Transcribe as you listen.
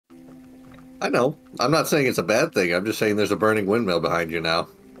I know. I'm not saying it's a bad thing. I'm just saying there's a burning windmill behind you now.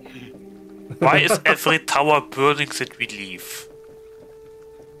 Why is every tower burning that we leave?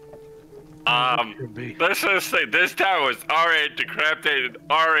 Let's just say this tower was already decrepit,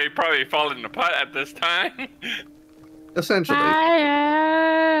 already probably falling apart at this time. Essentially.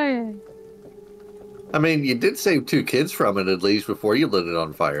 Fire! I mean, you did save 2 kids from it at least before you lit it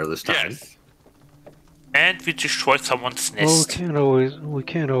on fire this time. Yes. And we destroyed someone's Well, nest. we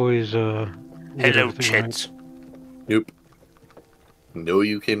can't always get Hello, everything chat. right. Nope. No,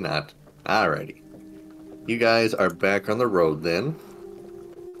 you cannot. Alrighty. You guys are back on the road then.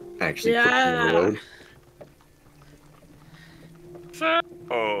 Actually, Yeah. on the road.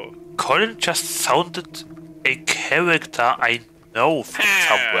 So, Colin just sounded a character I know from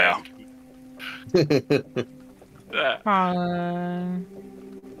somewhere.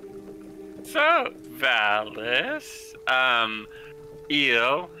 So, Valis,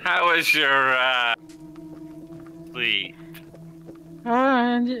 Eel, how was your sleep?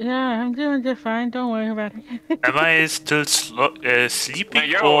 Yeah, I'm doing just fine. Don't worry about it. Am I still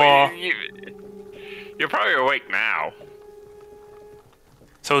sleeping No, or... you're probably awake now.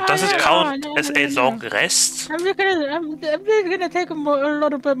 So does it no, count no, as no, a no. long rest? I'm just gonna take a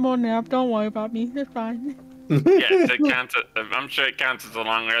little bit more nap. Don't worry about me. It's fine. Yes, it counts. I'm sure it counts as a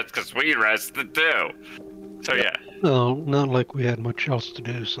long rest because we rested too. So yeah. No, not like we had much else to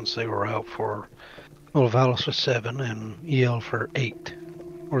do since they were out for... Well, Valis was 7 and EL for 8.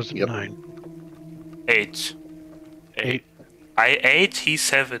 Or is it 9? 8. 8. I 8, he's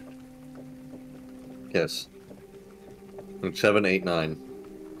 7. Yes. 7, 8, 9.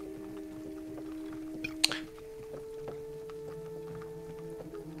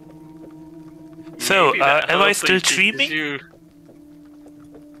 So, Maybe that am I hopefully still teaches dreaming? you-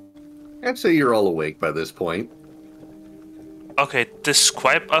 I'd say you're all awake by this point. Okay,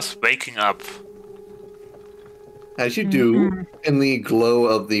 describe us waking up. As you do in the glow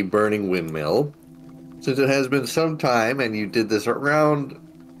of the burning windmill. Since it has been some time and you did this around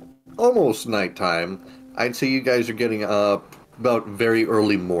almost nighttime, I'd say you guys are getting up about very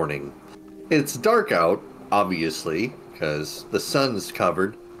early morning. It's dark out, obviously, because the sun's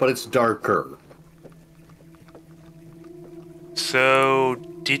covered, but it's darker. So,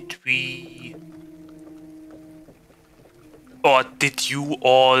 did we... Or did you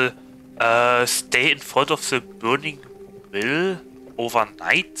all stay in front of the burning mill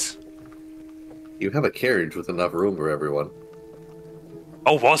overnight? You have a carriage with enough room for everyone.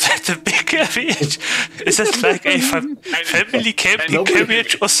 Oh, was that a big carriage? Is it like a family camping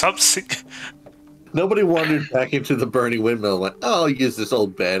carriage or something? Nobody wandered back into the burning windmill and went, oh, I'll use this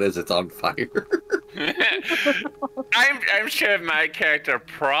old bed as it's on fire. I'm sure my character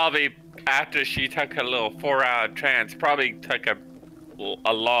probably, after she took a little 4-hour trance, probably took a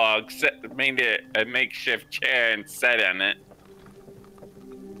log, made a makeshift chair and sat on it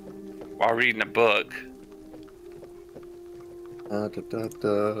while reading a book.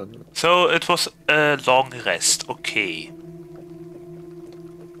 So it was a long rest, okay.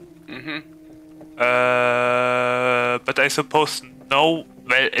 But I suppose no,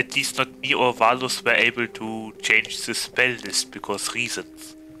 well, at least not me or Valus were able to change the spell list because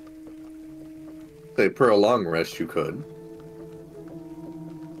reasons. Say, per a long rest, you could.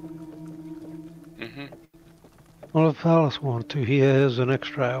 Well, if Valis wanted to, he has an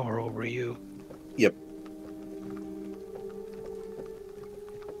extra hour over you. Yep.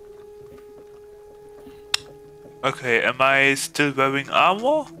 Okay, am I still wearing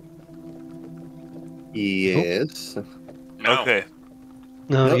armor? Yes. No. Okay.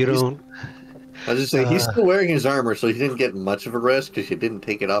 No, Nope, you he's- don't. I was just saying, he's still wearing his armor, so he didn't get much of a rest because you didn't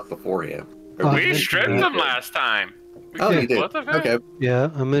take it off beforehand. Or Oh, We mentioned stripped that. them last time. Oh, you did. What the heck? Okay. Yeah,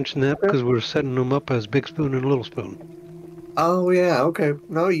 I mentioned that because we were setting them up as Big Spoon and Little Spoon. Oh, yeah, okay.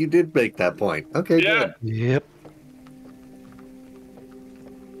 No, you did make that point. Okay, Yeah. Yep.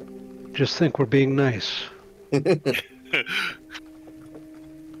 Just think we're being nice. good.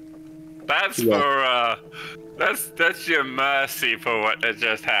 That's Yeah. for that's your mercy for what had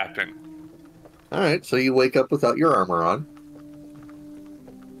just happened. Alright, so you wake up without your armor on.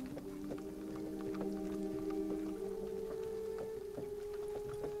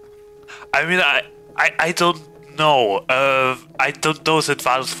 I mean, I don't know. I don't know that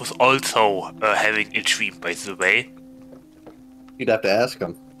Valus was also having a dream, by the way. You'd have to ask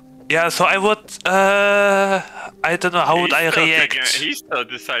him. Yeah, so I would, I don't know, how would I react? He's still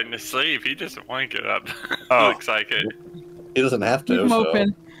deciding to sleep. He doesn't want to get up. Oh. Looks like it. He doesn't have to, He's so...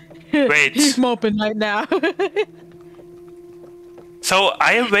 moping. Wait. He's moping right now. So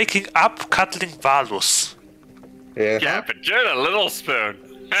I am waking up cuddling Valus. Yeah. Yeah, but you're the little spoon.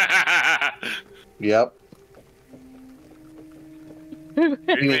 Yep. You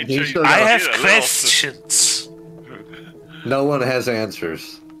made He's sure still you got I a- have see the little- questions. No one has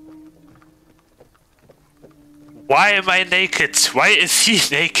answers. Why am I naked? Why is he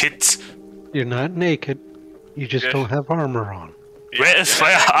naked? You're not naked. You just Yes. don't have armor on. Where is Yeah,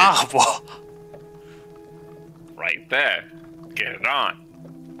 my yeah, armor? right there. Get it on.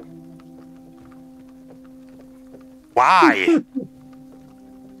 Why?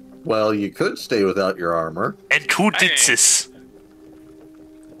 Well, you could stay without your armor. And who did Hey. this?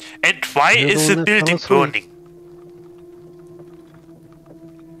 And why You're the is one the that fell building asleep. burning?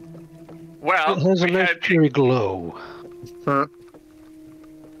 Well, It has a we nice had cheery glow. Huh.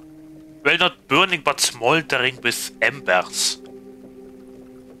 Well, not burning, but smoldering with embers.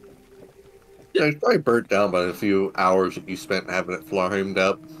 Yeah, it's probably burnt down by the few hours that you spent having it flamed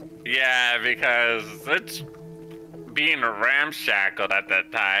up. yeah, because it's being ramshackled at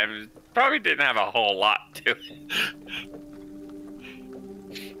that time. Probably didn't have a whole lot to it.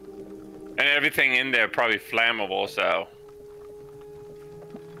 And everything in there probably flammable, so.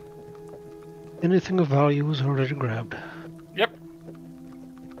 Anything of value was already grabbed. Yep.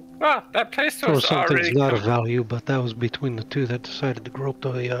 Well, that place Or was something's already. not of value, but that was between the two that decided to grope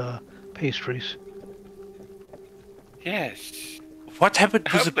the pastries. Yes. What happened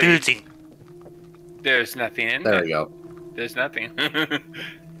to the Hopefully- building? There's nothing in There there. we go. There's nothing.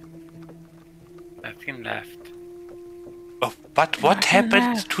 Nothing left. Oh, but what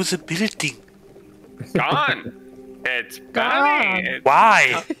happened to the building? Gone. It's Gone. burning.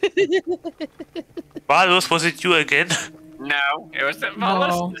 Why? Valos, was it you again? No, it wasn't No.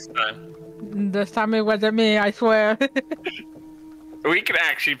 Valis this time. This time it wasn't me, I swear. We could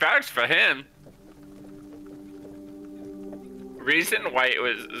actually vouch for him. Reason why it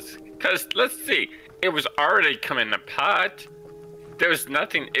was, because let's see, it was already coming apart. There was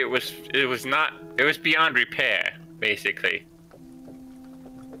nothing. It was not. It was beyond repair, basically.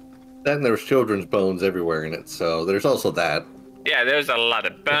 Then there was children's bones everywhere in it, so there's also that. Yeah, there's a lot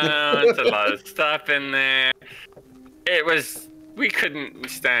of bones, a lot of stuff in there. It was. We couldn't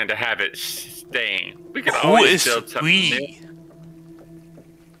stand to have it staying. We could Who always is build something new. we?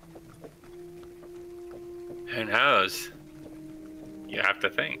 Who knows? You have to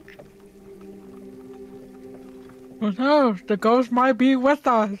think. Who knows? The ghost might be with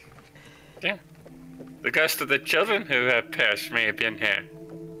us. Yeah. The ghost of the children who have perished may have been here.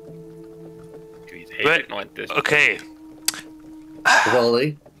 They Well, didn't want this. Okay,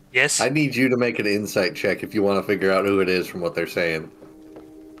 Wally, yes. I need you to make an insight check if you want to figure out who it is from what they're saying.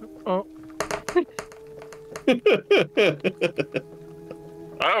 Oh,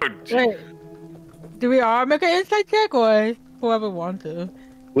 Oh, wait. Do we all make an insight check or whoever wants to?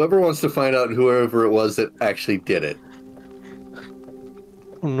 Whoever wants to find out whoever it was that actually did it.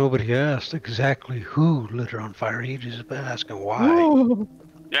 Well, nobody asked exactly who lit her on fire. He just been asking why. Ooh.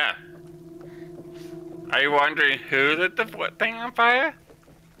 yeah. Are you wondering who lit the thing on fire?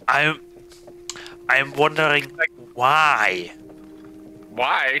 I'm wondering why.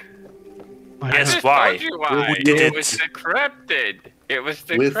 Why? Why Yes, I not? just why? told you why. Who did It it? was decrepit. It was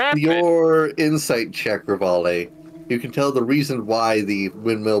With decrepit. your insight check, Rivale, you can tell the reason why the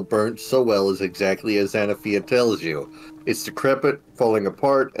windmill burnt so well is exactly as Xanathia tells you. It's decrepit, falling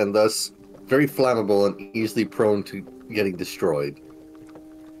apart, and thus very flammable and easily prone to getting destroyed.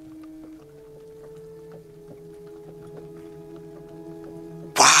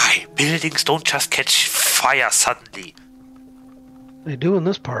 Why? Buildings don't just catch fire suddenly. They do in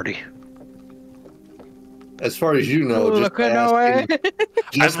this party. As far as you know, just Look by at way.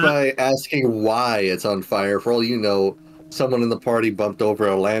 asking, by asking why it's on fire, for all you know, someone in the party bumped over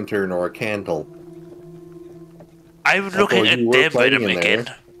a lantern or a candle. I'm looking you at were them fighting in again.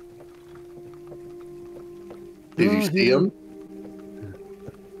 there. Did you see him?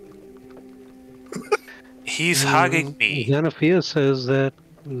 He's hugging me. Xanathia says that.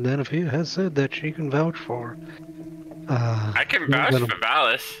 Xanathia has said that she can vouch for. I can vouch Venom. for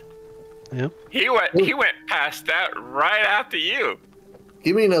Valis. Yep. He went past that right after you.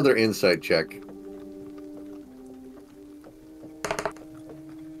 Give me another insight check.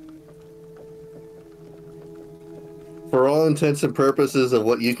 For all intents and purposes of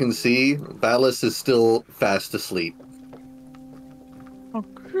what you can see, Valis is still fast asleep.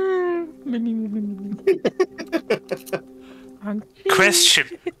 Okay. Question.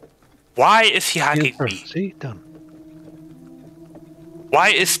 Why is he hugging Yes, sir. me? See, done. Why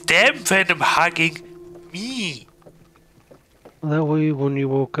is damn Venom hugging me? That way, when you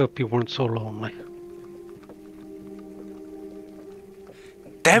woke up, you weren't so lonely.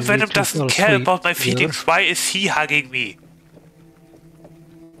 Damn You Venom two fell doesn't care asleep about my together. feelings. Why is he hugging me?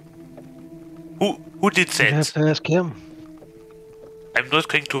 Who did You'd have that? to ask him. I'm not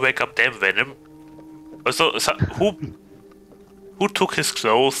going to wake up damn Venom. Also, who took his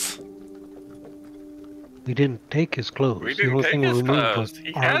clothes? We didn't take his clothes. We The didn't only take thing we his removed clothes. was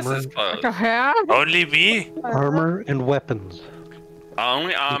He has his armor, clothes. The hell? Only me? armor and weapons.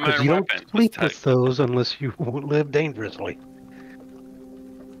 Only armor Because and you don't weapons. sleep with those unless you live dangerously.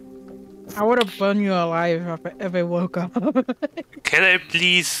 I would have burned you alive if I woke up. Can I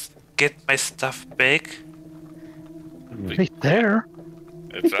please get my stuff back? Right there.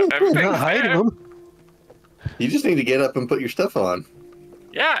 It's, You're everything's not hiding there. them. You just need to get up and put your stuff on.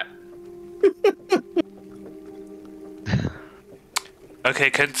 Yeah.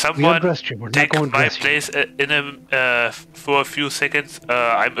 Okay, can We someone undressed you. We're not take going to my dress you. place for a few seconds?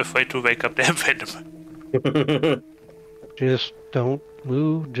 I'm afraid to wake up damn Venom. Just don't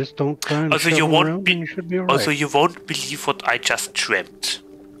move. Just don't try and Also, shove you them won't around be. and you should be alright. Also, you won't believe what I just dreamt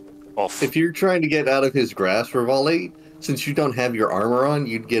of. If you're trying to get out of his grasp, Rivale, since you don't have your armor on,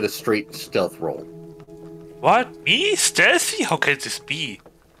 you'd get a straight stealth roll. What? Me? Stealthy? How can this be?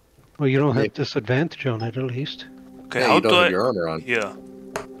 Well, you don't have disadvantage on it, at least. Okay, Yeah, how you do don't I? have your armor on. Yeah.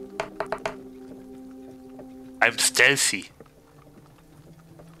 I'm stealthy.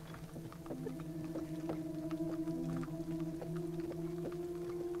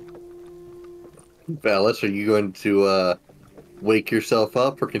 Valis, are you going to wake yourself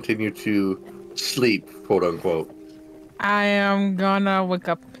up or continue to sleep, quote unquote? I am gonna wake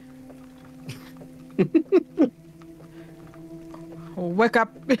up. Wake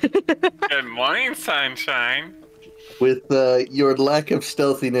up. Good morning, sunshine. With your lack of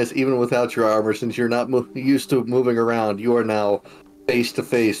stealthiness, even without your armor, since you're not used to moving around, you are now face to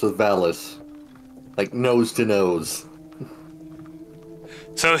face with Valis. Like nose to nose.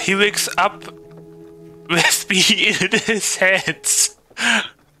 So he wakes up with me in his hands.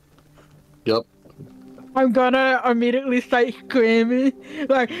 Yep. I'm gonna immediately start screaming,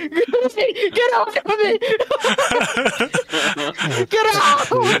 like, get out of me! Get out!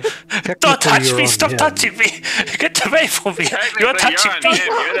 Don't touch you're me! on Stop him. touching me! Get away from me! You're touching on me!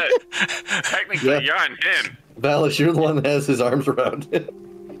 him. Technically, Yeah. you're on him. Valis, you're the one that has his arms around him.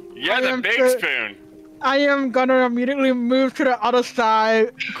 You're I the am big so- spoon. I am gonna immediately move to the other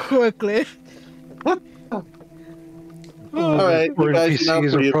side quickly. Alright, Or you guys are now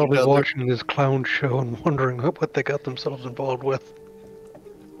NPCs free are of probably each other. watching this clown show and wondering what they got themselves involved with.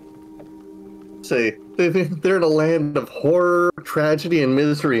 Say, they're in a land of horror, tragedy, and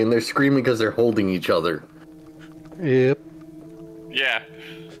misery, and they're screaming because they're holding each other. Yep. Yeah.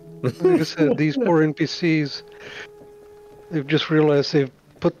 Like I said, these poor NPCs, they've just realized they've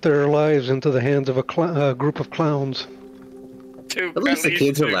put their lives into the hands of a group of clowns. At least the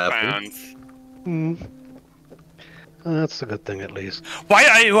kids are two laughing. clowns. Hmm. That's a good thing, at least. Why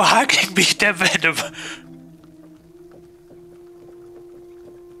are you hugging me, damn Venom?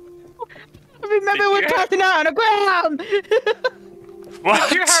 Remember, Did we're you passing out on the ground! What?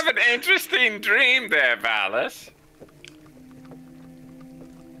 Did you have an interesting dream there, Valis?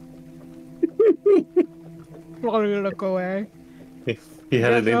 Slowly look away. He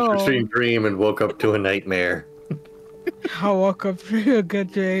had an Yeah, no. interesting dream and woke up to a nightmare. I woke up to a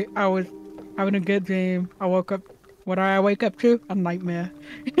good dream. I was having a good dream. I woke up. What did I wake up to? A nightmare.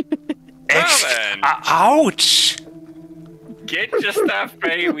 Well then, Ouch! get your stuff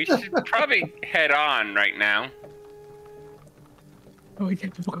ready. We should probably head on right now. Oh, yeah,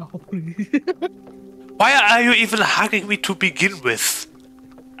 go, please. Why are you even hugging me to begin with?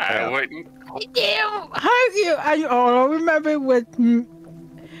 I wouldn't. Ew, hug you. I all remember with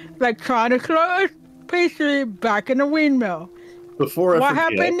like trying to close pastry back in the windmill. Before I What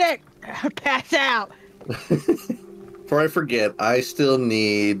forget, happened next? Pass out. before I forget, I still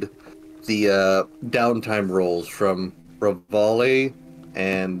need the downtime rolls from Rivale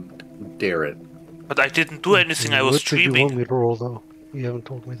and Darren. But I didn't do anything, I was What did you want streaming. me to roll, though? You haven't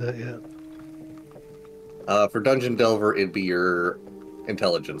told me that yet. For Dungeon Delver, it'd be your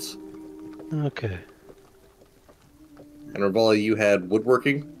intelligence. Okay. And Rivale, you had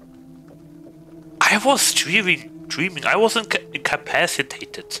woodworking. I was dreaming. I wasn't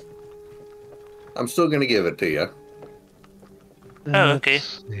incapacitated. I'm still gonna give it to you. Oh, okay.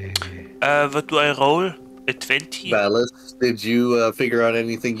 Let's see. What do I roll? A 20? Valis, did you figure out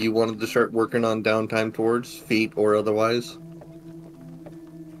anything you wanted to start working on downtime towards, feet or otherwise?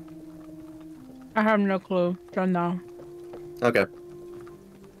 I have no clue. Don't know. Okay.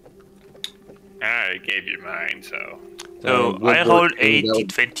 I gave you mine, so. So I rolled a woodworking,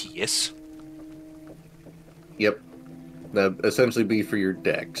 d20, yes. Yep. That'd essentially be for your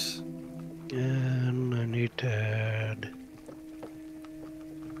decks. And I need to add...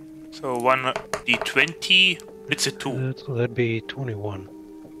 So 1d20, it's a 2. So that'd be 21.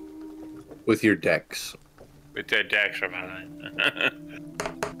 With your dex. With the dex, Rivale.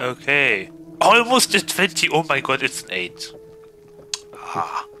 Okay. Almost a 20, oh my god, it's an 8.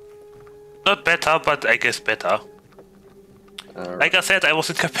 Ah. Not better, but I guess better. Like I said, I was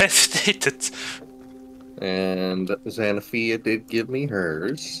incapacitated. And Xanathia did give me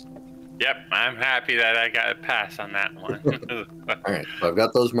hers. Yep, I'm happy that I got a pass on that one. Alright, so I've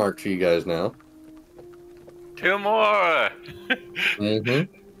got those marked for you guys now. 2 more! Mm-hmm.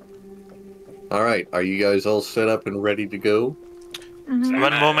 Alright, are you guys all set up and ready to go?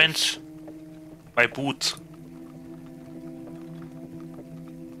 One moment. My boots.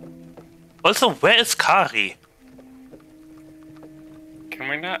 Also, where is Kari? Can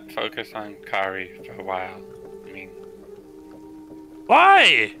we not focus on Kari for a while? I mean,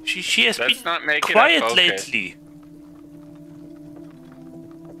 Why? She has let's been not make it a quiet focus. lately.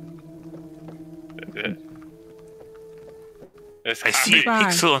 It's I see a Kari.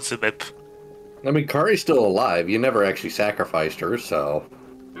 Fine. pixel on the map. I mean, Kari's still alive. You never actually sacrificed her, so...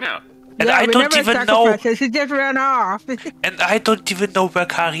 No. And yeah, I we don't never even know. sacrificed her. She just ran off. And I don't even know where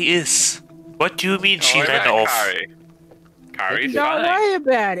Kari is. What do you mean she Don't worry ran about off? Kari. Kari's Don't fine. worry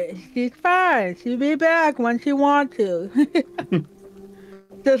about it. She's fine. She'll be back when she wants to.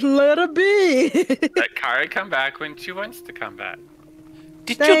 Just let her be. Let Kari come back when she wants to come back.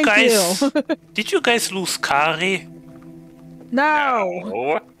 Did Thank you guys? you. Did you guys lose Kari? No.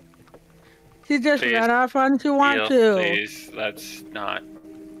 No. She just Please. ran off when she wants Deal, to. please, let's not.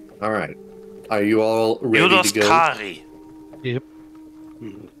 Alright. Are you all You ready to lost go? Kari. Yep.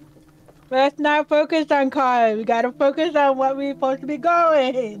 Let's not focus on Kyle. We gotta focus on what we're supposed to be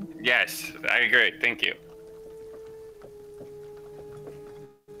going. Yes, I agree. Thank you.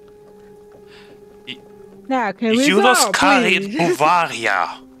 Now, can we You go, lost Kari in please?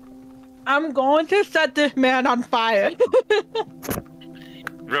 Bavaria. I'm going to set this man on fire.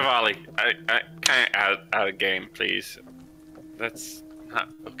 Rivale, I kind of out of game, please. Let's not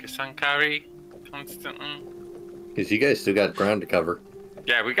focus on Kari constantly. Because you guys still got ground to cover.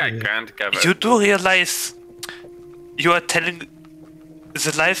 Yeah, we got ground to cover. You do realize you are telling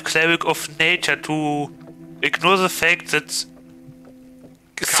the life cleric of nature to ignore the fact that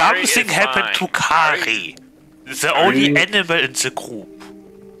Kari something is happened fine. to Kari, the only animal in the group.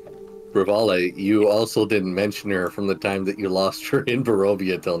 Rivale, you also didn't mention her from the time that you lost her in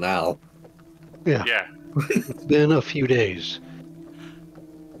Barovia till now. Yeah. Yeah. It's been a few days.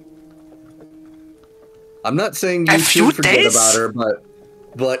 I'm not saying you A few should forget days? about her,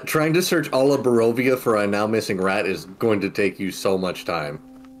 but trying to search all of Barovia for a now missing rat is going to take you so much time.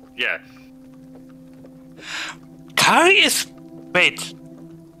 Yes. Kari is... Wait.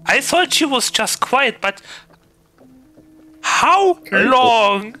 I thought she was just quiet, but... How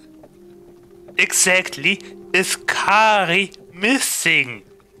long exactly is Kari missing?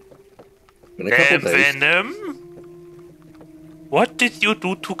 In a couple days. Venom? What did you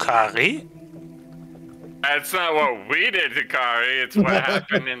do to Kari? That's not what we did to Kari. It's what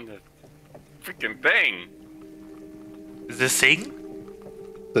happened in the freaking thing. The thing?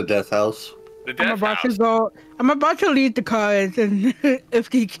 The death house. The I'm death about house. to go. I'm about to leave the cards, and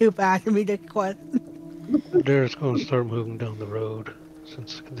if he keep asking me this question. Derek's going to start moving down the road.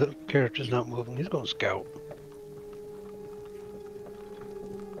 Since the character's not moving, he's going to scout.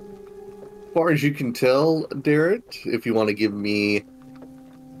 As far as you can tell, Derek, if you want to give me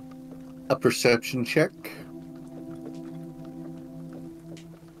a perception check.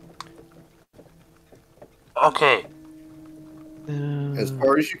 Okay. As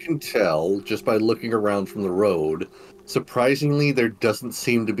far as you can tell, just by looking around from the road, surprisingly, there doesn't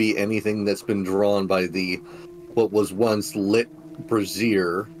seem to be anything that's been drawn by the what was once lit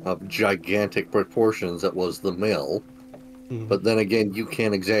brazier of gigantic proportions that was the mill. But then again, you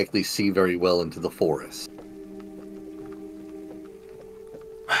can't exactly see very well into the forest.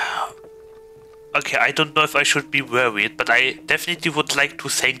 Okay, I don't know if I should be worried, but I definitely would like to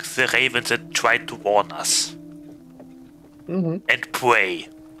thank the ravens that tried to warn us. And pray.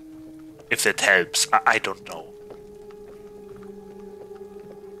 If that helps, I don't know.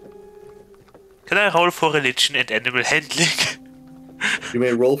 Can I roll for religion and animal handling? You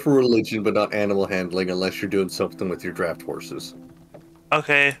may roll for religion, but not animal handling unless you're doing something with your draft horses.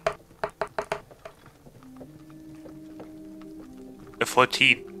 Okay. A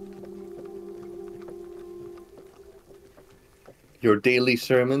 14. Your daily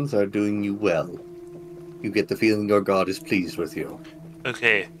sermons are doing you well. You get the feeling your God is pleased with you.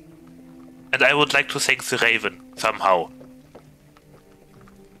 Okay. And I would like to thank the raven, somehow.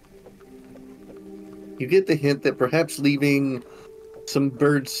 You get the hint that perhaps leaving some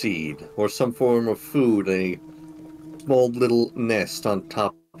bird seed or some form of food, a small little nest on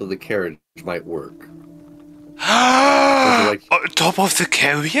top of the carriage might work. On top of the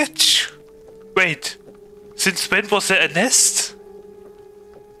carriage? Wait, since when was there a nest?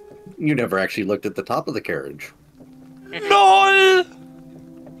 You never actually looked at the top of the carriage. LOL!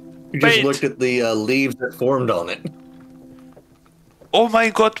 You just looked at the leaves that formed on it. Oh my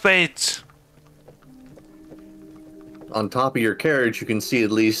god, wait. On top of your carriage, you can see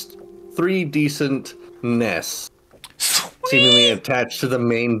at least 3 decent nests. Sweet. Seemingly attached to the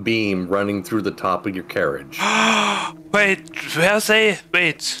main beam running through the top of your carriage. Wait, where are they?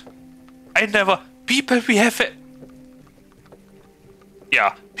 Wait. I never... People, we have...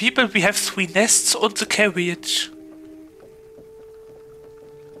 Yeah, people, we have 3 nests on the carriage.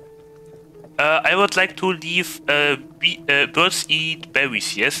 I would like to leave birds eat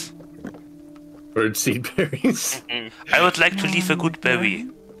berries, yes? Bird seed berries? I would like to leave a good berry.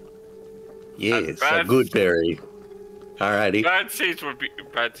 Yes, a good berry. Alrighty. Bad seeds would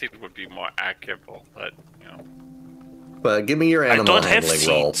be more accurate, but you know. But give me your animal handling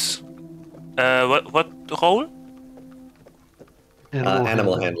roll. Seeds. What roll?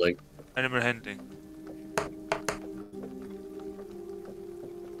 Animal handling. Animal handling.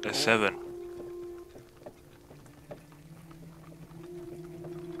 A 7.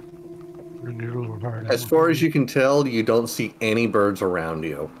 As far as you can tell, you don't see any birds around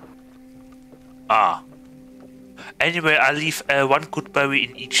you. Ah. Anyway, I'll leave 1 good berry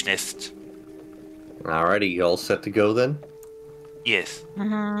in each nest. Alrighty, you all set to go then? Yes.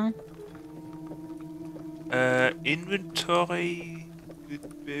 Inventory,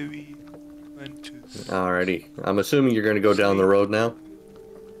 good berry, 1, 2, 3. Alrighty. I'm assuming you're going to go down the road now?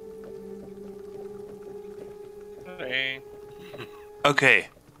 Okay.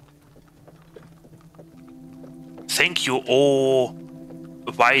 Thank you, oh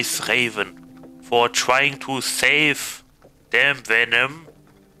wise raven, for trying to save damn Venom.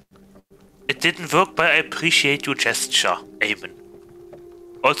 It didn't work, but I appreciate your gesture, Amen.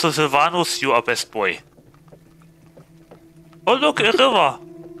 Also, Sylvanus, you are best boy. Oh look, a river!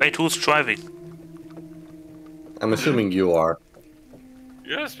 Wait, who's driving? I'm assuming you are.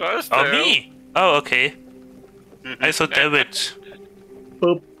 You're supposed to. Oh, me? Oh, okay. I thought David.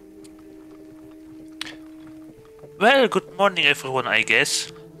 Boop. Well, good morning everyone, I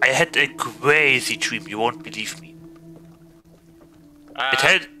guess. I had a crazy dream, you won't believe me.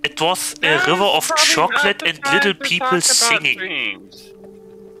 It was a river of chocolate and little people singing. Dreams.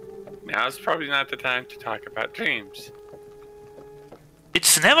 Now's probably not the time to talk about dreams.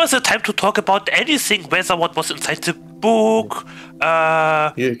 It's never the time to talk about anything, whether what was inside the book,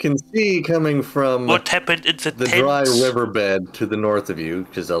 You can see coming from what happened in the tent. dry riverbed to the north of you,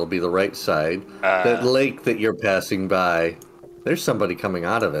 because that'll be the right side. That lake that you're passing by, there's somebody coming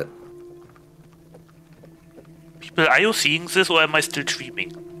out of it. People, are you seeing this or am I still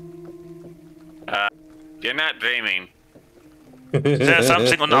dreaming? You're not dreaming. There's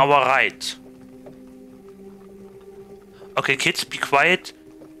something on our right. Okay, kids, be quiet.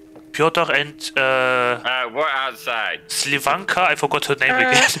 Piotr and We're outside. Slivanka, I forgot her name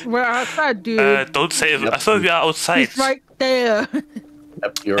again. We're outside, dude. Don't say. I thought we are outside. He's right there.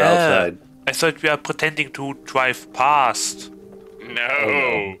 Yep, you're outside. I thought we are pretending to drive past.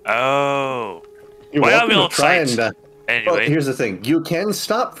 No. Oh. You're Why are we welcome to try outside? and, Anyway. Well, here's the thing. You can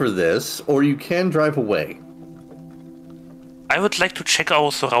stop for this, or you can drive away. I would like to check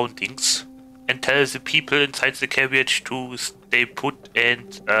our surroundings and tell the people inside the carriage to stay put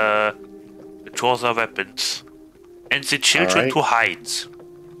and draw their weapons. And the children to hide.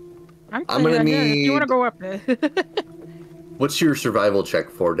 I'm gonna clear. need- You want to go up there? What's your survival check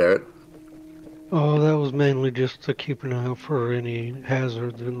for, Derek? Oh, that was mainly just to keep an eye out for any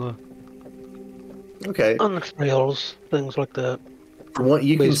hazards in the Okay. on the trails, things like that. From what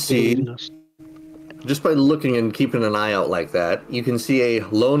you can Basically, see, just by looking and keeping an eye out like that, you can see a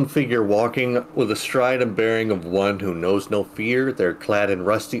lone figure walking with a stride and bearing of one who knows no fear. They're clad in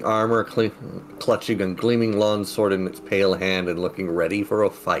rusty armor, clutching a gleaming long sword in its pale hand and looking ready for a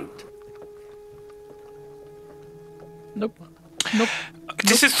fight. Nope. Nope.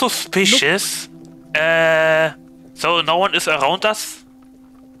 This is suspicious. So no one is around us?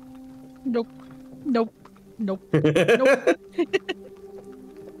 Nope. Nope. Nope. Nope.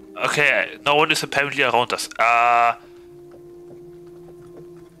 Okay, no one is apparently around us.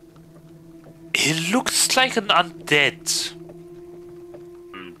 He looks like an undead.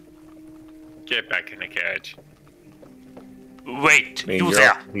 Get back in the carriage. Wait, I mean, you you're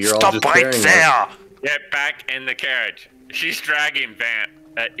there. all- you're all Stop just right staring there. Get back in the carriage. She's dragging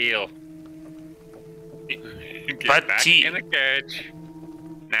Eel. Get But back he- in the carriage.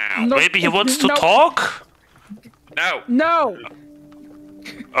 No, maybe he wants to no. talk? No. No.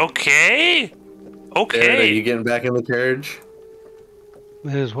 Okay. Jared, are Okay. you getting back in the carriage?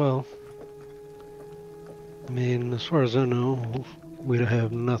 May as well. I mean, as far as I know, we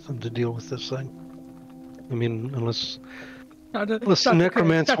have nothing to deal with this thing. I mean, unless the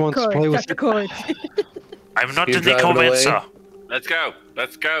necromancer wants to play with it. I'm not You're the driving away? necromancer. Let's go.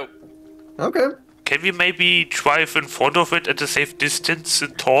 Let's go. Okay. Can we maybe drive in front of it at a safe distance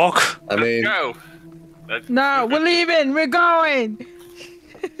and talk? I mean, Go. Let's No, we're leaving. We're going.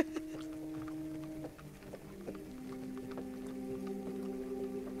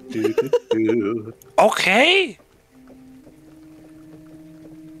 Okay.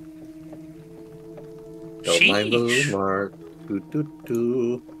 don't mind the Sheesh. little mark.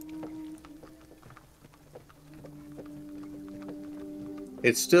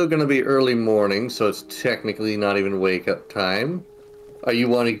 It's still going to be early morning, so it's technically not even wake up time. Are you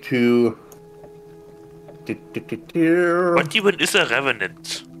wanting to... What even is a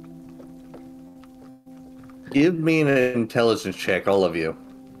revenant? Give me an intelligence check, all of you.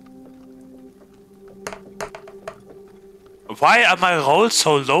 Why are my rolls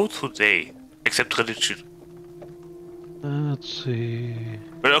so low today? Except religion. Let's see.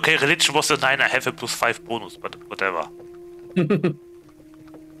 Well, okay, religion was a 9, I have a +5 bonus, but whatever.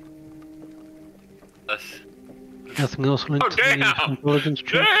 Nothing else linked to damn! the intelligence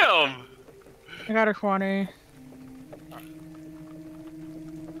check? Damn! I got a 20.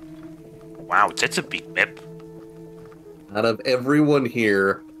 Wow, that's a big map. Out of everyone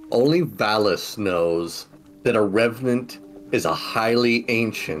here, only Valis knows that a revenant is a highly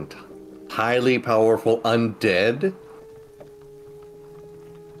ancient, highly powerful undead.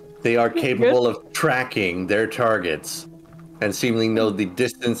 They are capable of tracking their targets and seemingly know the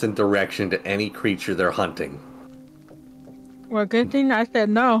distance and direction to any creature they're hunting. Well, good thing I said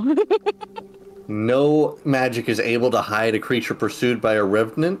no. No magic is able to hide a creature pursued by a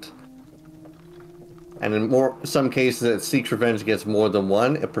revenant. And in some cases, it seeks revenge against more than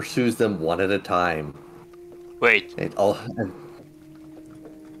one. It pursues them one at a time. Wait, And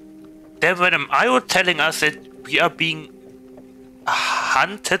then when are you telling us that we are being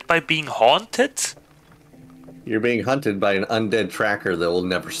hunted by being haunted? you're being hunted by an undead tracker that will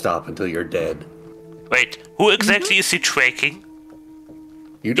never stop until you're dead. Wait, who exactly is he tracking?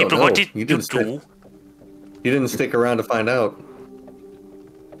 You don't People, know. what did You you didn't stick, do? you didn't stick around to find out.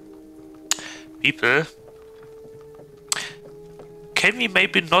 People, can we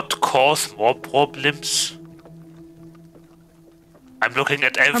maybe not cause more problems? I'm looking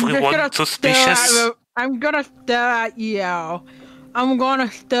at everyone suspicious. I'm gonna stare at EL. I'm gonna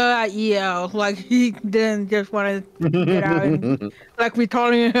stare at EL like he didn't just want to get out. And, like we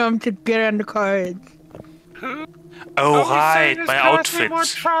told him to get in the cards. Oh right, my Causing more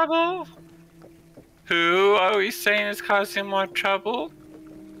outfit. trouble? Who are we saying is causing more trouble?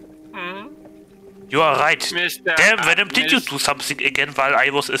 Hmm? You are right. Mr. Damn, Venom, did you do something again while I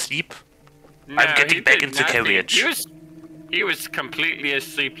was asleep? No, I'm getting he back did into nothing. carriage. He was completely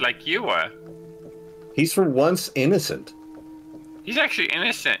asleep like you were. He's for once innocent. He's actually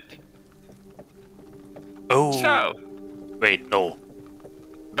innocent. Oh, So, wait, no.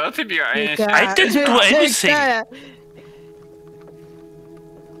 both of you are Take innocent. I that. didn't do Take anything. that.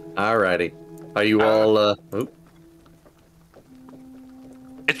 Alrighty. Are you all,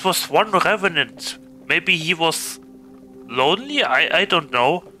 It was one revenant. Maybe he was lonely? I don't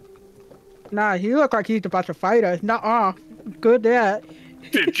know. Nah, he looked like he's about to fight us. Nuh-uh. Good that.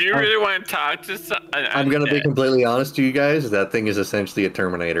 Did you really want to talk to some? I'm gonna be completely honest to you guys, that thing is essentially a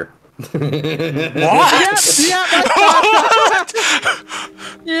Terminator. What?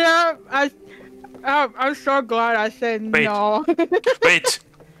 Yeah, I'm so glad I said Wait. no. Wait,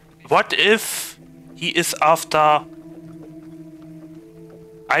 what if he is after...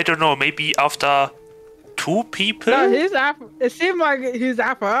 I don't know, maybe after 2 people? No, he's after. It seemed like he's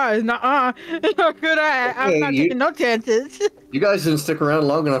after us. Nuh-uh. Good. I'm Hey, not taking no chances. You guys didn't stick around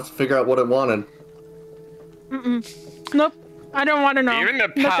long enough to figure out what it wanted. Nope. I don't want to know. Even the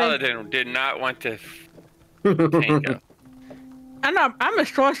Nothing. paladin did not want to tango. I'm a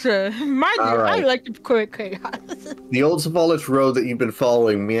sorcerer. Mind you, Alright. I like to create chaos. The old Savalich road that you've been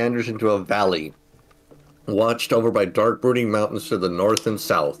following meanders into a valley, watched over by dark brooding mountains to the north and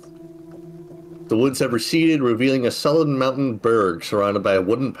south. The woods have receded, revealing a sullen mountain berg surrounded by a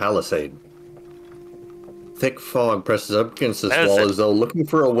wooden palisade. Thick fog presses up against this wall as though looking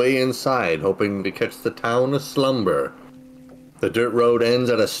for a way inside, hoping to catch the town aslumber. The dirt road ends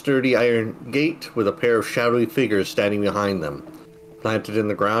at a sturdy iron gate with a pair of shadowy figures standing behind them. Planted in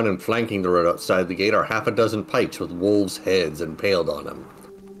the ground and flanking the road outside the gate are half a dozen pikes with wolves' heads impaled on them.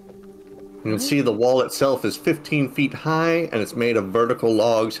 You can see the wall itself is 15 feet high, and it's made of vertical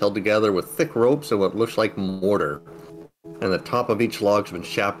logs held together with thick ropes and what looks like mortar. And the top of each log's been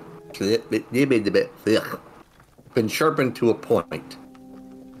sharpened to a point.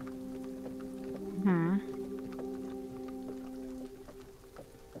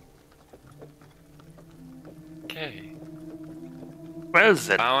 Okay. Well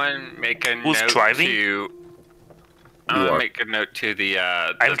then. I want to make a Who's note driving? to. I want to make a note to the.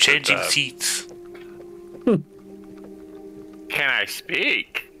 I'm changing seats. Can I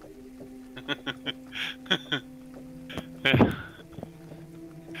speak?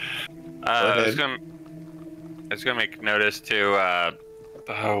 I was gonna make notice to.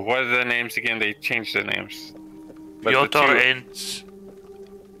 What are the names again? They changed the names. But Piotr and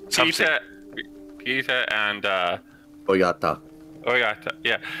something. Peter and Oyata. Oyata.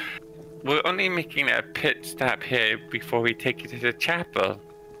 Yeah. We're only making a pit stop here before we take you to the chapel.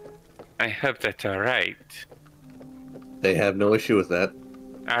 I hope that's all right. They have no issue with that.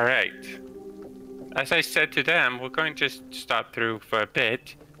 All right. As I said to them, we're going to stop through for a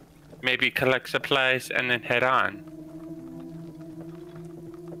bit, maybe collect supplies, and then head on.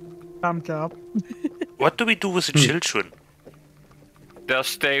 Thumbs up. What do we do with the children? They'll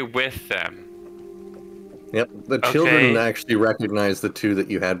stay with them. Yep, the children actually recognize the two that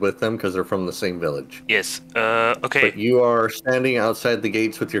you had with them because they're from the same village. Yes, okay. But you are standing outside the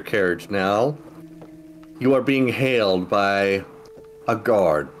gates with your carriage now. You are being hailed by a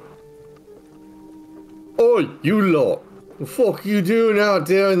guard. Oi, you lot! The fuck you doing out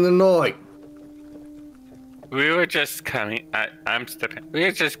there in the night? We were just coming. We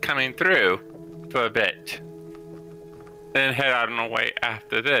were just coming through for a bit, then head on our way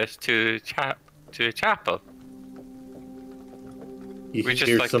after this to the chapel. You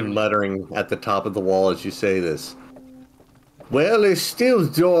hear some lettering at the top of the wall as you say this. Well, it's still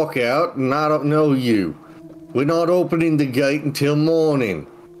dark out, and I don't know you. We're not opening the gate until morning.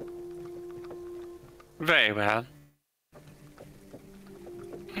 Very well.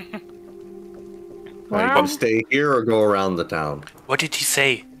 Are you going to stay here or go around the town? What did he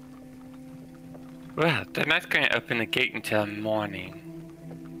say? Well, they're not going to open the gate until morning.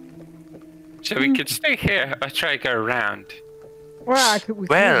 So we could stay here or try to go around. We have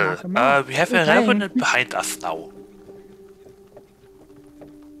a revenant behind us now.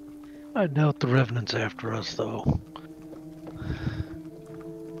 I doubt the revenant's after us, though.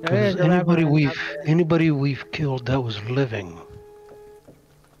 There is a Anybody we've killed that was living.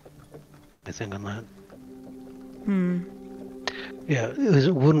 I think on that. Yeah,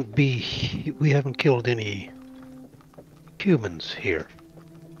 it wouldn't be. We haven't killed any humans here,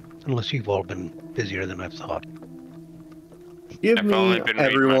 unless you've all been busier than I've thought. Give me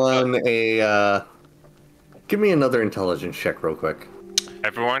everyone give me another intelligence check real quick.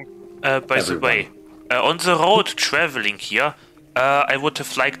 Everyone? By the way, on the road traveling here, I would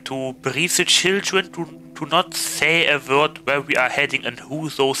have liked to brief the children to not say a word where we are heading and who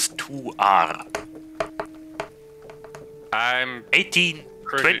those two are. I'm 18,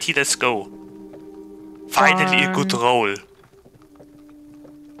 20, let's go. Finally a good roll.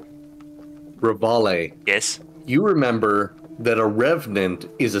 Rivale. Yes? You remember that a revenant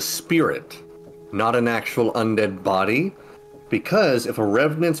is a spirit, not an actual undead body, because if a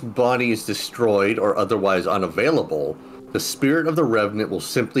revenant's body is destroyed or otherwise unavailable, the spirit of the revenant will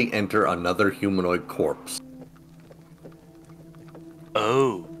simply enter another humanoid corpse.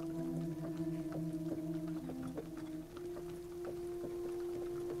 Oh.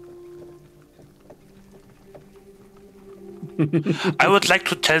 I would like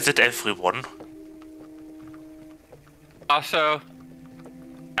to tell that everyone. Also,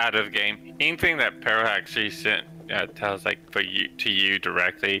 out of game, anything that Pero actually sent tells like to you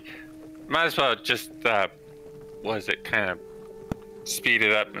directly, might as well just kind of speed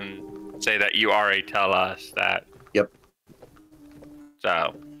it up and say that you already tell us that. Yep.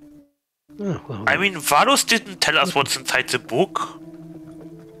 So. Oh, well, I mean, Valos didn't tell us what's inside the book.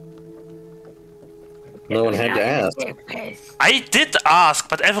 No one had to ask. I did ask,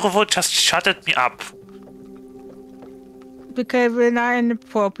 but everyone just shutted me up. Because we're not in the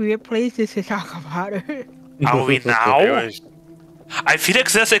appropriate places to talk about it. Are we now? I feel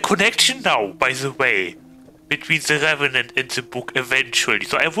like there's a connection now, by the way, between the Revenant and the book eventually.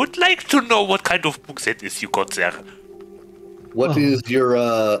 So I would like to know what kind of book that is you got there. What is your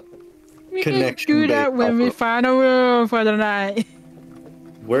We connection? can do that when we find a room for the night.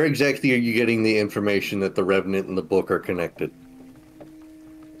 Where exactly are you getting the information that the Revenant and the book are connected?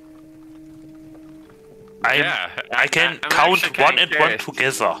 I can count one and one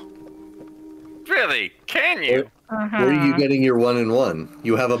together. Really? Can you? Where are you getting your 1-in-1?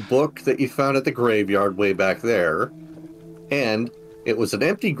 You have a book that you found at the graveyard way back there, and it was an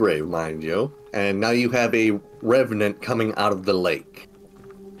empty grave, mind you, and now you have a revenant coming out of the lake.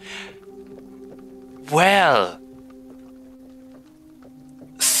 Well,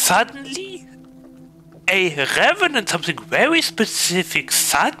 suddenly, a revenant, something very specific,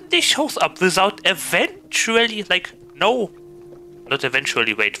 suddenly shows up without eventually, no, not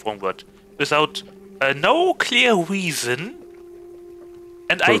eventually, wait, wrong word, without no clear reason,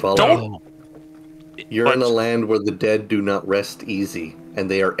 and I don't... You're in a land where the dead do not rest easy, and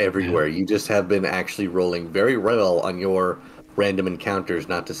they are everywhere. You just have been actually rolling very well on your random encounters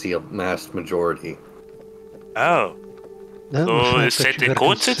not to see a mass majority. Oh. So is that a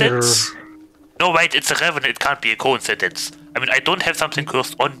coincidence? No, wait, it's a revenant. It can't be a coincidence. I mean, I don't have something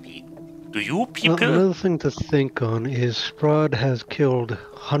cursed on me. Do you, people? Well, another thing to think on is Strahd has killed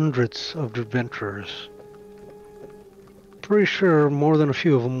hundreds of adventurers. Pretty sure more than a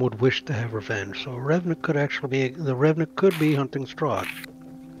few of them would wish to have revenge. So Revenant could actually be the Revenant could be hunting Strahd,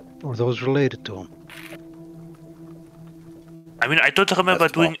 or those related to him. I mean, I don't remember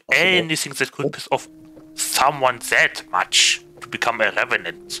doing anything that could piss off someone that much to become a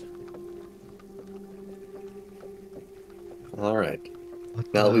revenant. All right.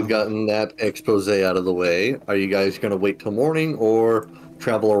 Now that we've gotten that expose out of the way, are you guys going to wait till morning or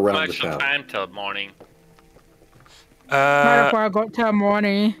travel around the town? Time till morning. Might as well go till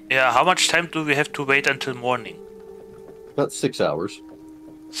morning. Yeah, how much time do we have to wait until morning? About 6 hours.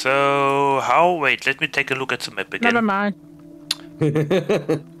 So, wait, let me take a look at the map again. Never mind. We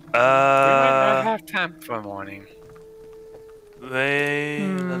might not have time for morning. Wait,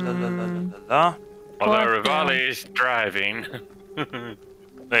 la. Although Rivale is driving. Wait.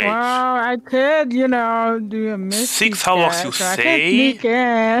 Well, I could, do a misty 6 hours, you so I say? can sneak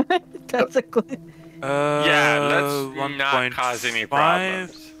in. That's a good. Yeah, let's not cause any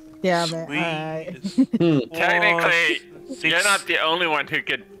problems. Yeah, man. Alright. Technically, you're not the only one who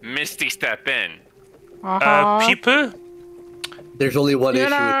could misty step in. People? There's only one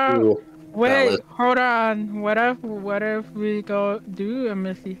issue. Wait, hold on. What if we go do a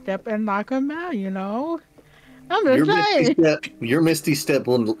misty step and knock him out? I'm just saying. Your misty step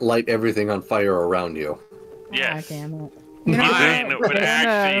will light everything on fire around you. Yes. Oh, damn it. Mine would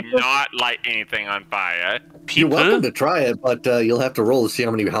actually not light anything on fire. You're welcome to try it, but you'll have to roll to see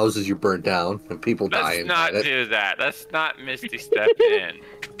how many houses you burn down and people die. Let's not do that. Let's not misty step in.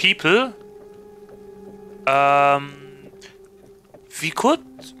 People? We could,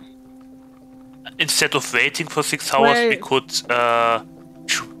 instead of waiting for 6 hours, we could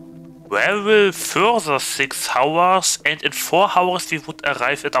travel further 6 hours, and in 4 hours we would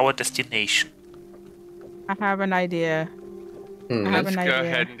arrive at our destination. I have an idea. Let's go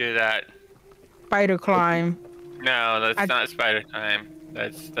ahead and do that. Spider climb. No, that's not spider time.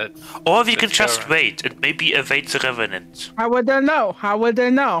 That's. Or we can just wait and maybe evade the revenant. How would they know?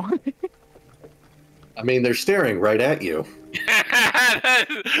 I mean, they're staring right at you.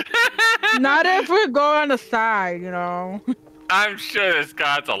 Not if we go on the side, I'm sure there's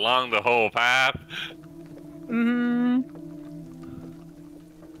guards along the whole path.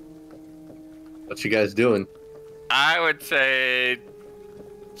 What you guys doing? I would say,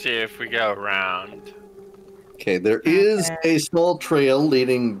 see if we go around. Okay, there is a small trail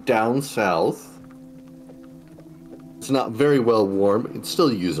leading down south. It's not very well worn. It's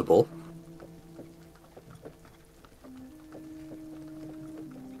still usable.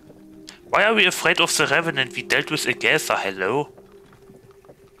 Why are we afraid of the revenant? We dealt with a Gaza, hello?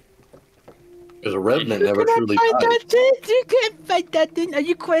 Because a revenant never truly died. You can't fight that thing. Are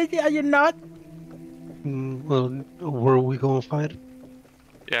you crazy? Are you not? Well, where are we going to fight it?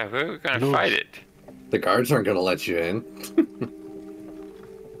 Yeah, we're going to fight it. The guards aren't going to let you in.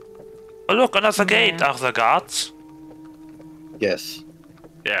 Oh, look, another gate. Are the guards? Yes.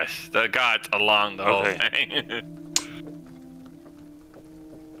 Yes, the guards along the whole thing.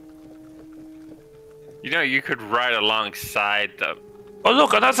 You could ride alongside them. Oh,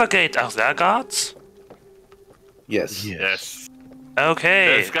 look, another gate. Are there guards? Yes. Yes. Okay.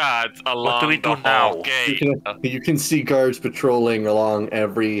 There's guards along what do we do now? gate. You can see guards patrolling along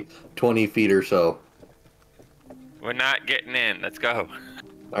every 20 feet or so. We're not getting in. Let's go.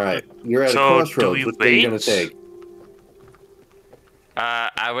 All right. You're at a crossroads. Which way are you going to take?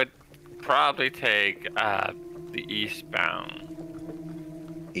 I would probably take the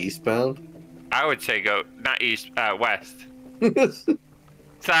eastbound. Eastbound? I would say go, not east, west.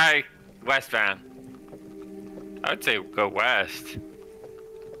 Sorry, westbound. I would say go west.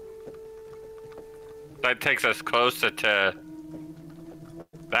 That takes us closer to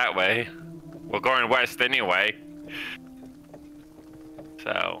that way. We're going west anyway.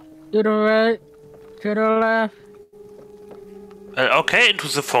 So. To the right, to the left. Okay, into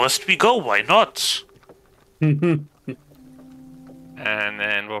the forest we go. Why not? And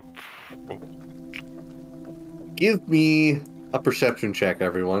then we'll Give me a perception check,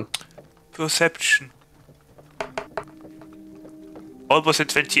 everyone. Perception. Almost a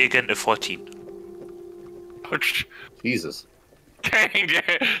 20 again, a 14. Jesus. Dang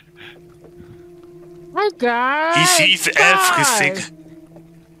it. My God. He sees everything.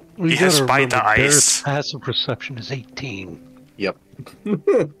 We He has gotta spider remember, Barrett's eyes. passive perception is 18. Yep.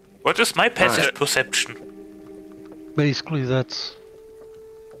 What is my passive Alright. perception? Basically, that's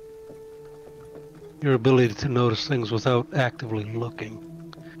your ability to notice things without actively looking.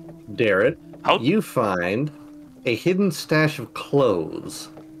 Darrett, How? you find a hidden stash of clothes,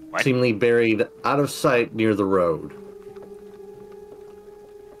 What? seemingly buried out of sight near the road.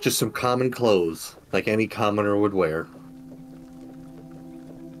 Just some common clothes, like any commoner would wear.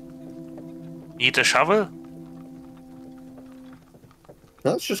 Need a shovel?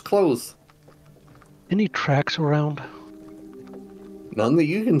 No, it's just clothes. Any tracks around? None that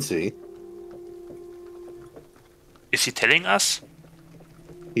you can see. Is he telling us?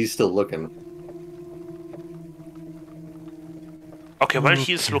 He's still looking. Okay, while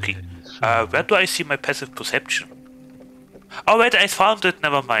he is looking, where do I see my passive perception? Oh wait, I found it,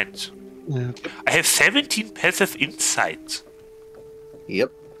 never mind. Yeah. I have 17 passive insight.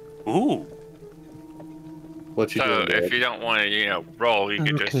 Yep. Ooh. What you So doing, if Darrett? you don't want to, roll, you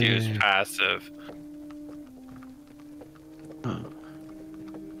could just use Okay. passive.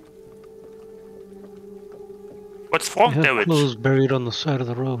 What's We wrong, have David? clothes buried on the side of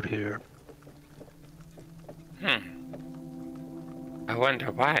the road here. I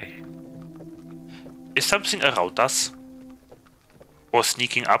wonder why. Is something around us? Or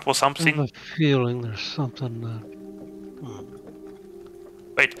sneaking up or I have something? a feeling there's something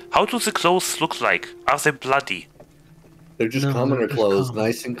Wait, how do the clothes look like? Are they bloody? They're just No, commoner they're just clothes, common.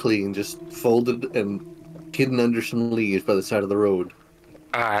 nice and clean, just folded and hidden under some leaves by the side of the road.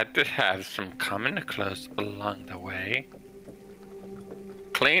 I did have some common clothes along the way.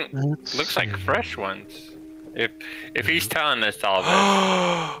 Clean, Let's looks like see. fresh ones. If he's telling us all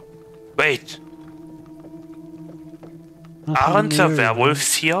this, Wait, Nothing aren't in there the area,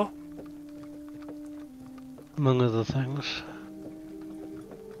 werewolves here? among other things.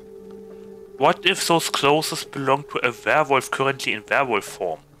 What if those clothes belong to a werewolf currently in werewolf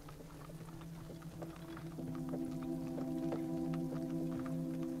form?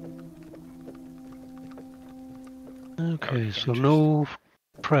 Okay, so no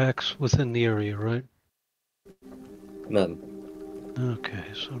tracks within the area, right? None. Okay,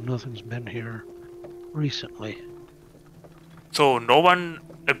 so nothing's been here recently. So no one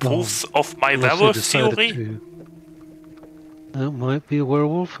approves of my Unless they werewolf decided theory? to. That might be a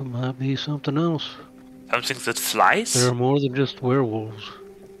werewolf, it might be something else. Something that flies? There are more than just werewolves.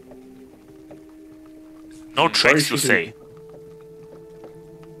 No tracks, Or you she say?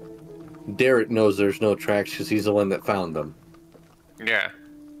 Darrett knows there's no tracks because he's the one that found them. yeah.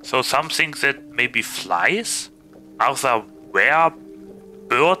 So something that maybe flies? Are there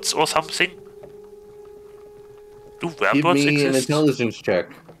werebirds or something? Do Give werebirds me an exist? intelligence check.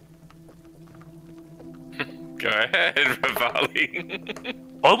 Go ahead, Rivale.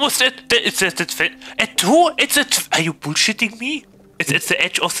 Almost at two? Are you bullshitting me? It's at the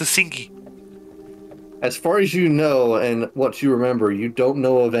edge of the thingy. As far as you know and what you remember, you don't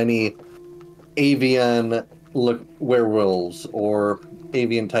know of any avian werewolves or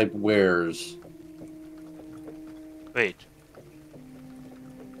avian type wares. Wait.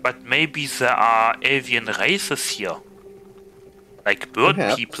 But maybe there are avian races here. Like bird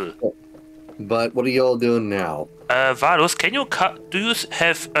Perhaps. people. But what are y'all doing now? Valus, can you do you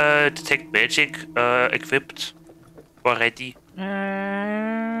have detect magic equipped already?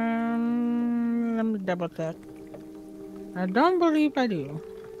 Let me double check. I don't believe I do.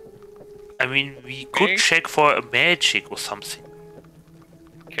 I mean, we could Okay. check for a magic or something.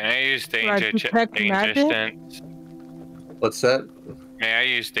 Can I use Like detect danger magic? sense? What's that? May I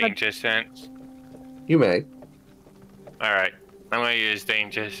use danger sense? You may. All right, I'm gonna use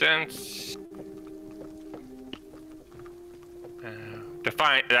danger sense.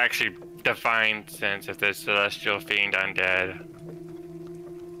 Divine sense if there's celestial fiend undead.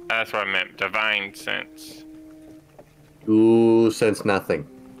 That's what I meant. Divine sense. You sense nothing.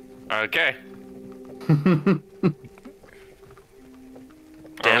 Okay. Damn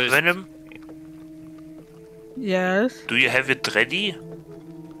I'll just- Venom, Yes. do you have it ready?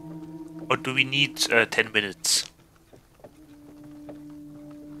 Or do we need 10 minutes?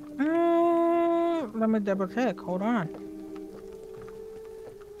 Let me double check. Hold on.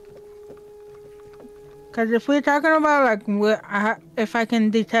 Because if we're talking about like if I can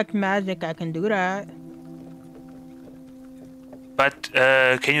detect magic, I can do that. But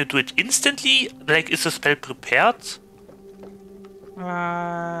can you do it instantly? Like, is the spell prepared?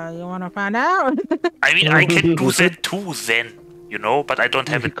 You want to find out? I mean, I can do that too then, you know, but I don't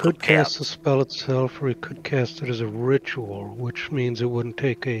have He it could prepared. cast the spell itself, or he could cast it as a ritual, which means it wouldn't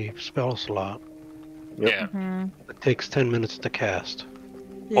take a spell slot. Yep. Yeah. Mm-hmm. It takes 10 minutes to cast.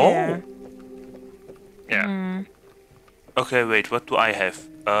 Yeah. Yeah. Mm-hmm. Okay, wait, what do I have?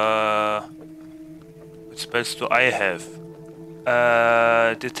 What spells do I have?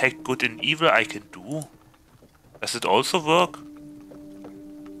 Detect good and evil I can do. Does it also work?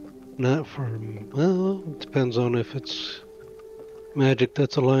 Not for... Well, it depends on if it's magic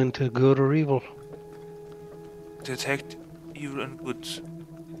that's aligned to good or evil. Detect evil and good.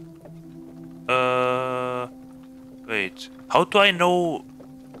 Wait. How do I know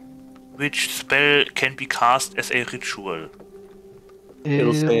which spell can be cast as a ritual?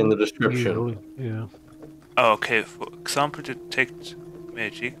 It'll say in the description. Usually, yeah. Oh, okay, for example, detect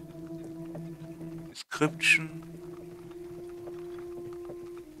magic. Description.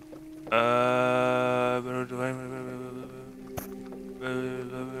 Where do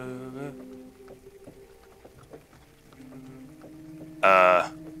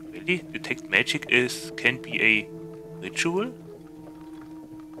really? Detect magic can be a ritual?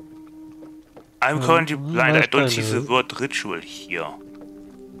 I'm currently blind, I don't see the word ritual here.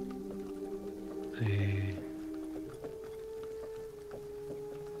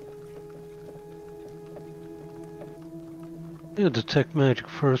 Yeah, detect magic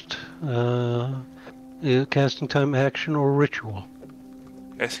first. Casting time, action, or ritual.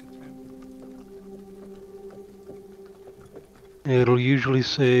 Casting time. It'll usually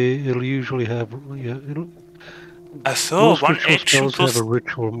have. Yeah, So most one ritual action spells plus. have a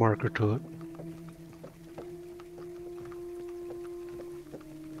ritual marker to it.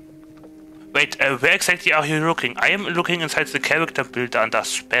 Wait, where exactly are you looking? I am looking inside the character builder under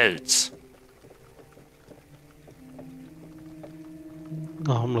spells.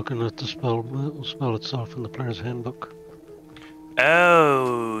 No, I'm looking at the spell itself in the player's handbook.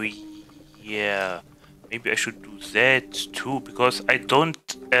 Oh, yeah. Maybe I should do that too, because I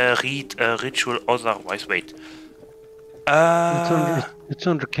don't read a ritual otherwise. Wait. It's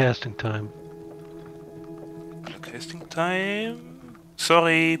under casting time. Under casting time?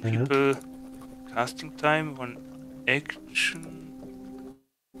 Sorry, people. Casting time, one action.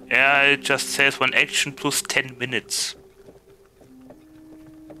 Yeah, it just says one action plus 10 minutes.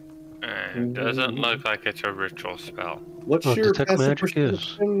 It doesn't look like it's a ritual spell. What's your detect passive magic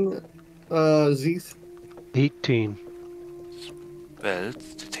perception, Zieth? 18.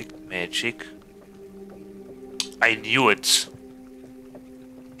 Spells, detect magic. I knew it.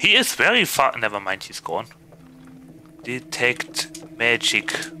 He is very far. Never mind, he's gone. Detect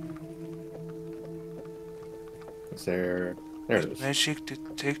magic. Is there it is. Magic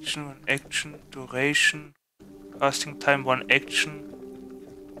detection, one action, duration, casting time, one action.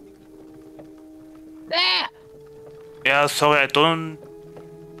 Yeah, sorry, I don't.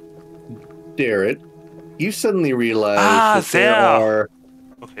 Darrett, you suddenly realize that there are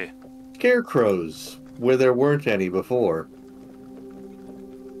scarecrows where there weren't any before.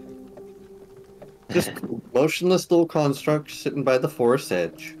 Just motionless little constructs sitting by the forest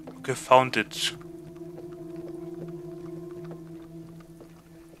edge. Okay, found it.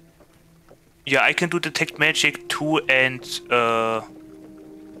 Yeah, I can do detect magic too and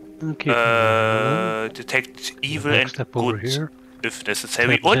detect evil and good if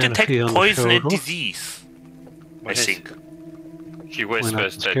necessary, or detect poison and disease. I think. She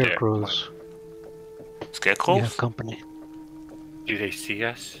whispers that scarecrows. Scarecrows? You have company. Do they see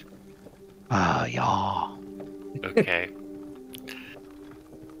us? Yeah. Okay.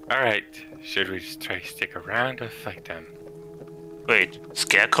 Alright. Should we just try to stick around or fight them? Wait,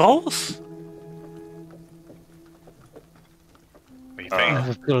 scarecrows? I have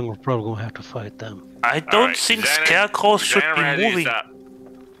a feeling we're probably going to have to fight them. I don't think scarecrows should be moving.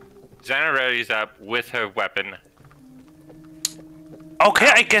 Xana readies up with her weapon. Okay,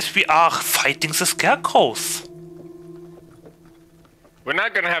 I guess we are fighting the scarecrows. We're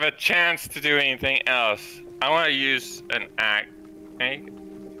not going to have a chance to do anything else. I want to use an act. Hey,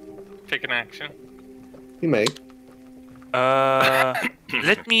 take an action. You may.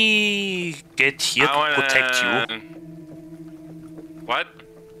 Let me get here to protect you. What?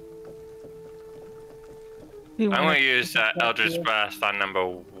 I'm going to use Eldritch Blast on number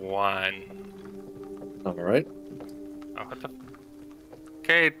 1. Alright. Oh, what the?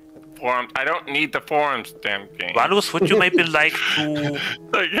 Okay, forums. I don't need the forums, damn game. Valus, would you maybe like to...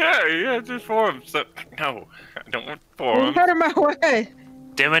 Like, yeah, just forums. So, no, I don't want Move forums. out of my way.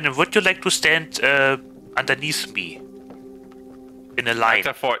 Damon, would you like to stand underneath me? In a line.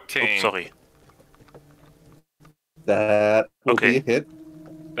 That's a 14. Oops, sorry. That will Okay. be a hit.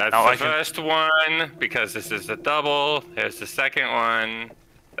 That's Now the I can- first one, because this is a double. Here's the second one.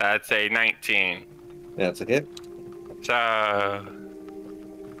 That's a 19. That's a hit. So...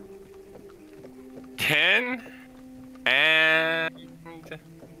 10 and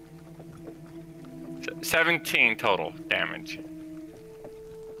 17 total damage.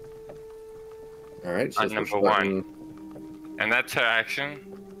 All right. So On number one. And that's her action.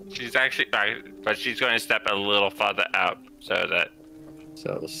 She's actually, but she's going to step a little farther out so that.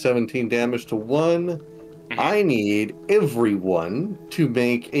 So 17 damage to one. I need everyone to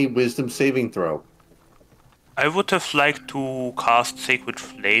make a wisdom saving throw. I would have liked to cast Sacred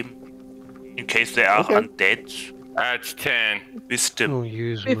Flame in case they are Okay. undead. That's 10. Wisdom. I'll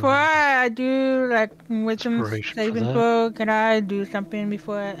use Before my I do like wisdom Inspiration for saving that. throw, can I do something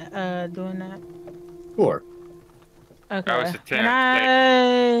before doing that? Sure. Okay. was a 10. Can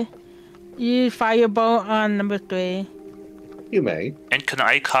I use firebolt on number 3? You may. And can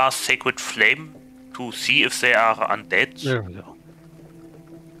I cast Sacred Flame to see if they are undead? There we go.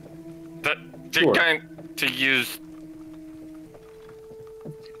 But Sure. you're going to use.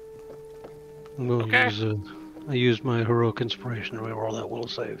 I'm going Okay. to use I used my heroic inspiration to reroll that will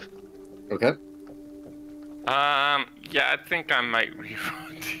save. Okay. Yeah, I think I might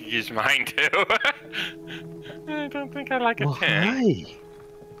use mine too. I don't think I like a 10. Why?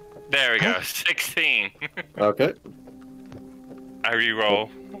 There we go, 16. Okay. I reroll.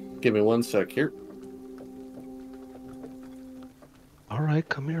 Give me 1 sec here. All right,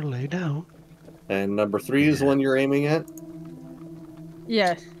 come here, lay down. And number 3 is the one you're aiming at.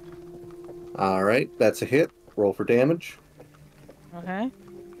 Yes. All right. That's a hit. Roll for damage. Okay.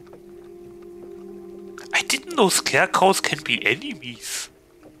 I didn't know scarecrows can be enemies.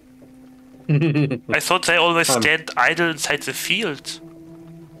 I I thought they always Um, stand idle inside the field.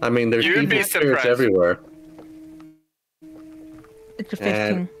 mean, there's You'd be evil spirits surprised. everywhere. It's a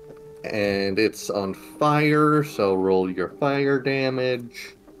 15. And it's on fire, so roll your fire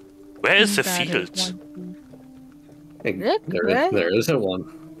damage. Where is the That is field? 1, Hey, Rick, there right? isn't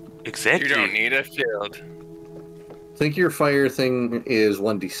one. Exactly. You don't need a shield. Think your fire thing is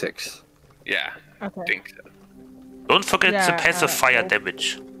 1d6. Yeah, 2. I Okay. think so. Don't forget the Yeah, passive fire well-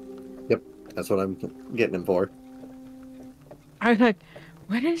 damage. That's what I'm getting him for. I was like,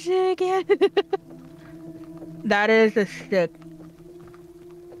 what is it again? That is a stick.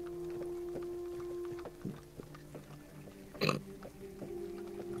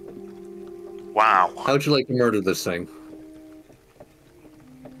 Wow. How'd you like to murder this thing?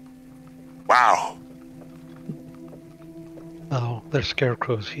 Wow. Oh, they're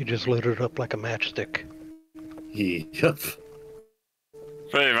scarecrows. He just lit it up like a matchstick. Yep.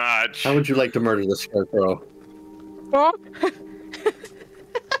 Pretty much. How would you like to murder the scarecrow? Oh,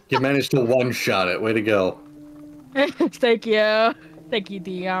 You managed to one-shot it. Way to go. thank you. Thank you,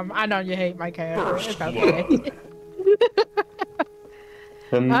 DM. I know you hate my character. It's okay.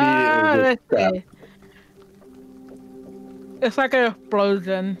 Immediately Let's crap. see. It's like an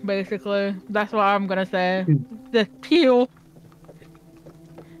explosion, basically. That's what I'm gonna say. The pew.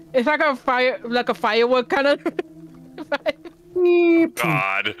 It's like a firework kind of.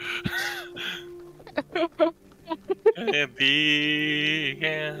 God. It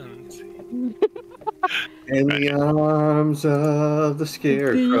begins. In the arms of the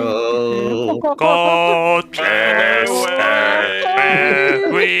scarecrow. God bless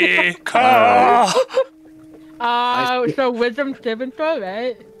America. So wisdom saving throw,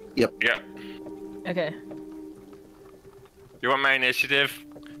 right? Yeah. Okay. You want my initiative?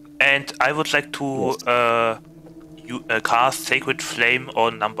 And I would like to cast Sacred Flame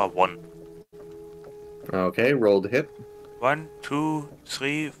on number 1. Okay, roll the hit. 1, 2,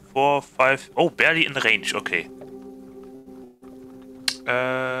 3, 4, 5. Oh, barely in range. Okay.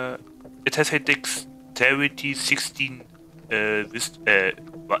 It has a dexterity 16.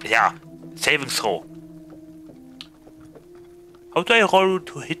 Saving throw. How do I roll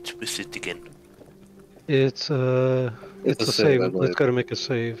to hit with it again? It's a save. I believe. It's got to make a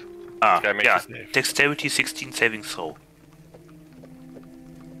save. Gotta make Yeah. a save. Dexterity 16 saving throw.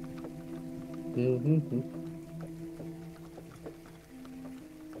 Mm-hmm.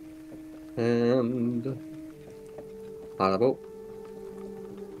 And on a boat.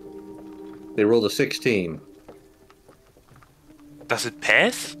 They rolled a 16. Does it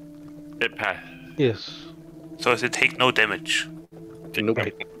pass? It passed. Yes. So does it take no damage? Nope.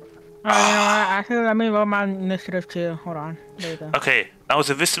 Oh, you know what? Actually, let me roll my initiative too. Hold on. There you go. Okay, now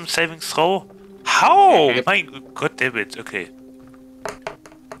the wisdom saving throw. How? Yep. My god damn it. Okay.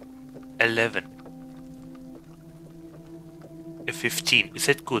 11. A 15. Is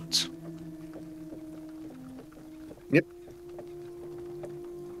that good? Yep.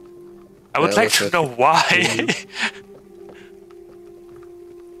 I would like to know why.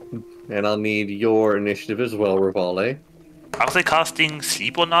 And I'll need your initiative as well, Rivale. Are they casting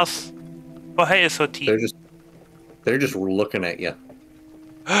sleep on us? Oh hey, a 13. They're just looking at you.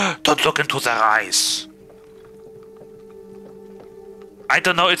 Don't look into their eyes. I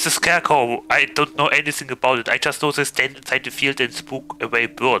don't know, it's a scarecrow. I don't know anything about it. I just know they stand inside the field and spook away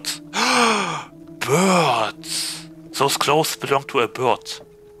birds. Birds! Those clothes belong to a bird.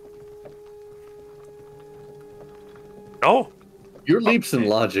 No? Your leaps in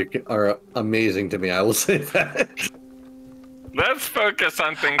logic are amazing to me, I will say that. Let's focus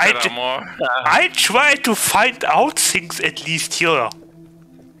on things that are more. I try to find out things at least here.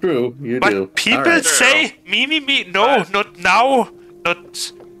 True, you But do. people Alright. say, me, no, not now,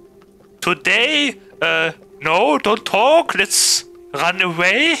 not today, no, don't talk, let's run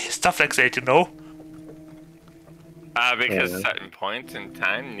away, stuff like that, you know? Because Yeah. certain points in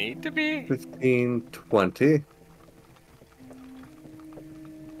time need to be. 15, 20.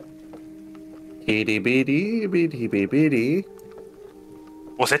 Itty bitty, bitty bitty.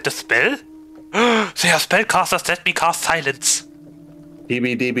 Was that the spell? They are spellcasters, let me cast silence.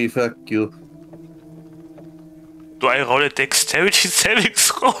 DB, fuck you. Do I roll a dexterity saving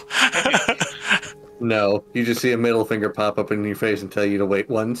throw? No, you just see a middle finger pop up in your face and tell you to wait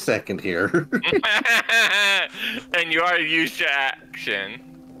 1 second here. And you already used your action.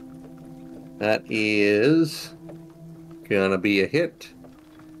 That is gonna be a hit.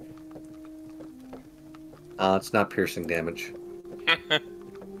 It's not piercing damage.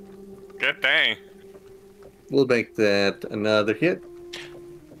 Good thing. We'll make that another hit.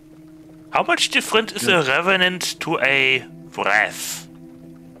 How much different is a revenant to a wrath?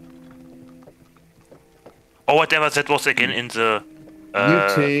 Or whatever that was again in the You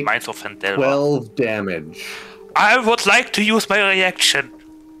take Mines of Fandelva. 12 damage. I would like to use my reaction.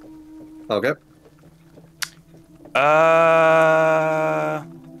 Okay.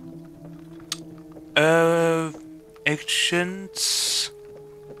 Actions.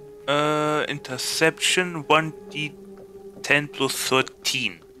 Interception 1d10 plus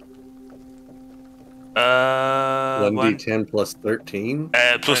 13. 1d10 plus 13?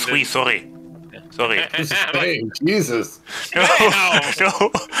 Plus 3, sorry. Sorry. Dang, Jesus. No,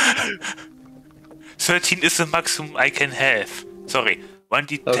 no. 13 is the maximum I can have. Sorry.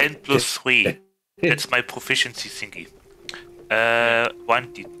 1d10 Okay. plus 3. That's my proficiency thingy.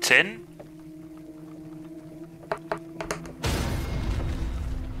 1d10.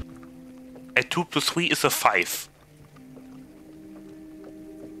 A 2 plus 3 is a 5.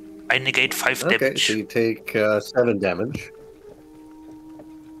 I negate 5 Okay, damage. so you take 7 damage.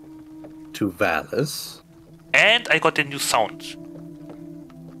 To Valis. And I got a new sound.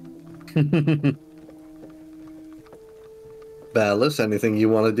 Valis, anything you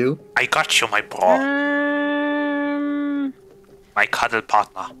want to do? I got you, my bro. My cuddle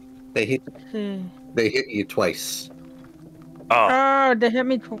partner. They hit See. you twice. Oh, Oh, they hit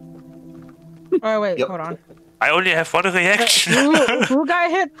me. Oh wait, Yep. hold on. I only have one reaction. Who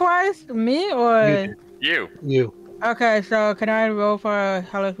got hit twice? Me or? You. You. Okay, so can I roll for a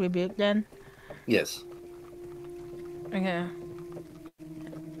Hellish Rebuke then? Yes. Okay.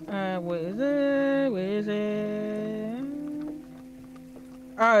 Where is it? Where is it?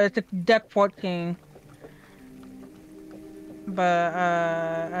 Oh, it's a deck 14. But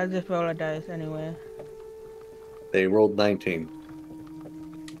I just roll a dice anyway. They rolled 19.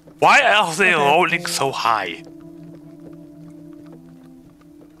 Why are they Okay. rolling so high?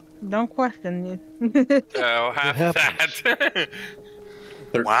 Don't question it. So half happens. that.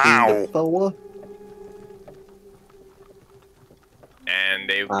 13 Wow. to Thoa. And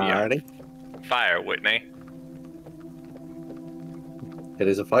they would be on Alrighty. fire, wouldn't they? It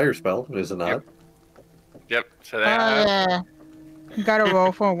is a fire spell, is it not? Yep. So Oh they have. yeah. Gotta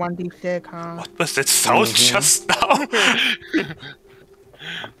roll for 1d6, huh? What was that sound just now?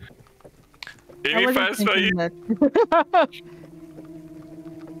 I Any wasn't fire spell you thinking that.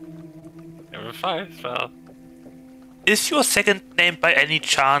 have a fire spell. Is your second name by any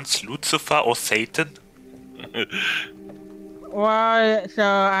chance Lucifer or Satan? Well, so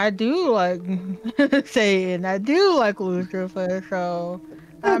I do like Satan. I do like Lucifer, so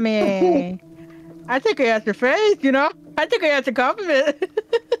I mean, I take it as a phrase, you know? I take it as a compliment.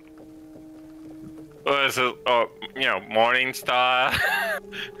 was Morning Star.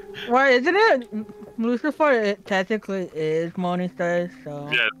 Well, isn't it Lucifer? It technically is Morningstar, so.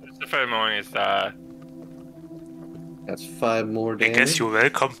 Yeah, Lucifer Morning Star. That's 5 more I damage. guess you're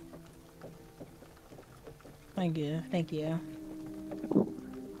welcome. Thank you. Thank you.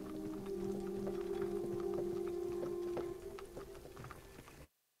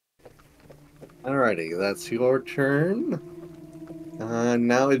 Alrighty, that's your turn.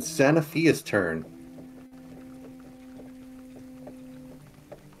 Now it's Xanaphia's turn.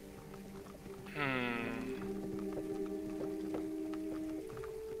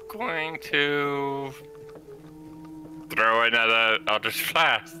 Going to throw another Eldritch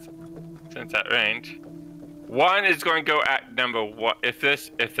Blast since at range. One is going to go at number 1. If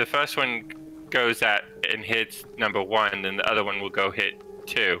the first one goes at and hits number 1, then the other one will go hit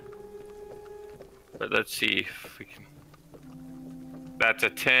 2. But let's see if we can. That's a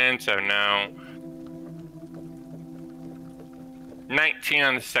 10, so no. 19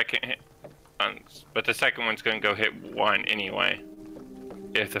 on the second hit, but the second one's going to go hit 1 anyway.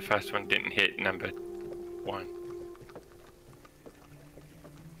 If the first one didn't hit number 1.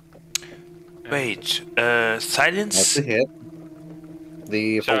 Wait, silence. That's a hit.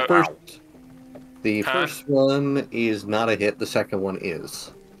 The first one is not a hit. The second one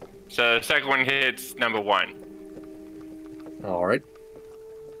is. So the second one hits number 1. All right.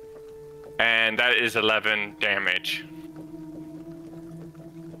 And that is 11 damage.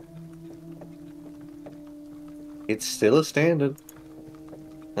 It's still a standard.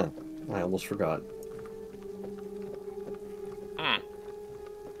 Huh, I almost forgot.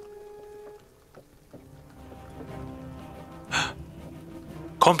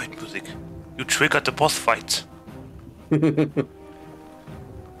 Combat music. You triggered the boss fight.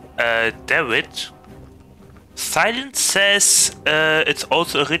 David. Silence says it's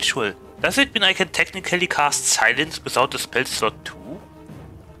also a ritual. Does it mean I can technically cast silence without a spell slot too?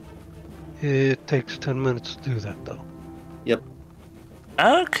 It takes 10 minutes to do that, though. Yep.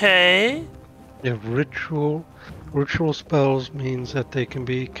 Okay. Yeah, ritual spells means that they can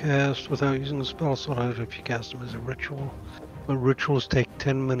be cast without using a spell slot if you cast them as a ritual. But rituals take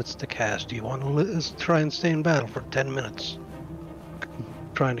 10 minutes to cast. Do you want to try and stay in battle for 10 minutes?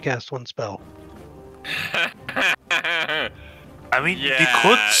 Trying to cast one spell. I mean, Yeah, we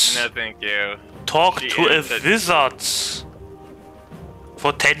could no thank you. talk She to a is a- wizard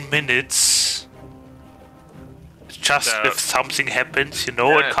for 10 minutes. Just So- if something happens, and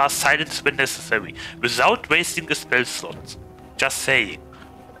Yeah. cast silence when necessary, without wasting a spell slot. Just saying.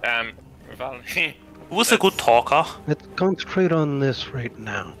 Rivale. Who's a good talker? Let's concentrate on this right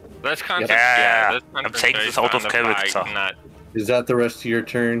now. Let's concentrate. Yeah, let's I'm saying this out of concentrate on the character. bike, not- Is that the rest of your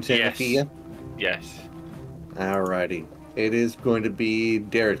turn, Xanathia? Yes. Alrighty. It is going to be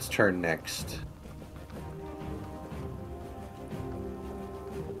Darrett's turn next.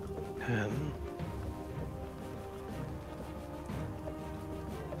 10.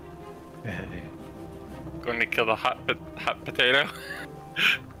 Okay. Going to kill the hot potato.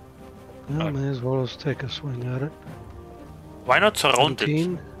 Well, may as well just take a swing at it. Why not surround it?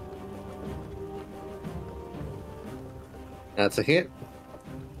 17. That's a hit.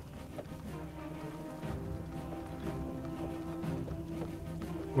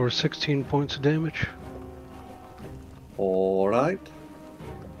 Or 16 points of damage. Alright.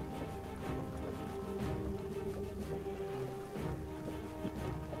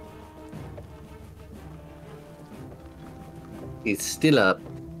 He's still up.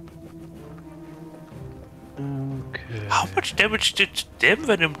 Okay. How much damage did Damn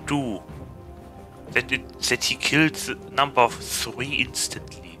Venom do? That he killed the number 3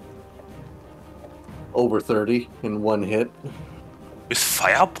 instantly. Over 30 in one hit. With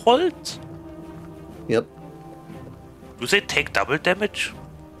Firebolt? Yep. Do they take double damage?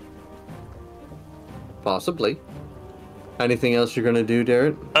 Possibly. Anything else you're gonna do,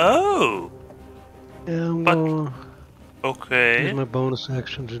 Darrett? Oh! Yeah, But- well, Okay. use my bonus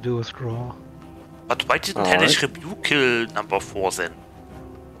action to do withdraw. But why didn't Alright. Hellish Rebuke kill number 4 then?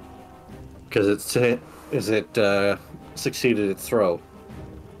 Because it succeeded its throw.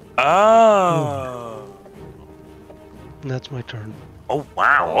 Oh! And that's my turn. Oh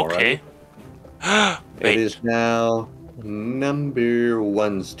wow, Alright. okay. It Wait, is now number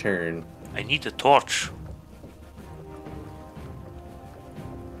 1's turn. I need a torch.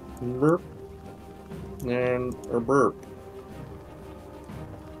 Burp. And a burp.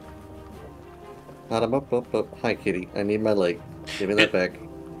 Up. Hi, kitty. I need my leg. Give me that back.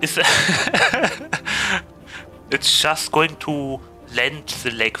 Is it's just going to lend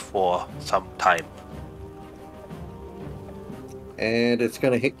the leg for some time. And it's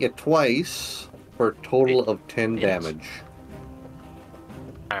gonna hit you twice for a total of 10 damage.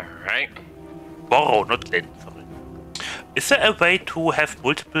 Alright. Borrow, not lend. Sorry. Is there a way to have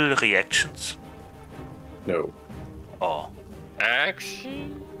multiple reactions? No. Oh.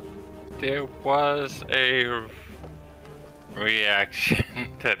 Actually, there was a reaction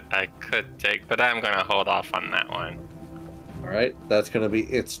that I could take, but I'm gonna hold off on that one. Alright, that's going to be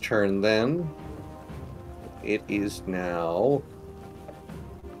its turn then. It is now...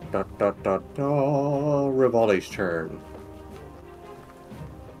 Rivale's turn.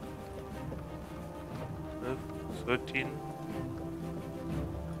 13.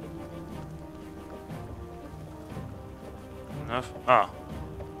 Enough. Ah.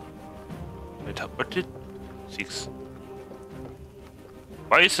 Wait, what did... 6.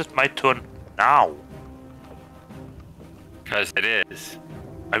 Why is it my turn now? Because it is.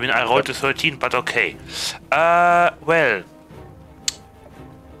 I mean, I rolled a 13, but okay. Well...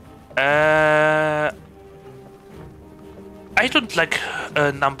 I don't like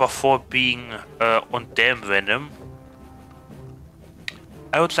number 4 being on damn venom.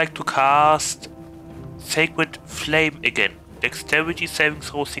 I would like to cast Sacred Flame again. Dexterity saving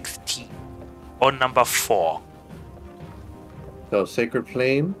throw 16 on number 4. So, Sacred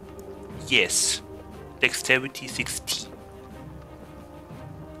Flame? Yes. Dexterity 16.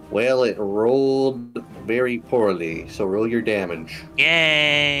 Well, it rolled very poorly, so roll your damage.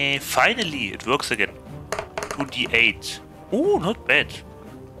 Yay! Finally, it works again. 2d8. Ooh, not bad.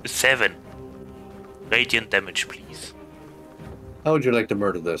 7. Radiant damage, please. How would you like to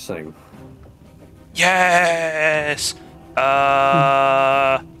murder this thing? Yes!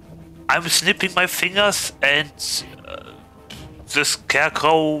 I'm snipping my fingers and the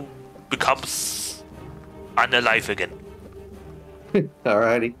scarecrow becomes unalive again.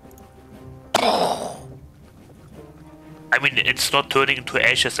 Alrighty. I mean, it's not turning into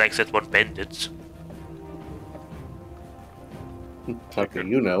ashes like that one bandit. Okay,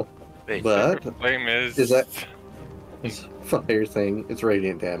 you know. Wait. But Flame is that it's fire thing? It's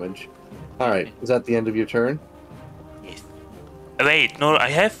radiant damage. Alright, is that the end of your turn? Yes. Wait, no, I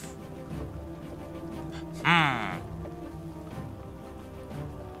have... I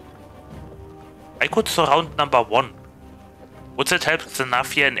could surround number 1. Would that help the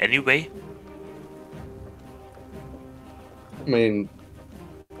Nafia in any way? I mean,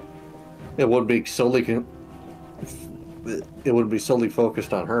 it would be solely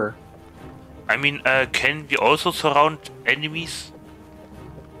focused on her. I mean, can we also surround enemies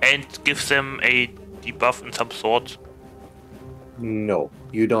and give them a debuff in some sort? No,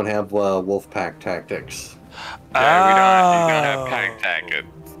 you don't have wolf pack tactics. Yeah, we don't have pack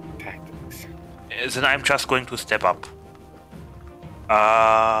tactics. Then I'm just going to step up.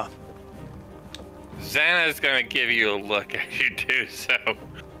 Xana's gonna give you a look as you do so.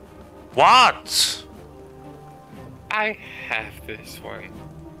 What? I have this one.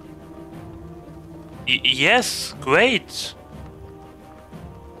 Yes, great.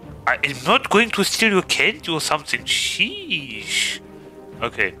 I'm not going to steal your candy or something. Sheesh.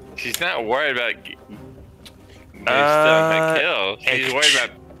 Okay. She's not worried about a kill. She's worried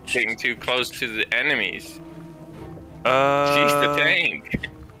about getting too close to the enemies. She's the tank.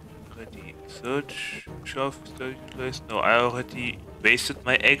 Ready. Search. Shove. Place. No, I already wasted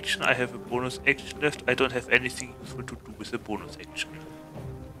my action. I have a bonus action left. I don't have anything useful to do with a bonus action.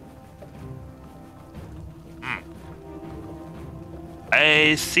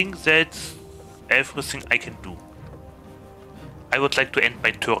 I think that's everything I can do. I would like to end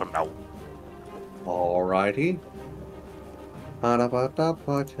my turn now. Alrighty.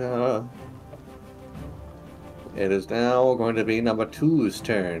 It is now going to be number 2's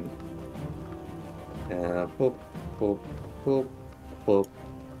turn. Boop, boop, boop, boop.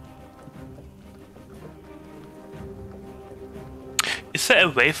 Is there a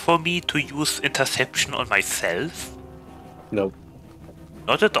way for me to use interception on myself? Nope.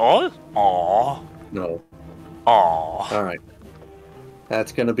 Not at all? Aww. No. Aww. Alright.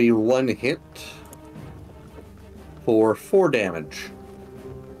 That's going to be 1 hit for 4 damage.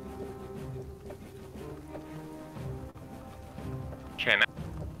 Can I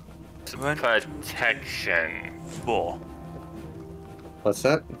protection? 4. What's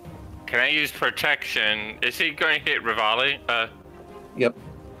that? Can I use protection? Is he going to hit Rivale? Yep.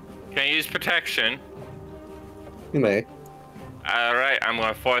 Can I use protection? You may. Alright, I'm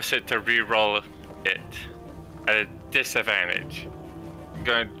going to force it to re-roll it at a disadvantage. I'm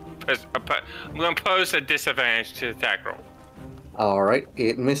going to pose a disadvantage to the attack roll. Alright,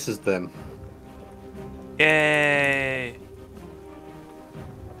 it misses then. Yay!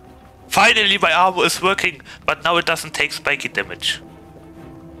 Finally, my armor is working, but now it doesn't take spiky damage.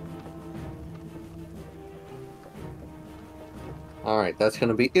 Alright, that's going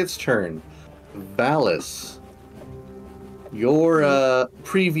to be its turn. Valis. Your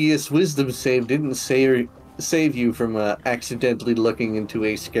previous wisdom save didn't save you from accidentally looking into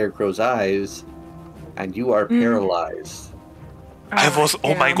a scarecrow's eyes, and you are paralyzed.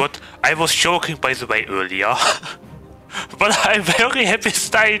 Oh my god, I was joking by the way earlier. But I'm very happy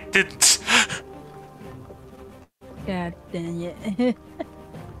that I didn't. God dang it.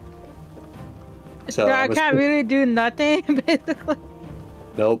 So I can't really do nothing, basically.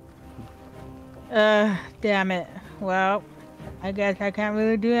 Nope. Damn it. Well, I guess I can't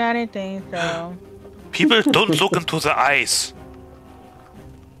really do anything, so... People don't look into the eyes.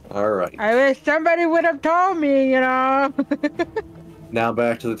 Alright. I wish somebody would have told me, you know. Now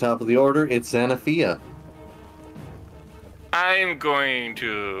back to the top of the order, it's Xanathia. I'm going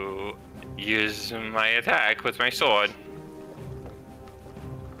to use my attack with my sword.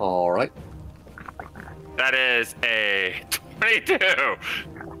 Alright. That is a 22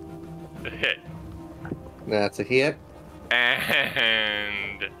 hit. That's a hit.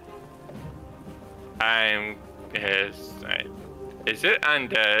 And is it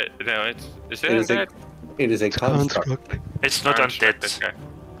undead? No, is it undead? It is a construct. It's not undead. Okay.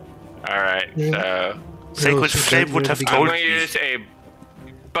 Alright, Yeah. so Sacred Flame would have I'm told going to me. use a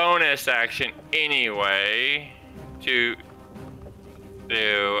bonus action anyway to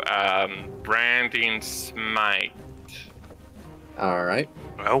do Branding Smite. Alright.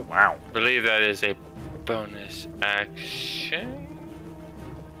 Oh wow. I believe that is a bonus action.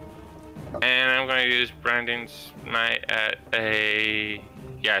 And I'm going to use Branding Smite at a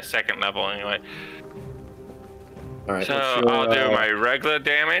second level anyway. Alright. So I'll do my regular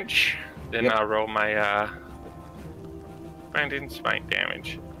damage, then I'll roll my Branding Smite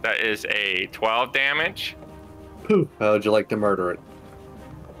damage. That is a 12 damage. Poof. How would you like to murder it?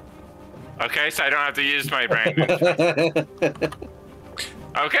 Okay, so I don't have to use my Branding Smite.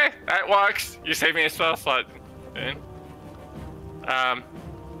 Okay, that works. You saved me a spell slot.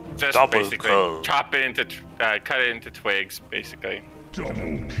 Just Double basically kill. chop it into, cut it into twigs, basically. Double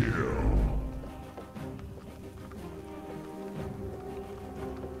kill.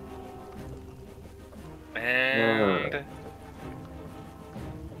 And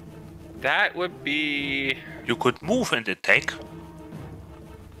that would be. You could move and attack.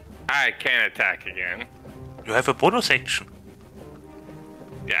 I can't attack again. You have a bonus action.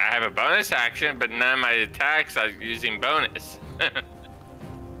 Yeah, I have a bonus action, but none of my attacks are using bonus. I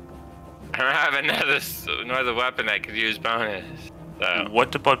don't have another weapon that could use bonus. So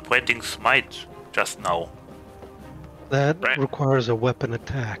What about Branding Smite just now? That Right. requires a weapon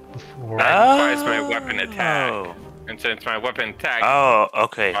attack before. that requires my weapon attack, Oh. and since my weapon attack Oh,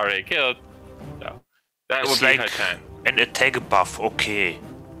 okay. already killed, so that It's will be like her turn. an attack buff, okay.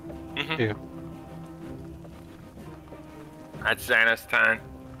 Yeah. That's Xana's turn.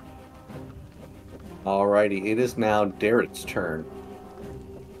 Alrighty. It is now Darrett's turn.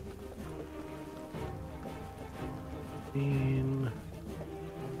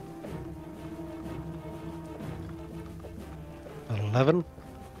 11.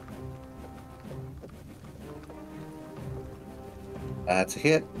 That's a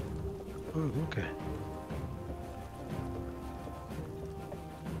hit. Oh, okay.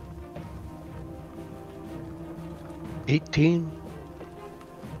 $18.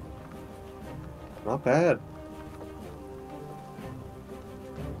 Not bad.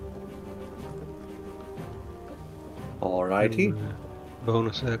 Alrighty. And,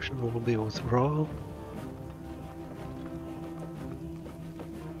 bonus action will be withdrawal.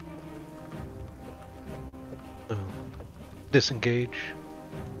 Oh, disengage.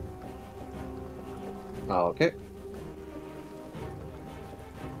 Okay.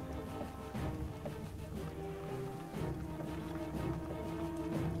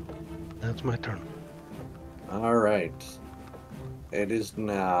 That's my turn. Alright. It is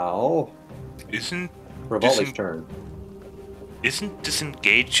now Isn't Rivale's turn. isn't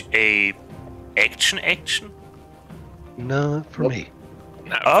disengage a action? Not for Nope. me.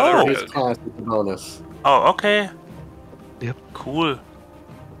 Not Oh. for the His rogue. class is a bonus. Oh, okay. Yep. Cool.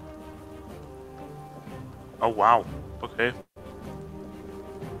 Oh wow. Okay.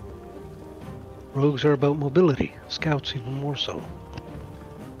 Rogues are about mobility. Scouts even more so.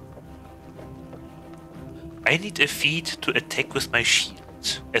 I need a feat to attack with my shield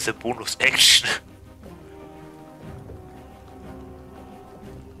as a bonus action.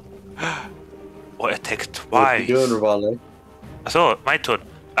 Or attack What twice. you doing, Rivale? So, my turn.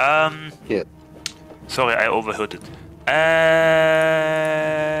 Hit. Sorry, I overheard it.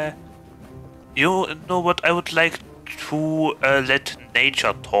 You know what? I would like to let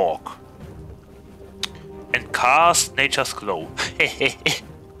nature talk and cast Nature's Glow.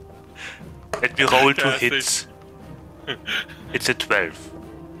 Let me roll 2 hits. It's a 12.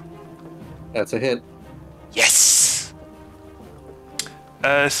 That's a hit. Yes!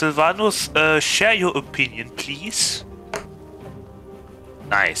 Sylvanus, share your opinion, please.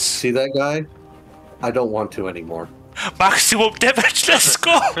 Nice. See that guy? I don't want to anymore. Maximum damage, let's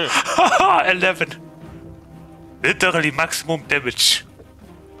go! 11. Literally maximum damage.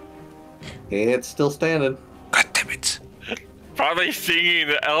 It's still standing. God damn it. Probably singing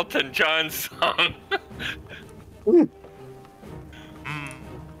the Elton John song.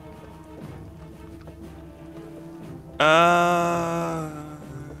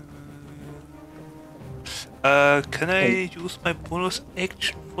 Can I use my bonus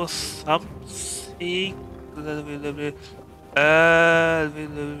action for something?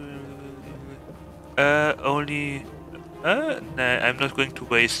 Only... nah, I'm not going to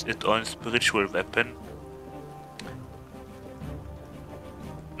waste it on spiritual weapon.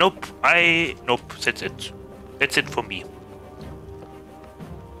 Nope, nope, that's it. That's it for me.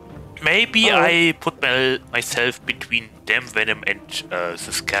 Maybe I put myself between Damn Venom and the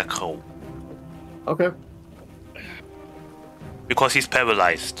Scarecrow. Okay. Because he's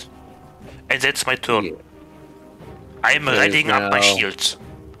paralyzed. And that's my turn. Yeah. I'm readying up my shield.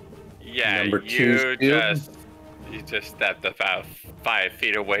 Yeah, Number you 2 just stepped about 5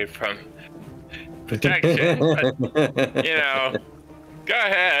 feet away from protection. But, you know, go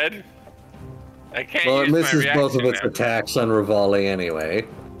ahead. I can't Well, it use my misses both of reaction its now. attacks on Rivale anyway.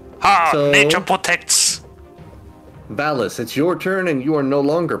 Ha! So- Nature protects! Valis, it's your turn and you are no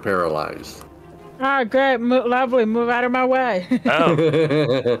longer paralyzed. Ah, great, lovely. Move out of my way.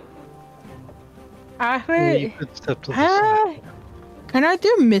 Oh, I You think. could step to the side. Can I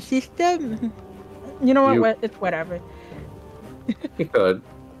do Missy Step? You know what? You- It's whatever. You could.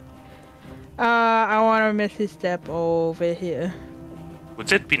 I want to Missy Step over here. would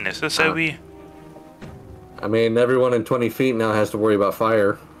that be necessary? I mean, everyone in 20 feet now has to worry about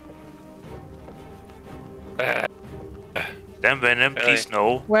fire. Damn Venom, please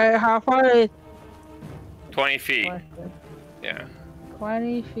no. Wait, how far is 20 feet. Yeah.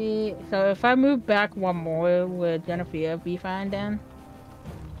 20 feet. So if I move back one more, would Jennifer be fine then?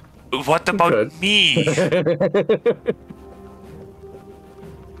 What about could. me?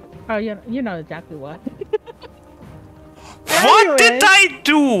 Oh, you know exactly what. What did I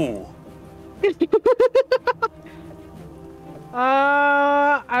do?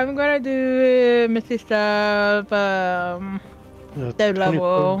 I'm gonna do Missy Step, third 20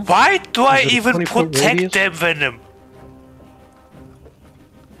 level. foot- Why do I Is it a even 20-foot protect radius? Damn Venom?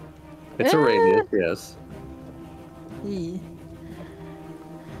 It's a radius, yes. Yeah.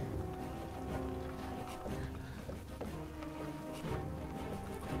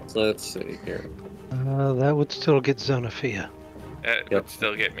 So let's see here. That would still get Xenophia. It Yep. would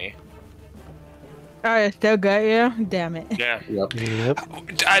still get me. Oh, it still got you? Damn it. Yeah. Yep. Yep.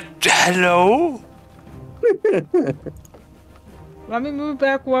 Hello? Let me move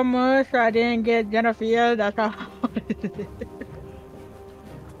back one more so I didn't get Jennifer. That's all.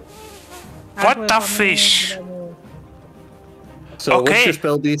 What the fish? So what's Okay. your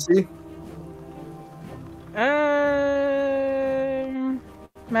spell DC?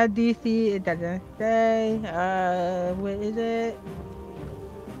 My DC, it doesn't say. What is it?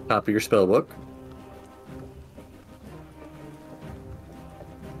 Top of your spell book.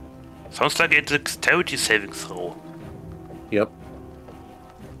 Sounds like a dexterity saving throw. Yep.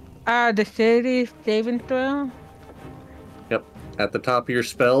 The city saving throw? Yep. At the top of your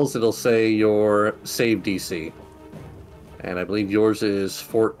spells, it'll say your save DC. And I believe yours is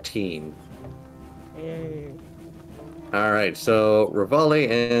 14. Alright, so Rivale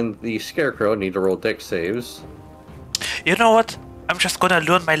and the Scarecrow need to roll dex saves. You know what? I'm just gonna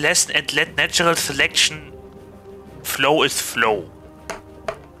learn my lesson and let natural selection flow is flow.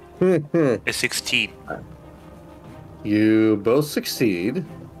 A 16. You both succeed.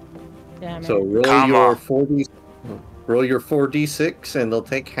 Damn it. So roll Come your on. 4d6 and they'll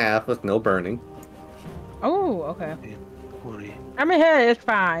take half with no burning. Oh, okay. 20. I mean, hey, it's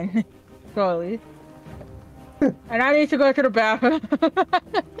fine. Slowly. And I need to go to the bathroom.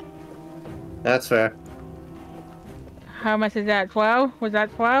 That's fair. How much is that? 12? Was that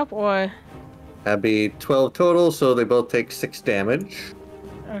 12 or? That'd be 12 total, so they both take 6 damage.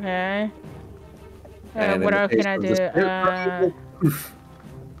 Okay. And What in the else case can I of do? the Scarecrow,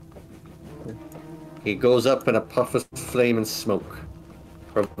 he goes up in a puff of flame and smoke.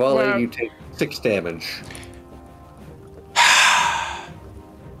 For Rivale, Well- you take 6 damage.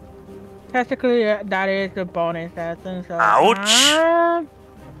 Technically, that is a bonus action. So, Ouch.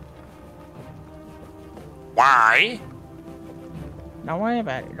 Why? Don't worry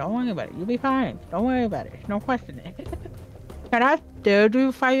about it. Don't worry about it. You'll be fine. Don't worry about it. No question it. Can I still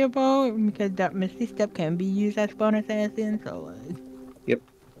do fireball? Because that Misty Step can be used as bonus action, so Yep.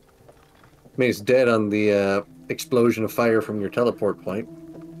 I mean, it's dead on the explosion of fire from your teleport point.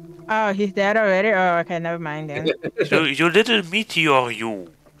 Oh, he's dead already? Oh, okay, never mind then. You little meteor, you.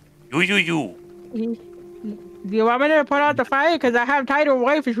 You. Do you want me to put out the fire? Because I have Tidal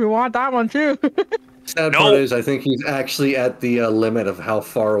Wave if you want that one too. Sad No. part is, I think he's actually at the limit of how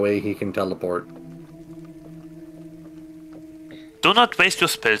far away he can teleport. Do not waste your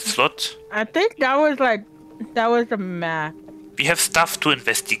spell slot. I think that was the map. We have stuff to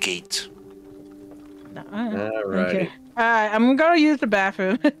investigate. Alrighty. Okay. I'm gonna use the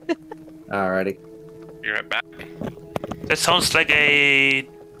bathroom. Alrighty. You're right back. That sounds like a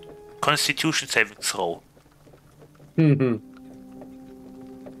Constitution saving throw.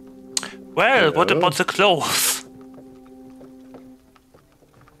 Well, what about the clothes?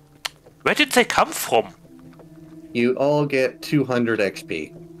 Where did they come from? You all get 200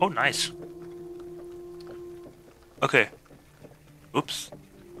 XP. Oh, nice. Okay. Oops.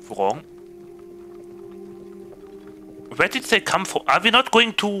 Wrong. Where did they come from? Are we not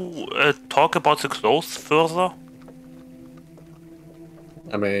going to talk about the clothes further?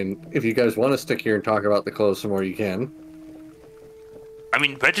 I mean, if you guys want to stick here and talk about the clothes some more, you can. I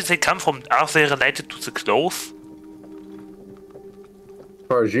mean, where did they come from? Are they related to the clothes? As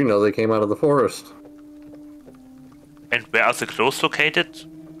far as you know, they came out of the forest. And where are the clothes located?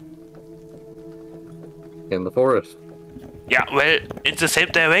 In the forest. Yeah, well, in the same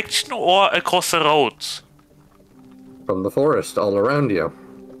direction or across the roads? From the forest, all around you.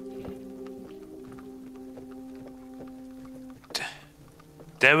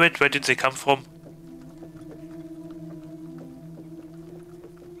 Damn it, where did they come from?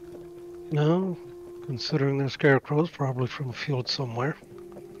 No, considering they're scarecrows, probably from a field somewhere.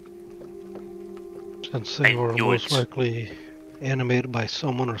 Since they were knew most it. likely animated by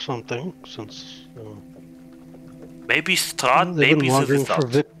someone or something, since Maybe Strahd, they've maybe been the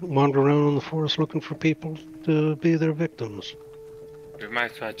wizard. wandering around in the forest looking for people to be their victims. We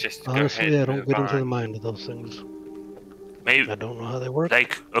might as well just Honestly, go I ahead don't and get move into the on. mind of those things. Maybe, I don't know how they work.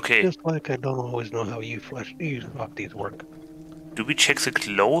 like, okay, Just like I don't always know how you these work. do we check the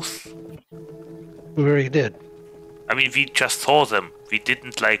clothes? We already did. I mean, we just saw them. We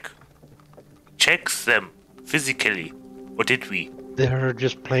didn't, like, check them physically. Or did we? They're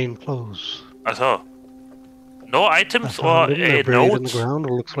just plain clothes. I saw. No I items or found them. They're a buried in the note? ground.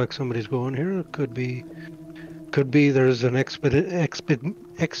 It looks like somebody's going here. It could be there's an there's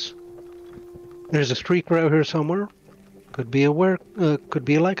a streaker out here somewhere. Could be could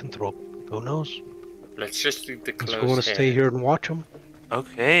be a lycanthrope. Who knows? Let's just leave the Just clothes want to stay here and watch them.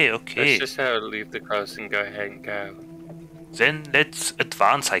 Okay. Let's just leave the clothes and go ahead and go. Then let's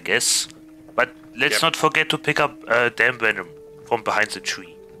advance, I guess. But let's Yep. not forget to pick up damn venom from behind the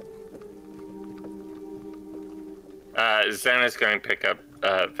tree. Xana's going to pick up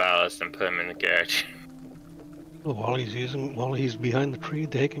Valis and put him in the garage. While he's behind the tree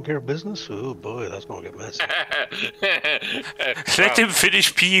taking care of business. Oh boy, that's gonna get messy. Let him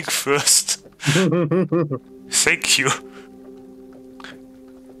finish peeing first. Thank you.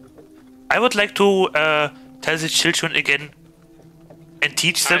 I would like to tell the children again and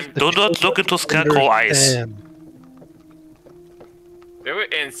teach them, do not look into scarecrow eyes. They were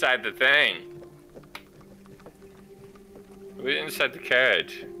inside the thing. They were inside the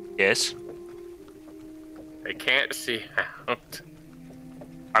carriage. Yes, They can't see out.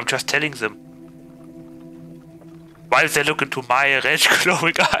 I'm just telling them. While they look into my red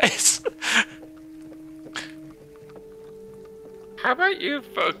glowing eyes. How about you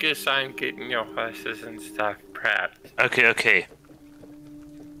focus on getting your horses and stuff prepped? Okay.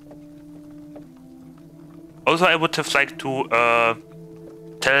 Also, I would have liked to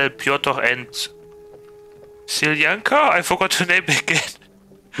tell Piotr and Silyanka? I forgot her name again.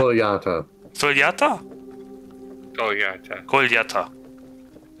 Polyata. Solyata? Golyata.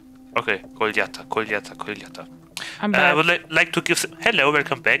 Okay, Golyata. I'm I back. would like to give them... Hello,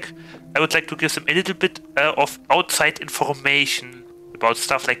 welcome back. I would like to give them a little bit of outside information about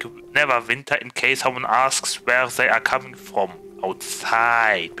stuff like Neverwinter in case someone asks where they are coming from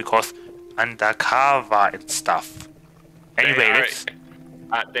outside, because undercover and stuff. Anyway, let's...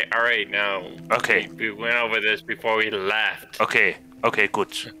 They already know. Okay. We went over this before we left. Okay,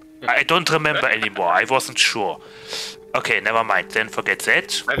 good. I don't remember anymore. I wasn't sure. Okay, never mind. Then forget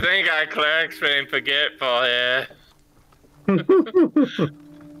that. I think our cleric's been forgetful here.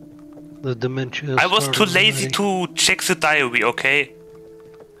 The dementia. I was too started lazy already. to check the diary, okay?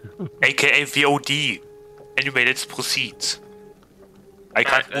 AKA VOD. Anyway, let's proceed. I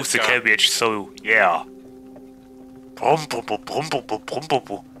can't Alright, move let's the go. carriage, so yeah. Brum, brum, brum, brum, brum, brum, brum, brum,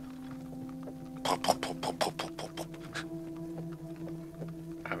 brum. Brum, brum, brum, brum, brum, brum, brum, brum.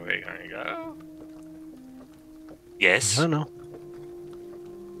 Are we gonna go? Yes. I know.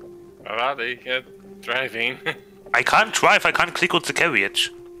 Well, they get driving. I can't drive, I can't click on the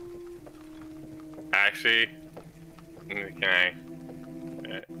carriage. Actually, can I?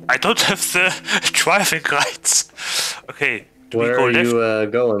 I don't have the driving rights. Okay, do we Where go are left?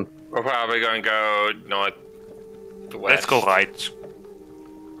 you going? We're probably gonna go north to west. Let's go right.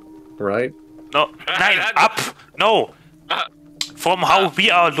 Right? No, nine, up! No! From how we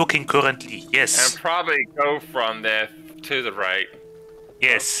are looking currently, And yes. probably go from there to the right.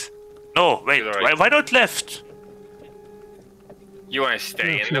 Yes. No, wait, To the right. why not left? You want to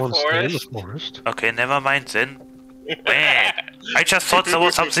stay If in you the want to stay in the forest? forest. Okay, never mind then. Man, I just thought there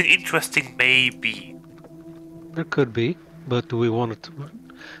was something interesting, maybe. There could be, but do we want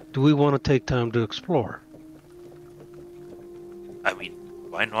to take time to explore? I mean,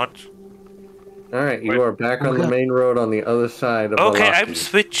 why not? Alright, you Wait. are back on the Okay. main road on the other side of Okay, Velocity. I'm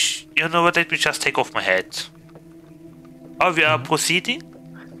switch. You know what, let me just take off my hat. Oh, we are proceeding?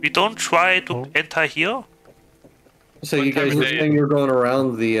 We don't try to Oh. enter here? So What you time guys of were day? saying you're going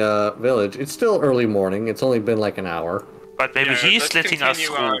around the village. It's still early morning. It's only been like an hour. But maybe Yeah, he's let's letting us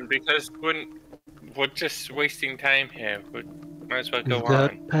continue through. on, because we're just wasting time here. We might as well go We've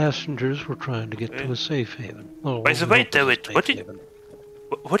got on. passengers. We're trying to get to a safe haven. Oh, By the we way, hope it's a David, safe what did- haven.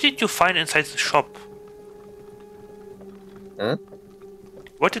 What did you find inside the shop? Huh?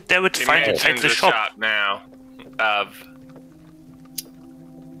 What did David He find inside mentions the shop? now of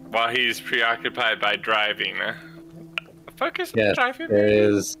while he's preoccupied by driving. Focus Yes, on driving. there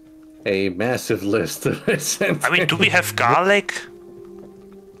is a massive list of I mean, do we have garlic?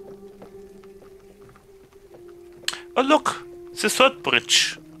 Oh look, the third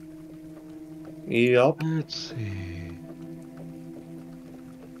bridge. Yup. Let's see.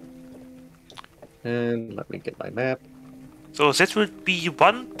 And let me get my map. So that will be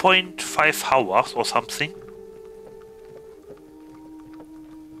 1.5 hours or something.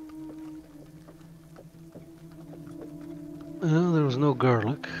 Well, there was no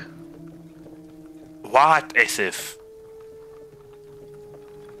garlic. What, as if?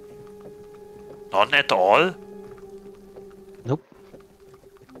 None at all? Nope.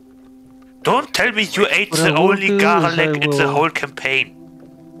 Don't tell me you ate What I the will only do is garlic I in the will- whole campaign.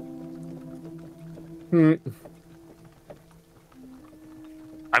 Hmm.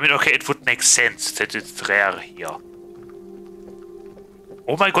 I mean, okay, it would make sense that it's rare here.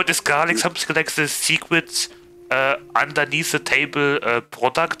 Oh my god, is garlic something like the secret underneath the table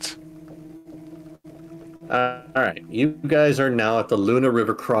product? Alright, you guys are now at the Luna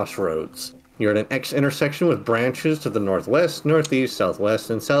River Crossroads. You're at an X intersection with branches to the northwest, northeast, southwest,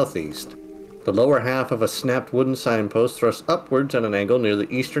 and southeast. The lower half of a snapped wooden signpost thrusts upwards at an angle near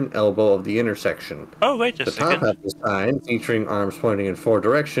the eastern elbow of the intersection. Oh, wait a The top second. half of the sign, featuring arms pointing in four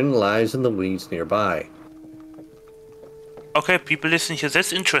directions, lies in the weeds nearby. Okay, people listen here,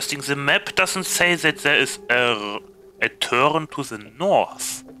 that's interesting. The map doesn't say that there is a turn to the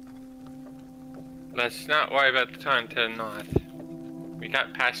north. Let's not worry about the turn to the north. We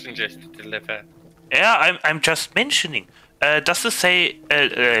got passengers to deliver. Yeah, I'm just mentioning. Does the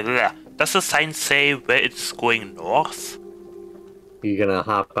sign say where it's going north? You gonna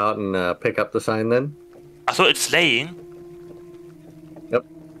hop out and pick up the sign then? So it's laying. Yep.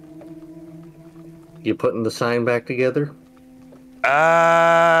 You putting the sign back together?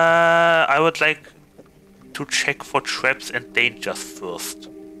 I would like to check for traps and dangers first.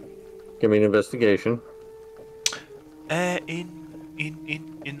 Give me an investigation.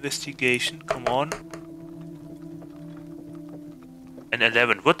 In investigation, come on. An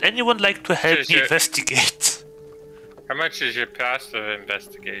 11. Would anyone like to help Is me it- investigate? How much is your passive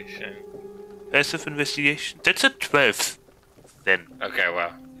investigation? Passive investigation? That's a 12. Then. Okay,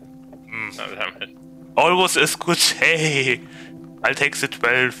 well. Mm. Not that much. Almost as good. Hey! I'll take the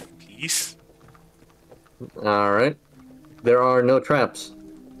 12, please. Alright. There are no traps.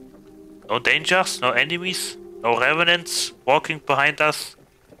 No dangers, no enemies, no revenants walking behind us.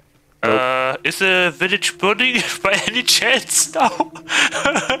 Nope. Is the village burning by any chance now?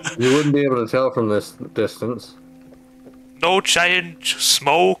 You wouldn't be able to tell from this distance. No giant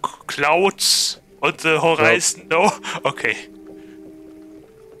smoke clouds on the horizon. No. Okay.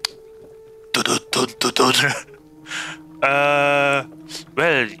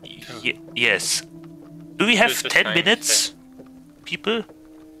 Well, yes. Do we have Just a 10 time minutes, people?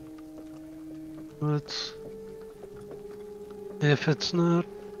 Let's. If it's not.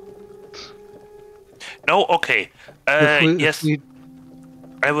 No, okay. Yes, If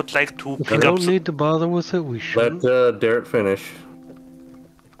I would like to we pick up. don't need to bother with it, we Let shouldn't, Derek finish.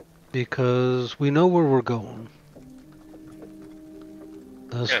 because we know where we're going.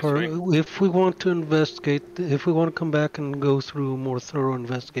 As Yes, far if we want to investigate, if we want to come back and go through a more thorough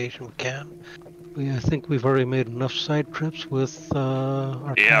investigation, we can. I think we've already made enough side trips with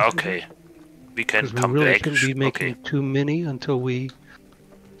our Yeah, passengers, okay. We can because we come really back. shouldn't be making Okay. too many until we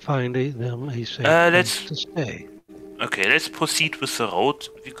find them a safe let's- place to stay. Okay, let's proceed with the road.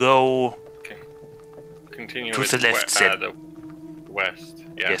 We go. Continue To with the left, then. the west.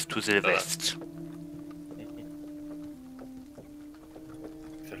 Yeah. Yes, to the west.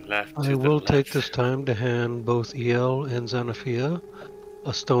 The left. I will take this time to hand both El and Xanathia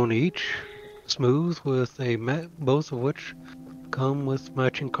a stone each, smooth, with a both of which come with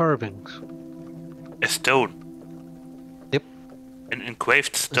matching carvings. A stone. Yep. An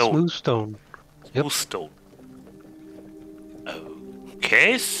engraved A stone. smooth stone. Yep. Smooth stone.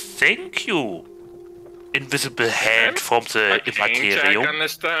 Okay, thank you. Invisible hand from the Immaterium. On the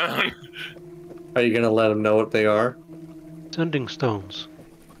stone. Are you gonna let them know what they are? Sending stones.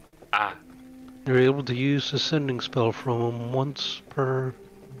 Ah. You're able to use the sending spell from them once per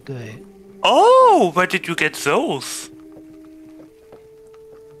day. Oh, where did you get those?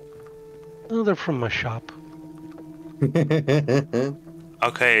 Oh, they're from my shop.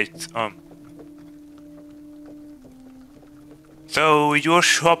 Okay, So your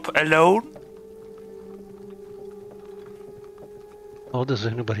shop alone? Oh, does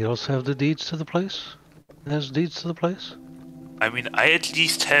anybody else have the deeds to the place? Has deeds to the place? I mean, I at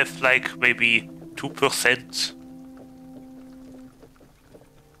least have like maybe 2%.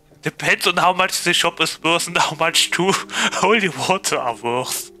 Depends on how much the shop is worth and how much 2 holy water are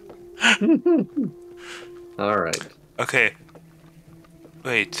worth. Alright. Okay.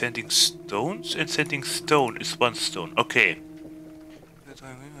 Wait, sending stones and sending stone is 1 stone. Okay.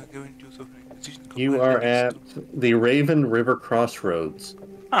 You are at the Raven River Crossroads.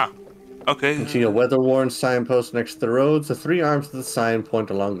 Okay. You see a weather-worn signpost next to the roads. The 3 arms of the sign point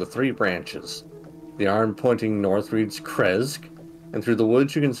along the 3 branches. The arm pointing north reads Kresk, and through the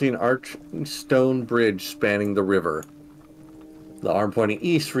woods you can see an arched stone bridge spanning the river. The arm pointing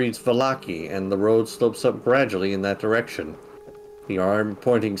east reads Valaki, and the road slopes up gradually in that direction. The arm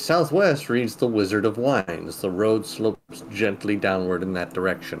pointing southwest reads the Wizard of Wines. The road slopes gently downward in that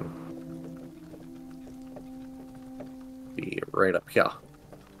direction. Be right up here.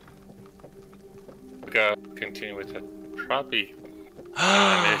 Continue with the trolley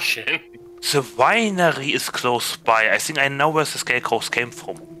mission. The winery is close by. I think I know where the scarecrows came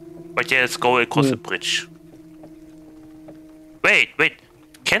from. But yeah, let's go across the bridge. Wait.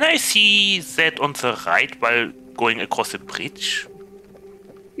 Can I see that on the right while going across the bridge?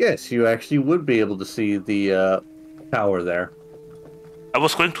 Yes, you actually would be able to see the tower there. I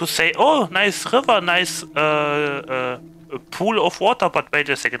was going to say, oh, nice river, nice pool of water, but wait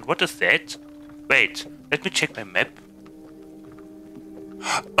a second, what is that? Wait, let me check my map.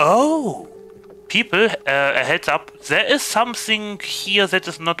 Oh! People, a heads up, there is something here that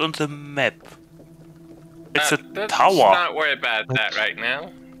is not on the map. It's a tower. Not worry about that right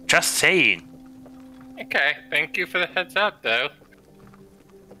now. Just saying. Okay, thank you for the heads up, though.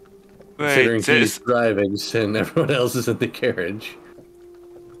 Considering he's driving and everyone else is in the carriage.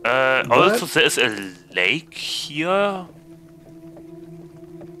 Also, there is a lake here.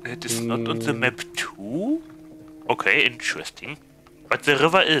 It is not on the map too? Okay, interesting. But the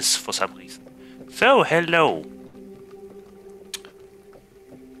river is, for some reason. So, hello.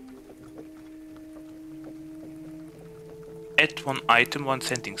 Add 1 item, 1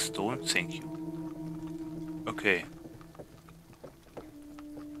 sending stone, thank you. Okay.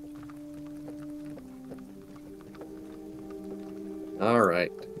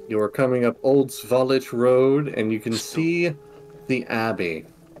 Alright. You are coming up Old Svalich Road, and you can see the Abbey.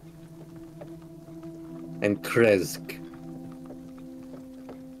 And Kresk.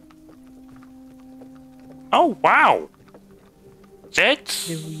 Oh, wow! That's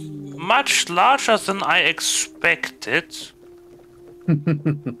much larger than I expected.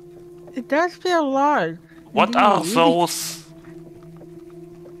 It does feel large. What are those?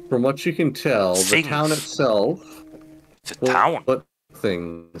 From what you can tell, the town itself... The town? What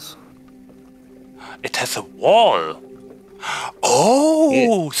things? It has a wall.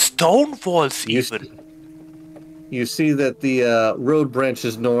 Oh, stone walls even. You see that the road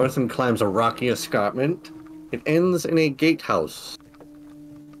branches north and climbs a rocky escarpment. It ends in a gatehouse,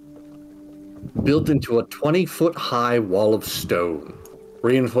 built into a 20-foot-high wall of stone,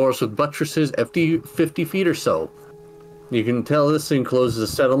 reinforced with buttresses 50 feet or so. You can tell this encloses a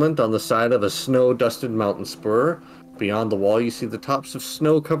settlement on the side of a snow-dusted mountain spur. Beyond the wall, you see the tops of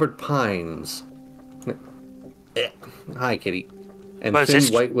snow-covered pines. Hi, kitty. And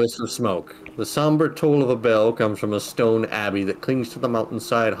thin white wisps of smoke. The somber toll of a bell comes from a stone abbey that clings to the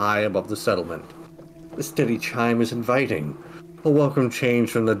mountainside high above the settlement. The steady chime is inviting, a welcome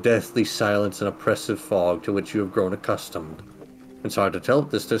change from the deathly silence and oppressive fog to which you have grown accustomed. It's hard to tell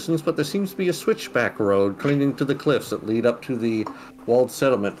at this distance, but there seems to be a switchback road clinging to the cliffs that lead up to the walled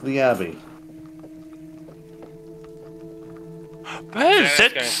settlement to the abbey. Well,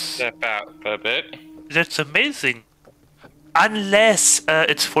 Gonna step out for a bit. That's amazing. Unless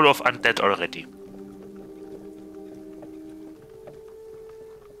it's full of undead already.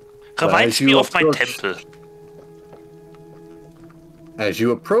 Reminds me of my temple. As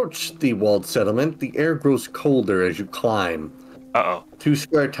you approach the walled settlement, the air grows colder as you climb. Uh-oh. 2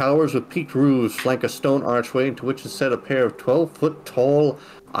 square towers with peaked roofs flank a stone archway into which is set a pair of 12-foot tall,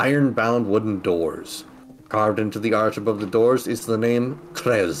 iron-bound wooden doors. Carved into the arch above the doors is the name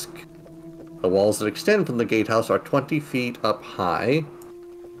Krezk. The walls that extend from the gatehouse are 20 feet up high.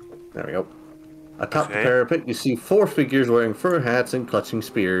 There we go. Atop the parapet, you see 4 figures wearing fur hats and clutching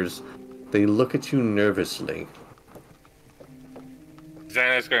spears. They look at you nervously.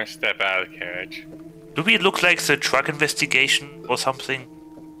 Xana's going to step out of the carriage. Do we look like the drug investigation or something?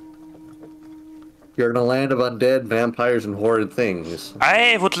 You're in a land of undead, vampires, and horrid things.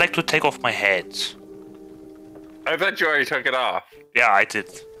 I would like to take off my hat. I thought you already took it off. Yeah, I did.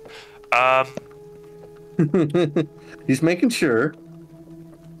 He's making sure.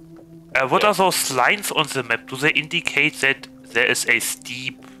 What are those lines on the map? Do they indicate that there is a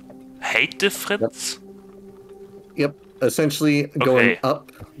steep height difference? Yep. Essentially, going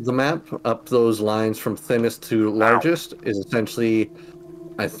up the map, up those lines from thinnest to largest, is essentially,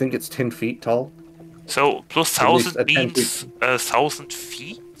 I think it's 10 feet tall. So, plus 1,000 means 1,000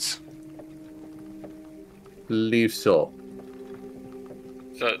 feet? Believe so.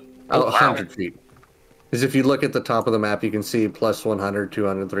 So, 100 feet. Because if you look at the top of the map, you can see plus 100,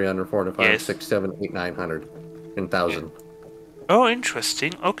 200, 300, 400, 500, 600, 700, 800, 900, and 1,000. Oh,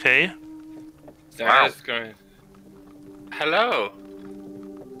 interesting. Okay. Xana's going... Hello.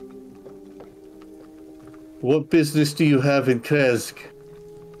 What business do you have in Krezk?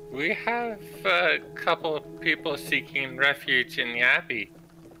 We have a couple of people seeking refuge in the Abbey.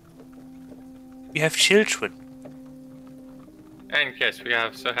 We have children. And yes, we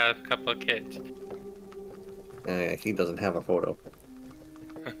also have a couple of kids. He doesn't have a photo.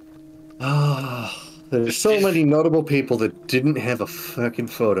 There's so many notable people that didn't have a fucking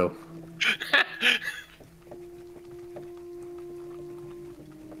photo.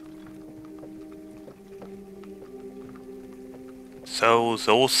 So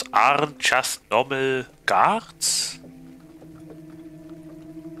those aren't just normal guards?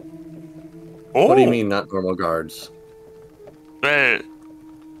 Oh. What do you mean, not normal guards? Well,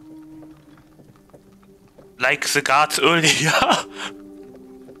 like the guards earlier.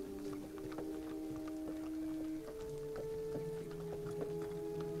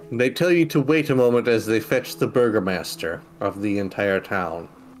 They tell you to wait a moment as they fetch the burgomaster of the entire town.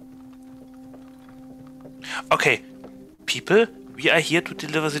 Okay, people, we are here to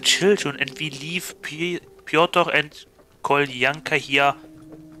deliver the children, and we leave Piotr and Kolyanka here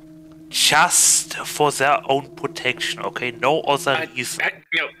just for their own protection, okay? No other reason.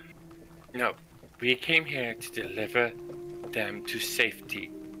 No. We came here to deliver them to safety.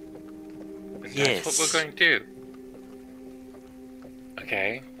 And that's what we're going to do.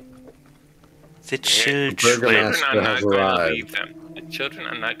 Okay? The children are not going to leave them. The children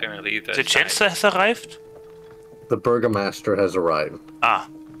are not going to leave them. The chancellor has arrived? The burgomaster has arrived. Ah.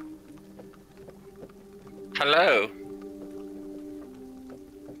 Hello.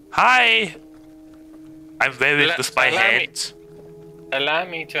 Hi. I'm wearing this by hand. Allow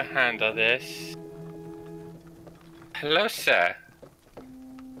me to handle this. Hello, sir.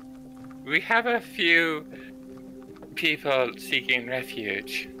 We have a few people seeking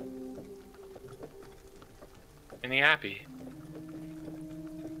refuge in the Abbey.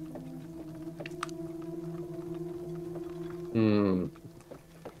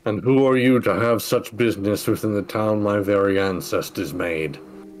 And who are you to have such business within the town my very ancestors made?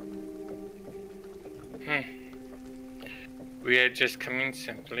 We are just coming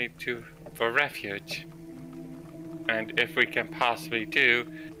simply for refuge. And if we can possibly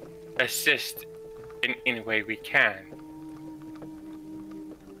assist in any way we can.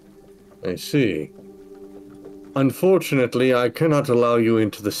 I see. Unfortunately, I cannot allow you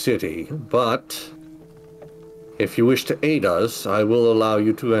into the city, but if you wish to aid us, I will allow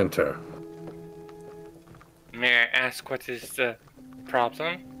you to enter. May I ask what is the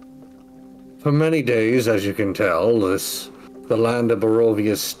problem? For many days, as you can tell, the land of Barovia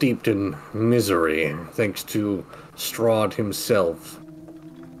is steeped in misery, thanks to Strahd himself.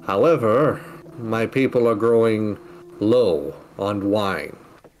 However, my people are growing low on wine.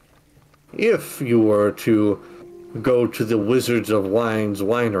 If you were to go to the Wizards of Wine's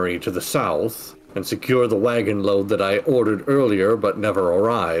winery to the south and secure the wagon load that I ordered earlier but never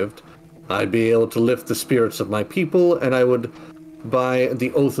arrived, I'd be able to lift the spirits of my people, and I would, by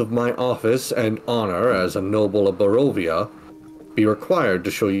the oath of my office and honor as a noble of Barovia, be required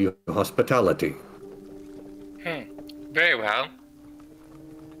to show you hospitality. Very well.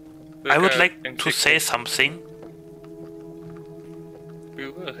 I would like to say something.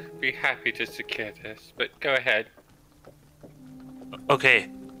 We will be happy to secure this, but go ahead. Okay.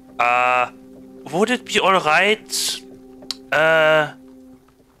 Would it be alright?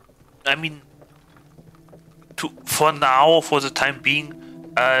 I mean, for now, for the time being,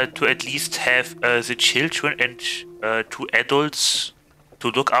 to at least have the children and 2 adults to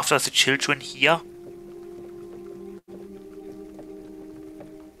look after the children here?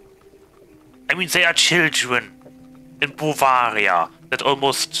 I mean, they are children in Bavaria that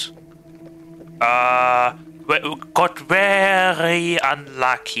almost got very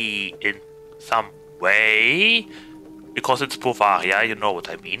unlucky in some way. Because it's Bavaria, you know what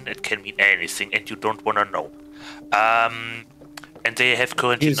I mean. It can mean anything, and you don't want to know. And they have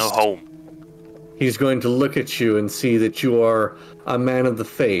currently no home. He's going to look at you and see that you are a man of the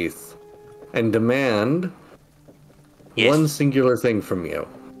faith, and demand one singular thing from you.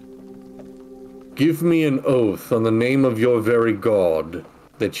 Give me an oath on the name of your very god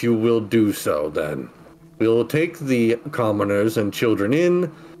that you will do so, then. We will take the commoners and children in,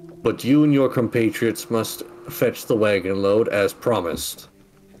 but you and your compatriots must fetch the wagon load as promised.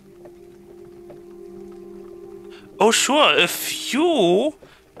 Oh, sure, if you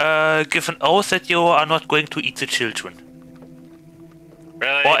give an oath that you are not going to eat the children.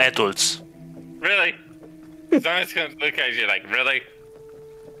 Really? Or adults. Really? Someone's gonna look at you like, really?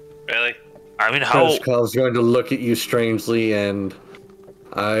 Really? I mean, how... Kal's going to look at you strangely, and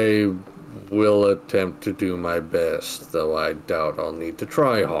I will attempt to do my best, though I doubt I'll need to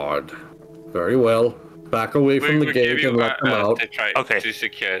try hard. Very well. Back away from the gate and let them out. Okay. To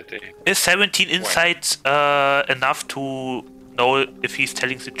security. Is 17 insight enough to know if he's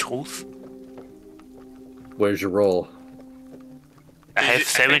telling the truth? Where's your roll? I have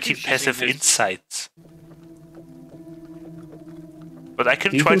 17 passive insights. But I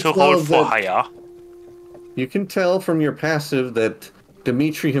can try to roll for higher. You can tell from your passive that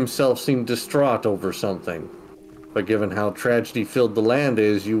Dimitri himself seemed distraught over something. But given how tragedy-filled the land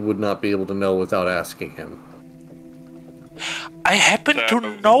is, you would not be able to know without asking him. I happen to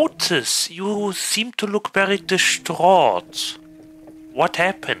notice you seem to look very distraught. What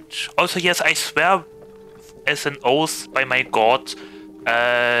happened? Also, yes, I swear as an oath by my god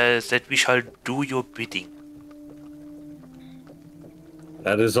that we shall do your bidding.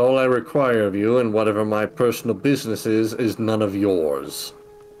 That is all I require of you, and whatever my personal business is none of yours.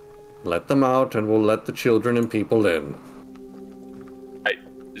 Let them out, and we'll let the children and people in.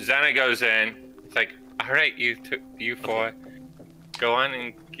 Xana goes in. It's like, all right, you four, go on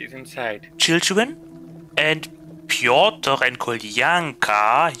and get inside. Children, and Piotr and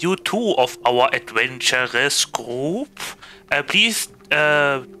Kolyanka, you two of our adventurous group, please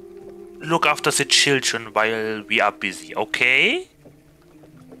look after the children while we are busy, okay?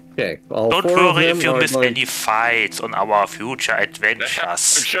 Okay. Don't worry if you miss any fights on our future adventures. I'm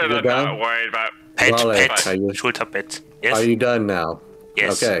sure they're not worried about. Pet, Rivale, shoulder pet. Yes. Are you done now?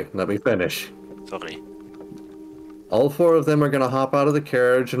 Yes. Okay, let me finish. Sorry. All 4 of them are going to hop out of the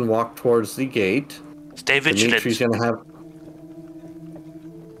carriage and walk towards the gate. Stay vigilant. Dimitri's going to have...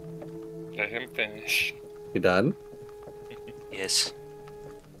 Let him finish. You done? Yes.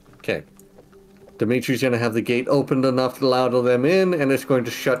 Okay. Dimitri's going to have the gate opened enough to allow them in, and it's going to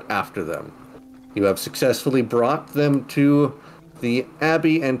shut after them. You have successfully brought them to the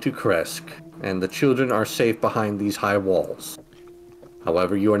Abbey and to Kresk, and the children are safe behind these high walls.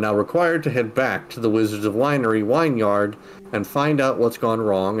 However, you are now required to head back to the Wizards of Winery Wineyard and find out what's gone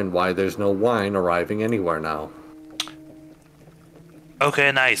wrong and why there's no wine arriving anywhere now.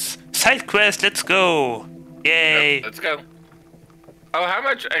 Okay, nice. Side quest, let's go! Yay! Yep, let's go. Oh, how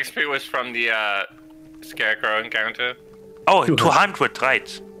much XP was from the Scarecrow encounter? Oh, 200,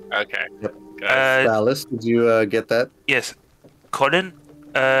 right. Okay. Yep. Alice, did you get that? Yes. Colin,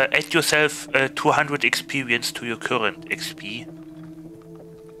 add yourself 200 experience to your current XP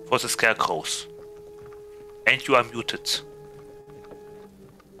for the Scarecrows. And you are muted.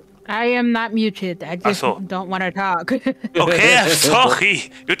 I am not muted. I just don't want to talk. Okay, I'm sorry.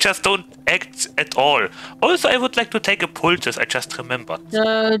 You just don't act at all. Also, I would like to take a pull test. I just remembered.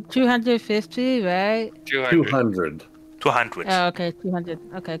 So 250, right? 200. 200. Oh, okay, 200.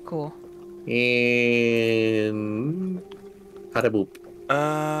 Okay, cool. And... Bada boop.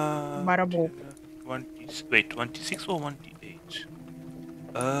 Bada boop. 26 or 1d8?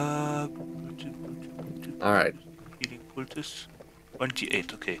 Alright. Healing poultice.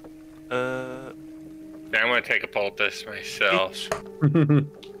 1d8, okay. Yeah, I'm gonna take a poultice myself.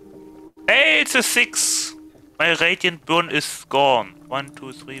 Hey, it's a 6! My radiant burn is gone. 1,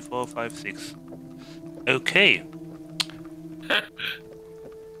 2, 3, 4, 5, 6. Okay.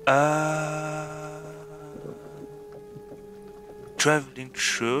 Traveling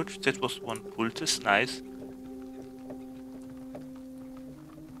church, that was one poultice, nice.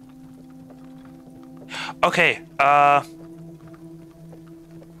 Okay,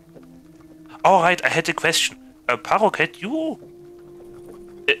 alright, I had a question. Paroquet, you...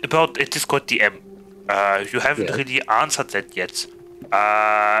 About a Discord DM. You haven't really answered that yet.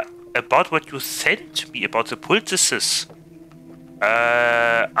 About what you sent me about the poultices.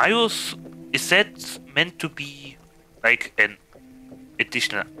 Is that meant to be like an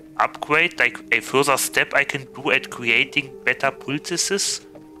additional upgrade, like a further step I can do at creating better poultices?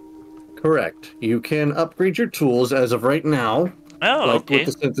 Correct. You can upgrade your tools as of right now. Oh, like okay. with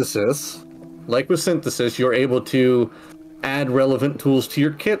the synthesis. Like with synthesis, you're able to add relevant tools to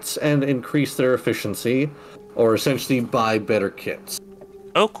your kits and increase their efficiency, or essentially buy better kits.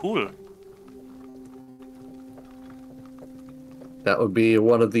 Oh, cool. That would be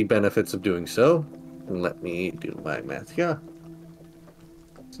one of the benefits of doing so. Let me do my math here.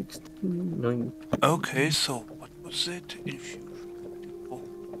 16, okay, so what was it? Infusion.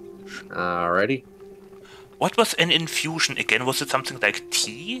 Alrighty. What was an infusion again? Was it something like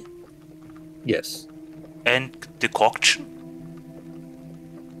tea? Yes. And decoction?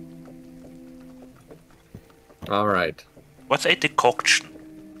 Alright. What's a decoction?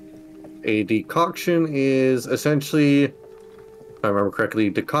 A decoction is essentially, if I remember correctly,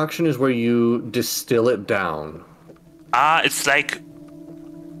 decoction is where you distill it down. Ah, it's like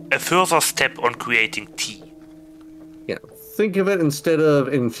a further step on creating tea. Yeah. Think of it, instead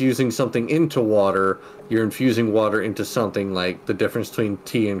of infusing something into water, you're infusing water into something, like the difference between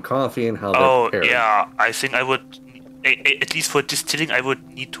tea and coffee and how they're prepared. Yeah, I think I would, at least for distilling, I would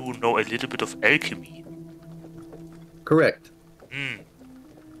need to know a little bit of alchemy. Correct. Mm.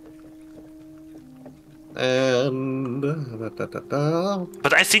 And...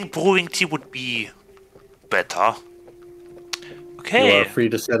 But I think brewing tea would be better. Okay. You are free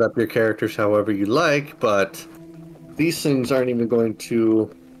to set up your characters however you like, but these things aren't even going to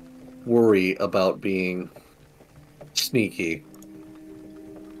worry about being sneaky.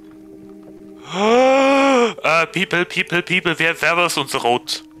 People, we have werewolves on the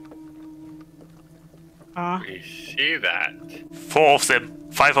road. We see that. 4 of them,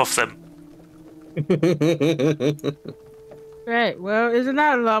 5 of them. Right, well, isn't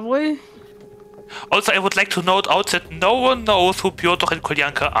that lovely? Also, I would like to note out that no one knows who Piotr and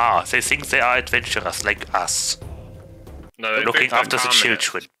Kolyanka are. They think they are adventurers like us. No, they looking think they're after the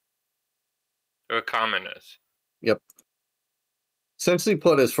children. They're commoners. Yep. Essentially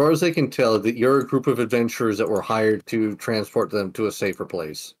put, as far as they can tell, that you're a group of adventurers that were hired to transport them to a safer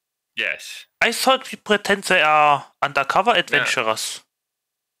place. Yes. I thought we pretend they are undercover adventurers.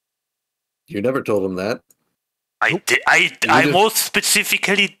 You never told them that. I most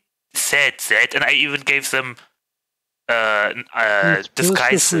specifically said that, and I even gave them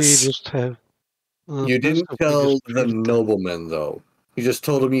disguises. You didn't tell the noblemen, though. You just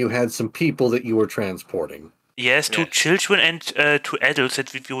told them you had some people that you were transporting. Yes, to children and to adults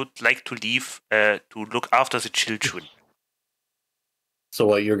that we would like to leave to look after the children. So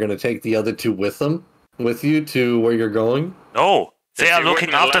what, you're going to take the other two with you to where you're going? No, they are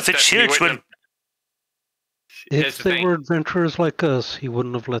looking after the children. If they were adventurers like us, he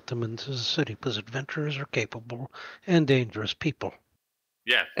wouldn't have let them into the city, because adventurers are capable and dangerous people.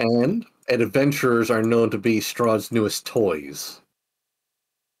 Yeah. And adventurers are known to be Strahd's newest toys.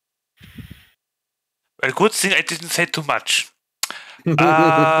 A good thing I didn't say too much.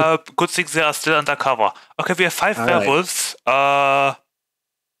 Good thing they are still undercover. Okay, we have 5 werewolves.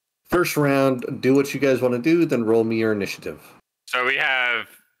 First round, do what you guys want to do, then roll me your initiative. So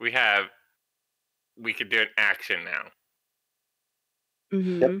we could do an action now.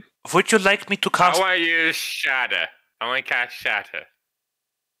 Mm-hmm. Yep. Would you like me to cast? I want to use Shatter. I want to cast Shatter.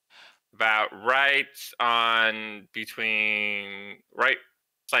 About right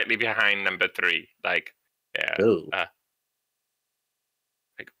slightly behind number 3. Like, yeah.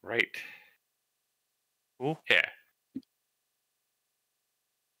 right Ooh. here.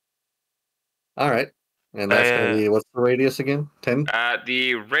 All right. And that's going to be, what's the radius again? 10?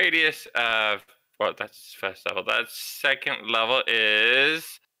 The radius of, well, that's first level. That second level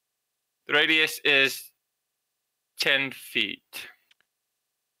is, the radius is 10 feet.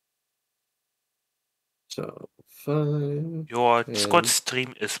 So 5. Your 10. Discord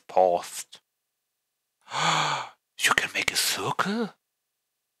stream is paused. You can make a circle?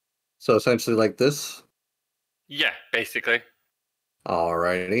 So essentially like this? Yeah, basically.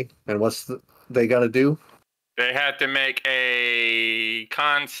 Alrighty. And what's they got to do? They have to make a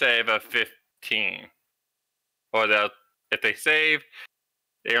con save of 15. Or they'll, if they save,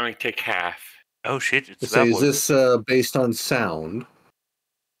 they only take half. Oh shit, it's Say, is werewolf. this based on sound?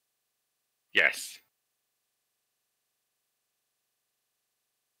 Yes.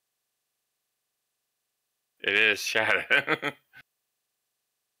 It is Shadow.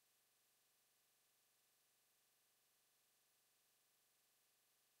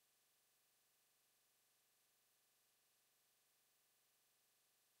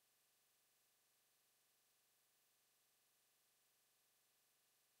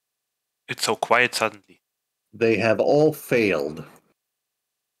 It's so quiet suddenly. They have all failed.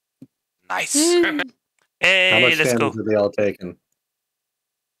 Nice. Hmm. Hey, How much let's damage go. have they all taken?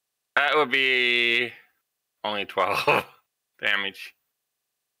 That would be only 12 damage.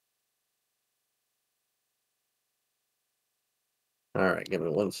 Alright, give me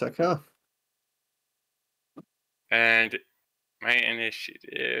 1 sec, huh? And my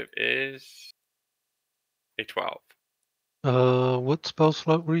initiative is a 12. What spell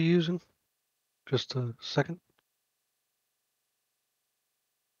slot were you using? Just a second.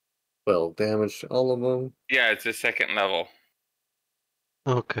 12 damage to all of them. Yeah, it's a second level.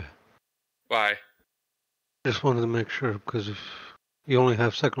 Okay. Why? Just wanted to make sure because if you only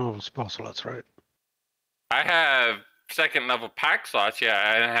have second level spell slots, right? I have second level pack slots, yeah,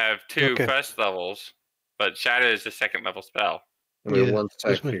 I have two Okay. first levels. But Shadow is a second level spell. Give me Yeah, 1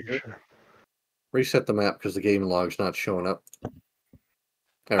 sec just making here. sure. Reset the map because the game log's not showing up.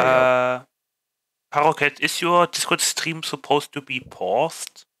 There we go. Paroket, is your Discord stream supposed to be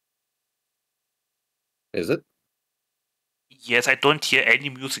paused? Is it? Yes, I don't hear any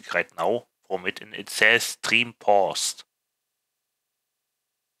music right now from it, and it says stream paused.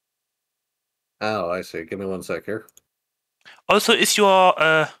 Oh, I see. Give me 1 sec here. Also, is your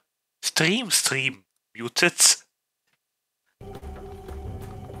stream muted?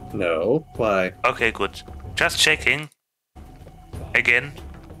 No. Why? Okay, good. Just checking. Again.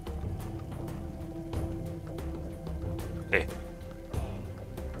 Okay.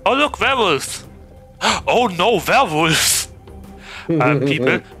 Oh look, werewolves! Oh no, werewolves!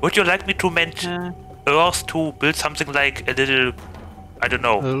 People, would you like me to mention Earth to build something like a little, I don't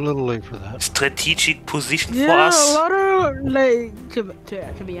know, A little late for that. strategic position for Yeah, a us? lot of like to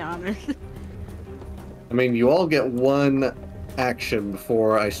be honest. I mean, you all get 1 action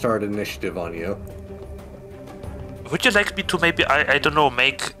before I start initiative on you. Would you like me to maybe, I don't know,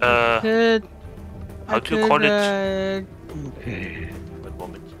 make, Could, how I do you call could, it? Okay. One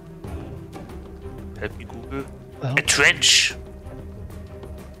moment. Help me Google. Well, A trench!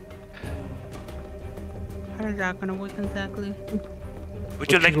 How is that gonna work exactly? Would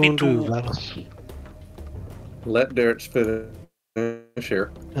you what like me gonna do, to... Valis? Let Derek finish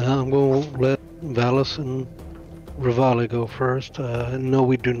here. I'm going to let Valis and Rivale go first. No,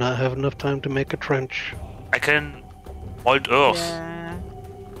 we do not have enough time to make a trench. I can mold Earth. Yeah.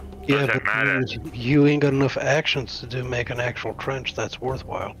 Yeah, Doesn't matter. but you ain't got enough actions to make an actual trench that's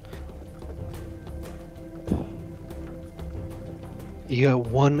worthwhile. You got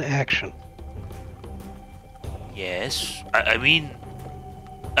 1 action. Yes, I mean,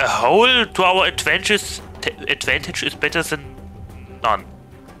 a hole to our advantage is better than none.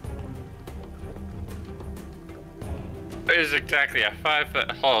 Is exactly a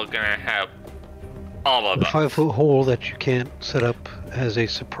 5-foot hole gonna help all of A us? 5-foot hole that you can't set up as a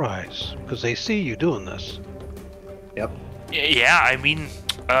surprise because they see you doing this. Yep. Yeah, I mean,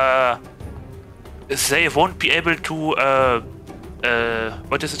 they won't be able to,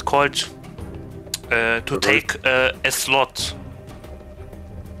 what is it called? To take a slot.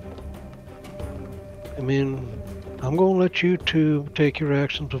 I mean, I'm going to let you two take your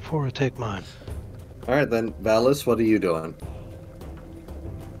actions before I take mine. Alright then, Valis, what are you doing?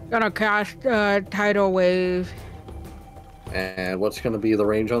 Gonna cast tidal wave. And what's going to be the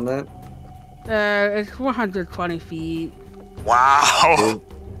range on that? It's 120 feet. Wow!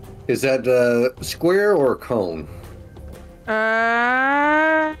 Is that square or cone?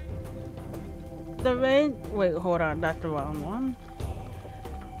 The range. Wait, hold on. That's the wrong one.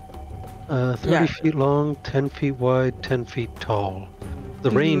 30 Yeah. feet long, 10 feet wide, 10 feet tall.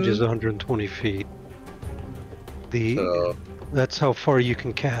 The range is 120 feet. So, That's how far you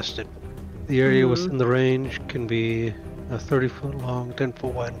can cast it. The area within the range can be a 30 foot long, 10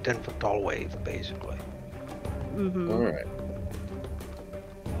 foot wide, and 10 foot tall wave, basically. all right.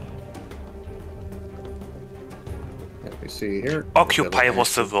 Let me see here. Occupy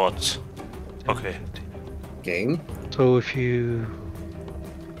was the word. Okay. Game. So if you,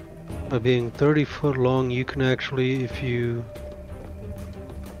 by being 30 foot long, you can actually, if you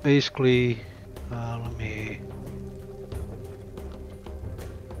basically, let me.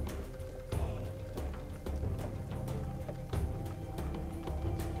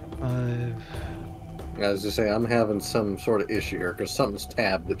 As I say, I'm having some sort of issue here because something's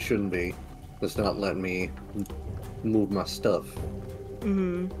tabbed that shouldn't be. It's not letting me move my stuff.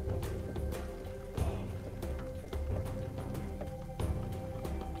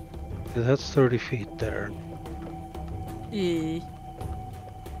 That's 30 feet there. Yeah.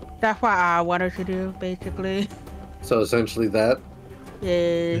 That's what I wanted to do, basically. So essentially that.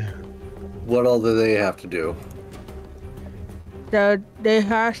 Yeah. What all do they have to do? So they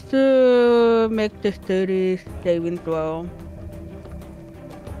have to make the study saving throw.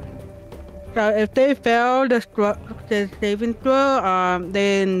 So if they fail the saving throw,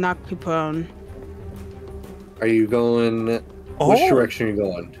 they knock you prone. Are you going? Which direction are you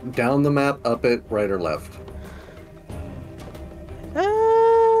going? Down the map, up it, right or left?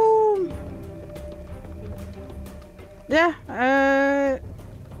 Yeah.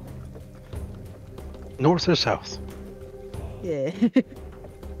 North or south? Yeah.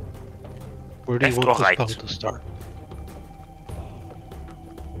 Where do you Left want or the right? spell to start?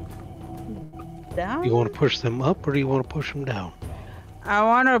 Down? You want to push them up or do you want to push them down? I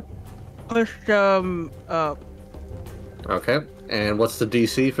want to push them up. Okay. And what's the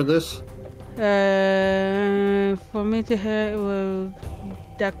DC for this? For me to hit with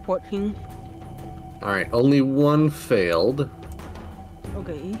deck 14. All right. Only one failed,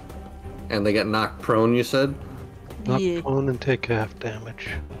 Okay. and they get knocked prone. You said. Knock Yeah. prone and take half damage.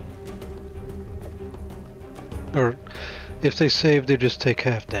 Or if they save, they just take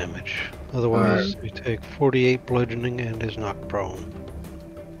half damage. Otherwise, they take 48 bludgeoning and is knocked prone.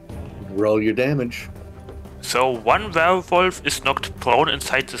 Roll your damage. So one werewolf is knocked prone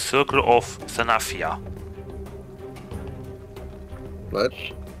inside the circle of Sanafia. What?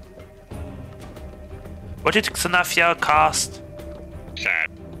 What did Sanafia cast? Sad.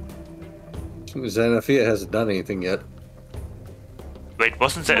 Xanathia hasn't done anything yet. Wait,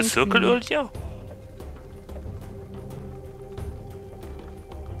 wasn't there a circle earlier?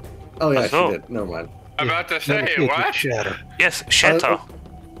 Oh yeah, So- she did. Never mind. I'm about to say, It what? could shatter. Yes, shatter.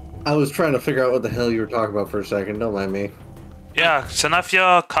 I was trying to figure out what the hell you were talking about for a second. Don't mind me. Yeah,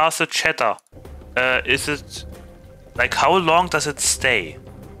 Sanafia casted shatter. Is it... Like, how long does it stay?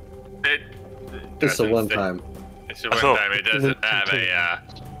 It Just the doesn't one say- time. It's the one Oh. time. It doesn't have a,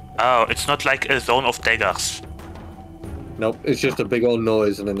 Oh, it's not like a zone of daggers. Nope. It's just a big old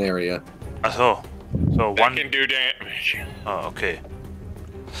noise in an area. So that one... can do damage. Oh, okay.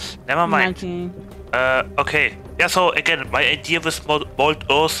 Never mind. 19. Okay. Yeah, so again, my idea with Mold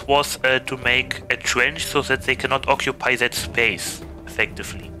Earth was to make a trench so that they cannot occupy that space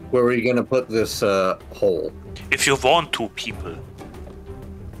effectively. Where are you gonna put this hole? If you want to, people.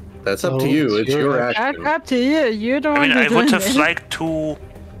 That's up Oh, to you. it's It's your your That's action. up to you. You're the I one mean, I who's would doing have it. liked to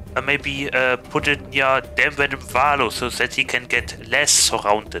maybe put it near Damn Venom Valo so that he can get less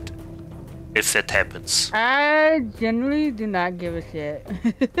surrounded if that happens. I generally do not give a shit.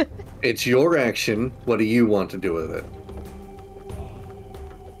 It's your action. What do you want to do with it?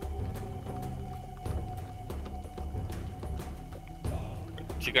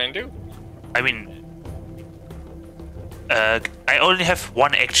 What you gonna do? I mean, I only have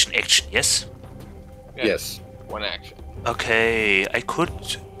one action, yes? Yeah, Yes. One action. Okay, I could...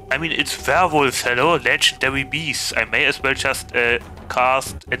 I mean, it's werewolf, hello, legendary beast. I may as well just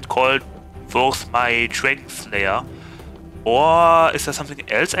cast and call forth my Dragon Slayer. Or is there something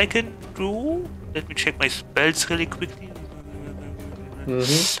else I can do? Let me check my spells really quickly.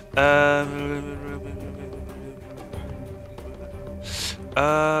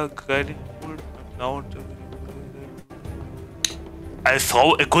 Guiding Bolt, no. I'll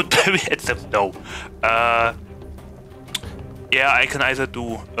throw a good berry at them. No. Yeah, I can either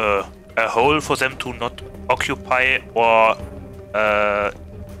do a hole for them to not occupy or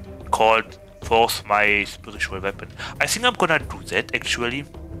call forth my spiritual weapon. I think I'm gonna do that actually.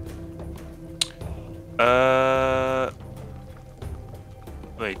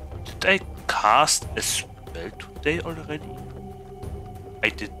 Wait, did I cast a spell today already? I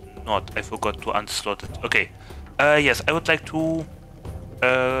did not. I forgot to unslot it. Okay. Yes, I would like to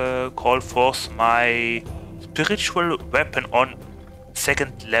call forth my spiritual weapon on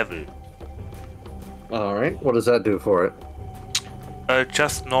 2nd level. Alright, what does that do for it?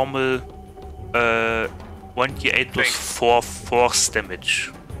 Just normal 1d8 plus 4 force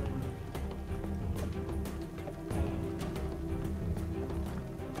damage.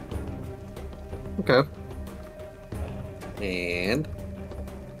 Okay. And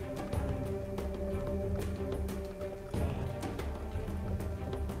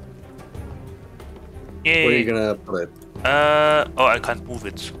Yay. where are you gonna put it? Oh, I can't move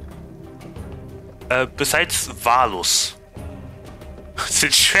it. Besides Valus. The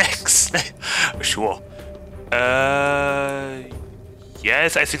tracks. Sure.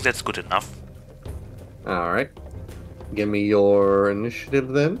 Yes, I think that's good enough. Alright. Give me your initiative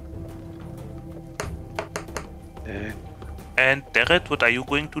then. Okay. And Derek, what are you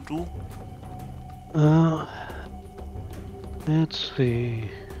going to do? Let's see.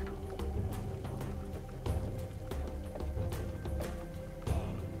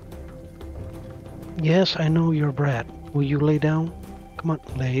 Yes, I know you're Brat. Will you lay down? Come on,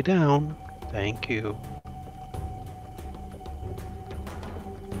 lay down. Thank you.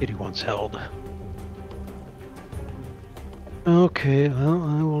 Kitty wants held. Okay, well,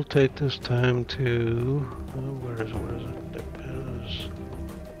 I will take this time to... where is it? There it is.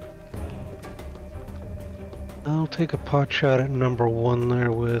 I'll take a pot shot at number 1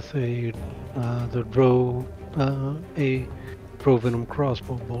 there with a a Venom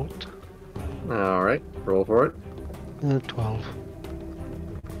crossbow bolt. Alright, roll for it. 12.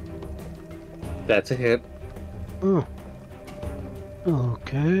 That's a hit. Oh.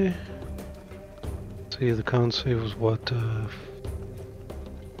 Okay. See, the con save was what,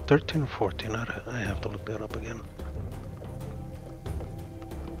 13 or 14? I have to look that up again.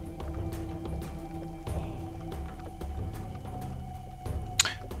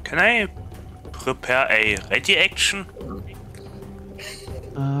 Can I prepare a ready action?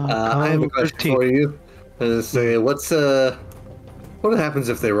 I have a question 13. for you. Say, what happens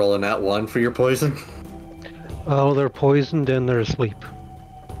if they roll a nat 1 for your poison? Oh, they're poisoned and they're asleep.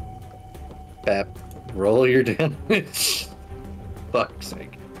 Pap, roll your damage. Fuck's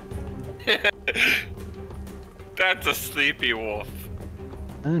sake. That's a sleepy wolf.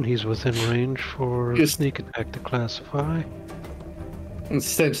 And he's within range for Just- sneak attack to classify.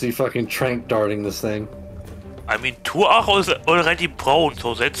 Essentially fucking trank darting this thing. I mean, 2 are already prone,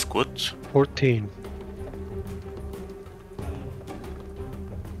 so that's good. 14.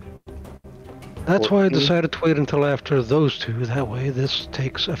 That's why I 14. decided to wait until after those two. That way, this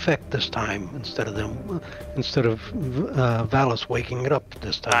takes effect this time instead of Valus waking it up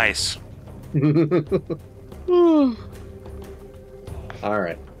this time. Nice.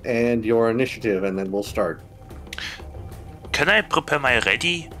 Alright, and your initiative, and then we'll start. Can I prepare my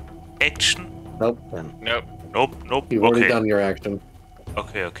ready action? Nope. Nope. Nope. You've already done your action.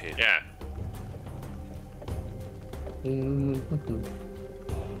 Okay. Yeah.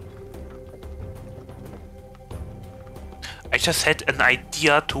 I just had an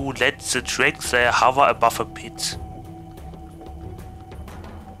idea to let the Drags hover above a pit.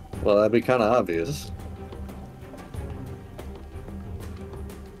 Well, that'd be kind of obvious.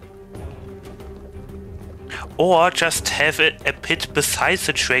 Or just have a pit beside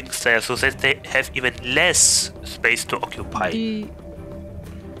the Drags there so that they have even less space to occupy.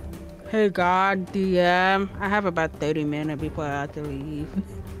 Hey God, DM. I have about 30 minutes before I have to leave.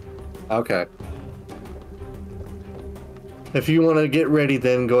 Okay. If you want to get ready,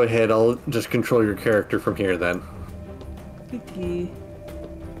 then go ahead. I'll just control your character from here, then. Kiki.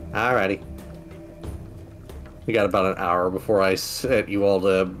 Alrighty. We got about an hour before I set you all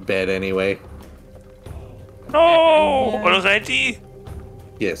to bed anyway. No! Already?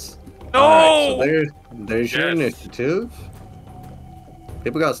 Yes. No! Alright, so there's your Yes. initiative.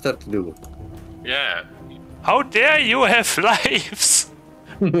 People got stuff to do. Yeah. How dare you have lives?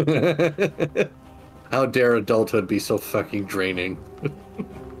 How dare adulthood be so fucking draining?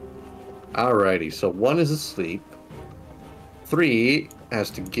 Alrighty, so 1 is asleep. 3 has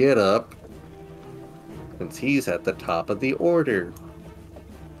to get up since he's at the top of the order.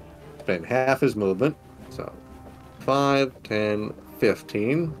 Spend half his movement, so 5, 10,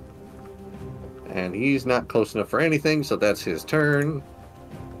 15. And he's not close enough for anything, so that's his turn.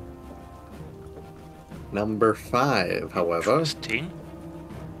 Number 5, however, Interesting.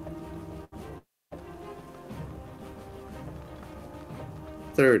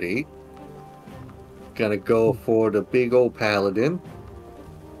 30. Gonna go for the big old paladin.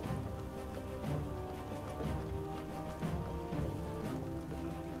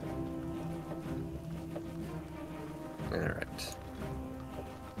 Alright.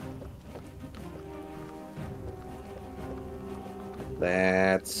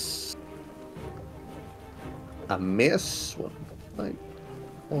 That's a miss.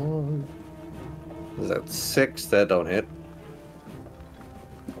 Is that 6? That don't hit.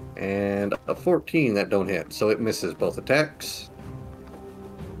 And a 14 that don't hit. So it misses both attacks.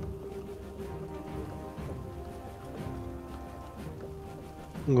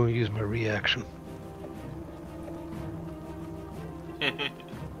 I'm going to use my reaction.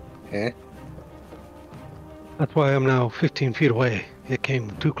 Eh? That's why I'm now 15 feet away. It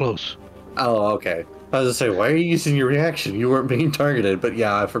came too close. Oh, okay. I was gonna say, why are you using your reaction? You weren't being targeted, but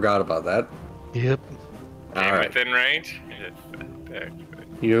yeah, I forgot about that. Yep. All right. Within range?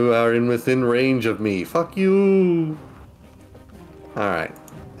 You are within range of me. Fuck you. All right.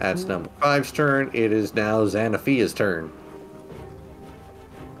 That's number 5's turn. It is now Xanaphia's turn.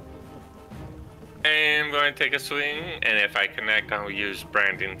 I'm going to take a swing, and if I connect, I'll use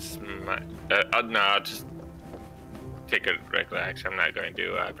Brandon's. No, I'll just take a regular action. I'm not going to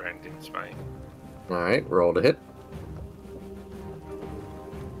do Brandon's Smite. All right. Roll to hit.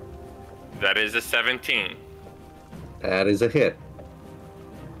 That is a 17. That is a hit.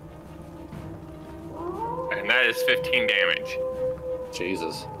 And that is 15 damage.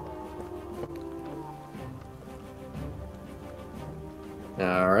 Jesus.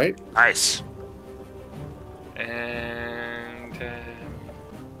 All right. Nice. And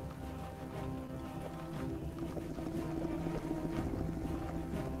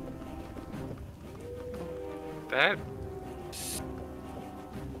that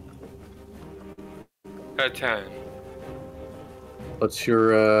a 10. What's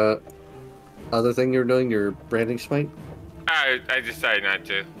your other thing you're doing? Your branding smite? I decided not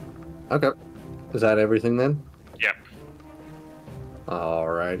to. Okay. Is that everything then? Yep.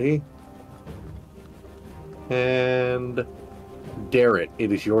 Alrighty. And Darrett,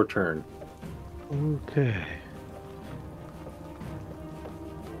 it is your turn. Okay.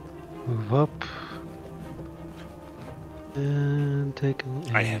 Move up. And take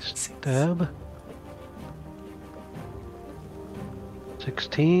I a have 6. stab.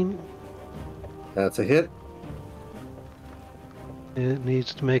 16. That's a hit. It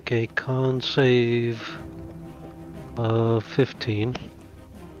needs to make a con save of 15.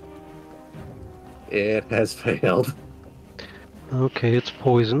 It has failed. Okay, it's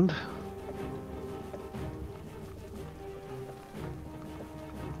poisoned.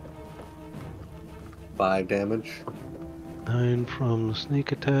 Five damage. 9 from the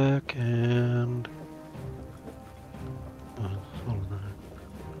sneak attack and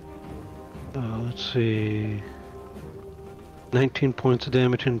let's see, 19 points of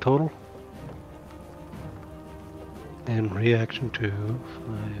damage in total. And reaction to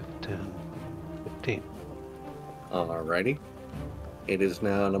 5, 10, 15. Alrighty. It is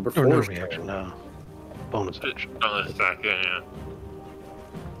now number Or no 4's reaction, turn. no. Bonus action. Bonus attack, yeah.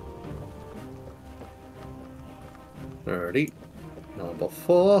 Alrighty. Number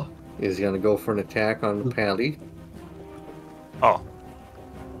 4 is going to go for an attack on Pally. Oh.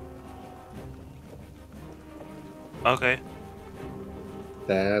 Okay.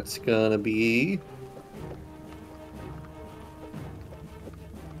 That's going to be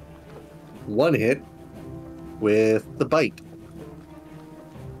 1 hit with the bite.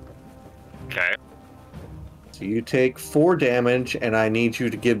 Okay. So you take 4 damage, and I need you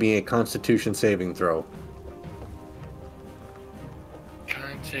to give me a Constitution saving throw.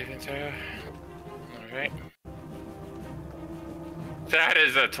 Con saving throw. Alright. That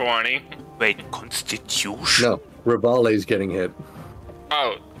is a 20. Wait, Constitution? No, Rivale's getting hit.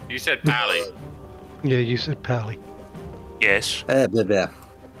 Oh, you said Pally. Yeah, you said Pally. Yes. Blah, blah.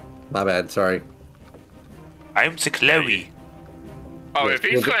 My bad, sorry. I'm the Chloe. Oh, Yes,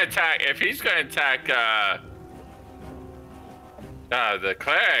 if he's going to attack, the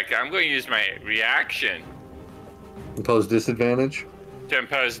cleric, I'm going to use my reaction Impose disadvantage. to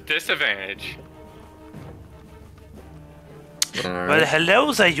impose disadvantage. Alright. Well,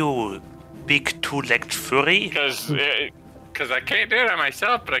 hello there, you big two-legged furry. Because I can't do it on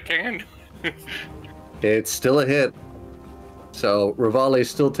myself, but I can. It's still a hit. So Rivale's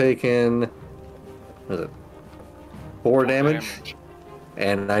still taking, what is it, 4 damage?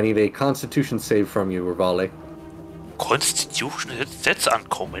 And I need a Constitution save from you, Rivale. Constitution? That's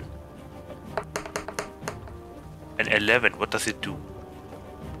uncommon. An 11, what does it do?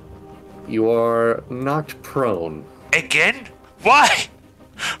 You are knocked prone. Again? Why?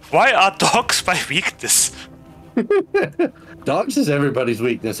 Why are dogs my weakness? Dogs is everybody's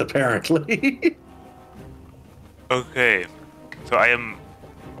weakness, apparently. Okay. So I am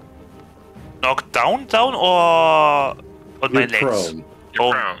Knocked down, or on my You're legs? prone.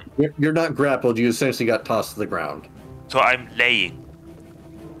 You're prone. You're not grappled. You essentially got tossed to the ground. So I'm laying.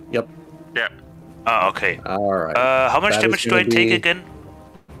 Yep. Yep. Ah, okay. All right. How much That damage is do I gonna take be again?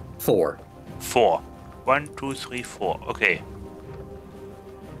 4. 4. 1, 2, 3, 4. Okay.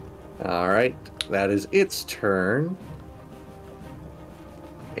 All right. That is its turn.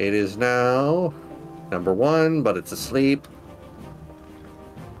 It is now number 1, but it's asleep.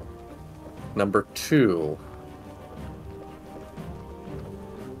 Number 2.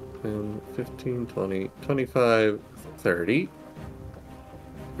 10, 15, 20, 25, 30.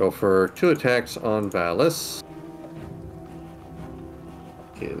 Go for 2 attacks on Valis.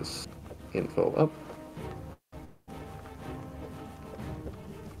 His info up.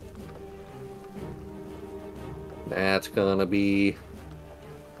 That's gonna be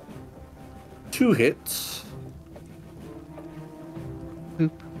 2 hits.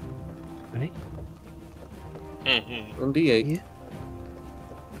 Boop. Right? Mm-hmm. 1d8 Yeah.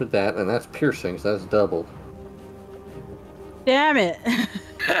 for that, and that's piercing, so that's doubled. Damn it!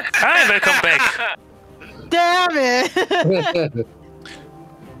 Hi, welcome back. Damn it!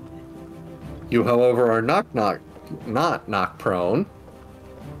 You, however, are not knock prone.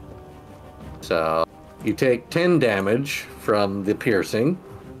 So you take 10 damage from the piercing.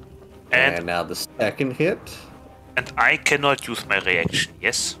 And now the second hit. And I cannot use my reaction,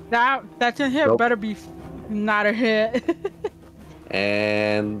 yes? That's a hit. Nope. Better be not a hit.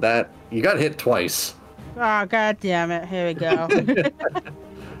 And that you got hit twice. Oh, god damn it. Here we go.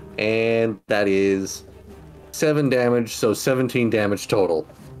 And that is 7 damage, so 17 damage total.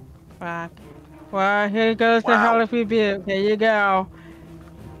 Fuck. Well, here goes the Wow. Hellish Rebuke. Here you go.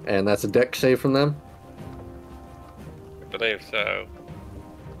 And that's a dex save from them. I believe so.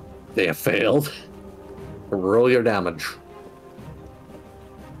 They have failed. Roll your damage.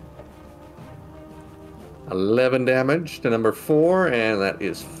 11 damage to number 4, and that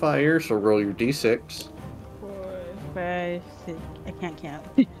is fire, so roll your d6. 4, 5, 6. I can't count.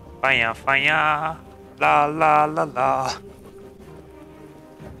 Fire, fire. La, la, la, la.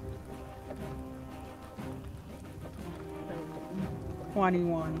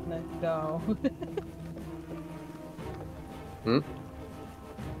 21. Let's go.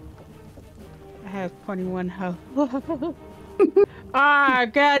 I have 21 health. Ah,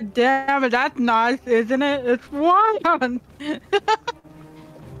 god damn it. That's nice, isn't it? It's 1. Don't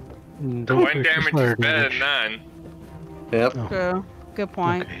 1 push the damage fire is better than damage. none. Yep. Oh, True. Good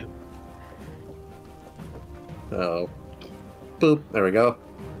point. okay. So, boop. There we go.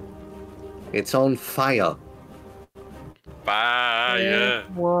 It's on fire. Fire.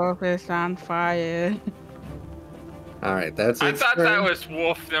 Wolf is on fire. All right, that's I its thought that turn. was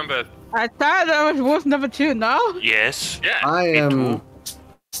wolf number. I thought that was wolf number 2, no? Yes. Yeah. I me am too.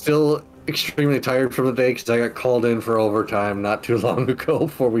 still extremely tired from the day because I got called in for overtime not too long ago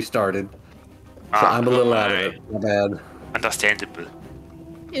before we started. So Ah, I'm a little out of it. My bad. understandable.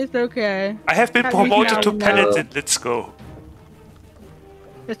 It's okay. I have been At least promoted to now you know. paladin. Let's go.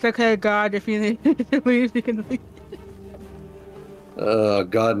 It's okay, God. If you need to leave, you can leave.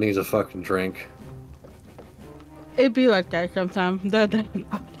 God needs a fucking drink. It be like that sometimes.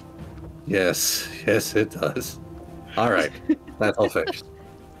 Yes, yes, it does. All right, that's all fixed.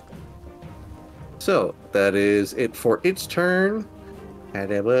 So that is it for its turn,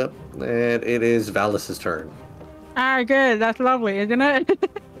 and it is Valis's turn. Alright, good. That's lovely, isn't it?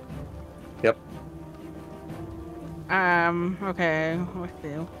 Yep. Okay. Let's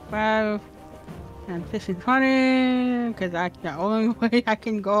do 5 and 15, 20. Because that's the only way I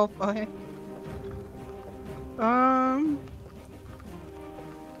can go for it.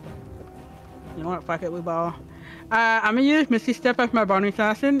 You know what? Fuck it, we ball. I'm gonna use Misty Step as my bonus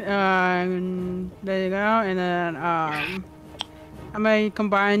action. And there you go. And then I'm gonna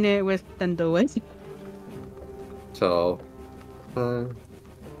combine it with Thunder Wave. So, you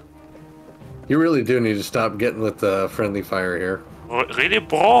really do need to stop getting with the friendly fire here. Really,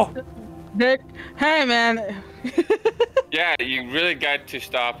 bro? Dick, hey man. Yeah, you really got to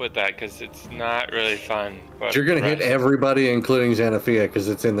stop with that because it's not really fun. But You're gonna hit rest- everybody, including Xanathia, because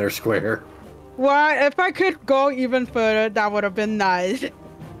it's in their square. Well, if I could go even further, that would have been nice.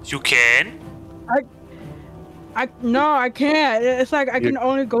 You can? No, I can't. It's like I can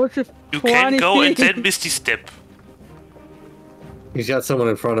only go to You 20 can go and feet. then Misty Step. He's got someone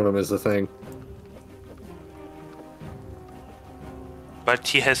in front of him, is the thing. But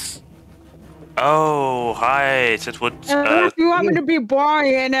he has... Oh, right. That would... Unless you want me to be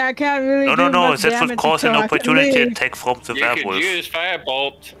boring and I can't really no, do no, no. much That would damage cause an until I can opportunity leave. attack from the You could werewolf. use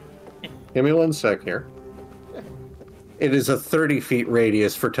firebolt. Give me 1 sec here. It is a 30 feet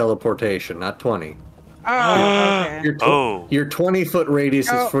radius for teleportation, not 20. Oh, okay. Your 20-foot radius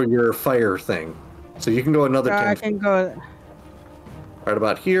is Oh. for your fire thing. So you can go another So 10 I feet. can go. Right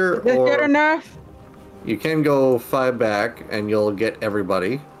about here, Is this good or enough? you can go 5 back and you'll get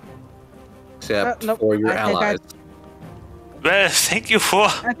everybody. Except Nope. for your I think allies. Well, thank you for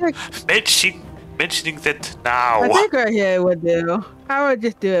I think mentioning that now. I think right here would do. I would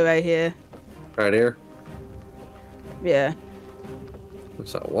just do it right here. Right here. Yeah.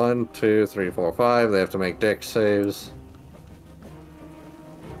 So 1, 2, 3, 4, 5. They have to make dex saves.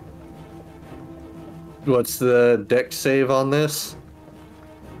 What's the dex save on this?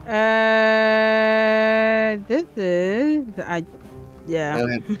 This is yeah.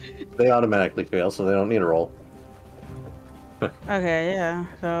 They automatically fail, so they don't need a roll. Okay, yeah.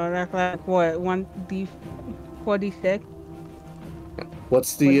 So that's like what 1d46.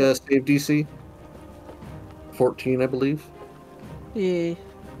 What's the save DC? 14, I believe. Yeah.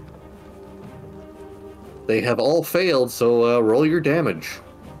 They have all failed, so roll your damage.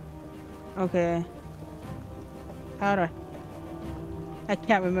 Okay. How do I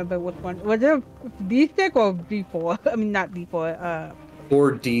can't remember which one. Was it D6 or D4? I mean, not D4.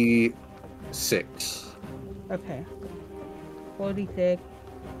 4d6. Okay. 46.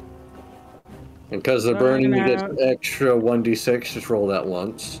 And because of burning, you get an extra 1d6. Just roll that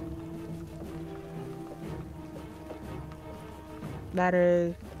once. That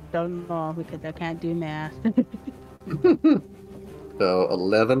is, don't know because I can't do math. So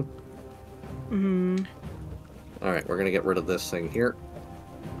 11. Mhm. All right, we're gonna get rid of this thing here.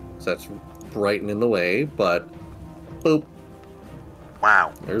 So that's right in the way, but boop.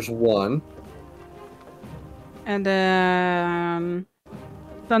 Wow. There's 1. And then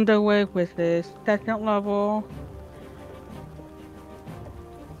Thunderwave, which is second level.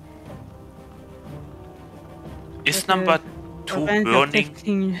 Is number 2 burning?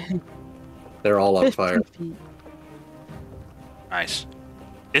 15. They're all on 15 fire. feet. Nice.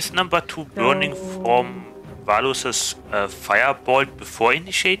 Is number 2 burning from Valus's fireball before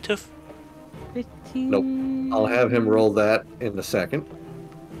initiative? 15. Nope. I'll have him roll that in a second.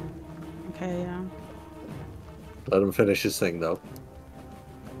 Okay, yeah. Let him finish his thing, though.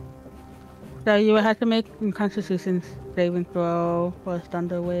 So you would have to make a Constitution saving throw for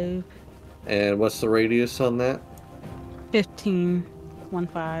Thunder Wave. And what's the radius on that? 15.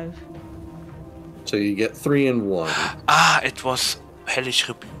 1-5. So you get 3 and 1. Ah, it was Hellish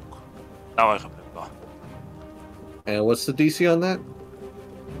Rebuke. Now I remember. And what's the DC on that?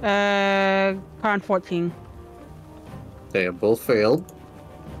 Con 14. They have both failed.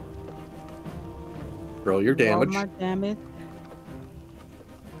 Roll your damage. Roll my damage.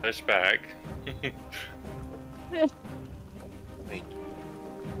 Push back. Wait.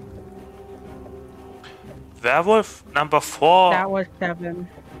 Werewolf number 4. That was 7.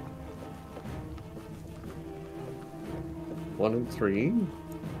 1 and 3.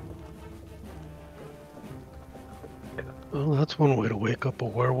 Well, that's one way to wake up a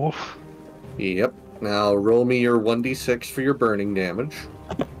werewolf. Yep. Now roll me your 1d6 for your burning damage.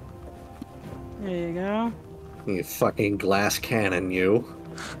 There you go. You fucking glass cannon, you.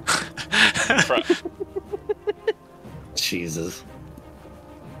 Jesus.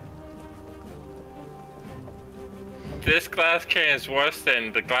 This glass cannon is worse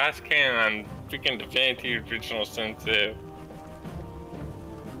than the glass cannon on freaking Divinity Original Sin 2.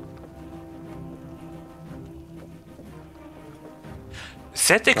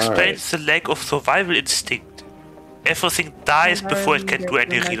 That explains the lack of survival instinct. Everything dies before it can do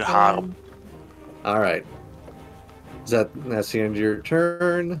any real harm. Alright. That's the end of your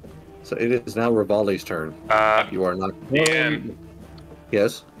turn. So it is now Rivale's turn. You are not. DM.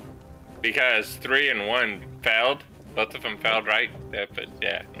 Yes. Because 3 and 1 failed. Both of them failed, right? Yeah, but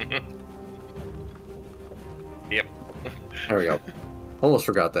yeah. Yep. There we go. Almost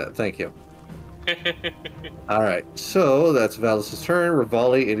forgot that. Thank you. Alright, so that's Valis' turn.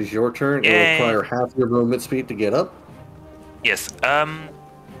 Rivale, it is your turn. It will require half your movement speed to get up. Yes.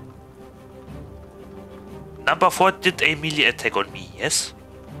 Number 4 did a melee attack on me, yes?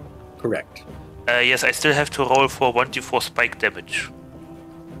 Correct. Yes, I still have to roll for 1d4 spike damage.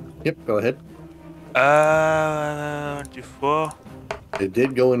 Yep, go ahead. 1d4. It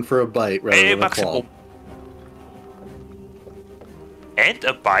did go in for a bite rather than a claw. And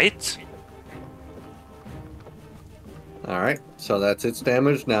a bite. Alright, so that's its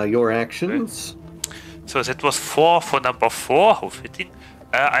damage. Now your actions. Okay. So that was 4 for number 4. How fitting.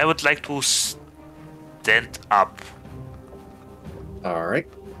 I would like to stand up. Alright.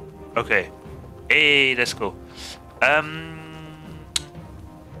 Okay. Hey, let's go.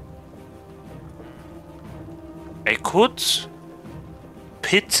 I could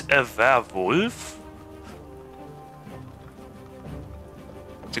pit a werewolf.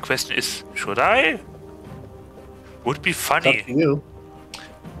 The question is, should I? Would be It's funny. up to you.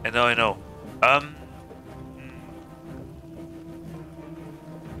 I know.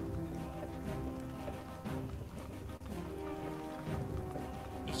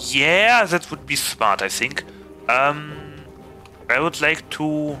 Yeah, that would be smart, I think. I would like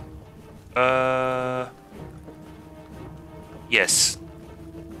to... Yes.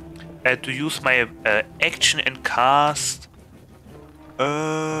 To use my action and cast...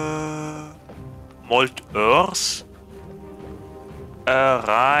 Mold Earth.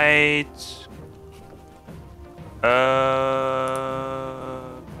 Right...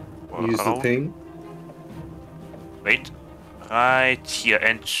 Use the ping. Wait. Right here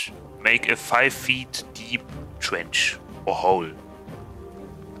and make a 5 feet deep trench or hole.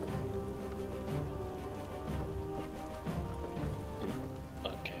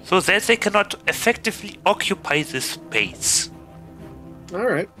 Okay. So that they cannot effectively occupy this space.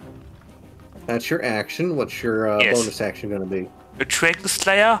 Alright. That's your action. What's your Yes. bonus action going to be? A Dragon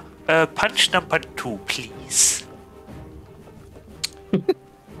Slayer, punch number 2, please.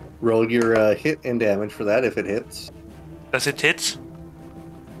 Roll your hit and damage for that if it hits. Does it hit?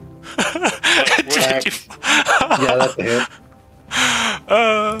 Yeah, that's a hit.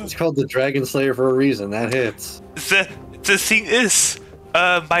 It's called the Dragon Slayer for a reason. That hits. The thing is,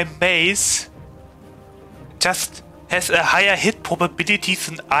 my mace just has a higher hit probability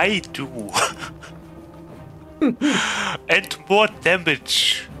than I do. And more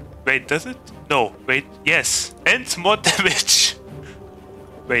damage. Wait, does it? No, wait, yes. And more damage.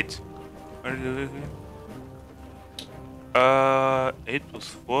 Wait. 8 plus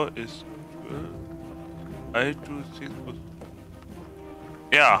 4 is... I do 6 plus...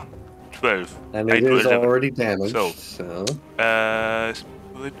 Yeah, 12. And I it do is 11. already damaged, So, so...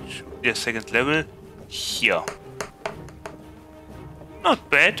 Which, yeah, second level. Here. Not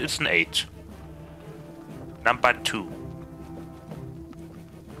bad, it's an 8. Number 2.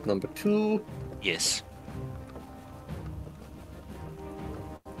 Number 2. Yes.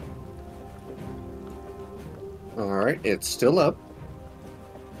 Alright, it's still up.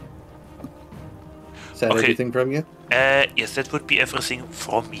 Is that Okay. everything from you? Yes, that would be everything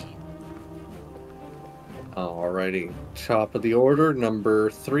from me. Alrighty. Top of the order, number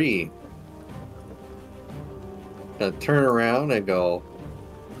 3. Gonna turn around and go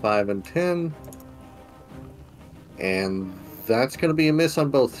 5 and 10. And that's gonna be a miss on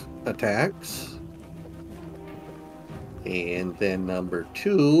both attacks. And then number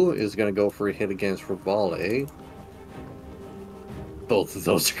 2 is gonna go for a hit against Rivale. Both of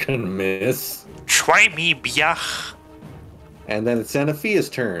those are gonna miss. Try me, Biach. And then it's Xenophia's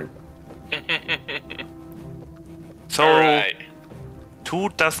turn. So, Alright. 2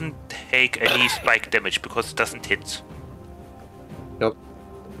 doesn't take any spike damage because it doesn't hit. Nope.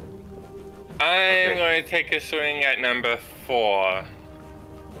 I'm going to take a swing at number 4.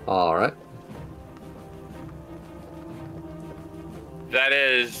 Alright. That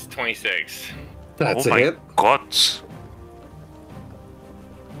is 26. That's Oh a my hit. god.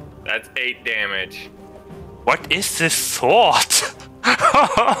 That's 8 damage. What is this sword?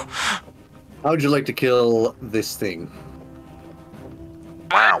 How would you like to kill this thing?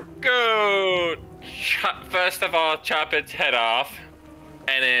 Wow. Go! First of all, chop its head off,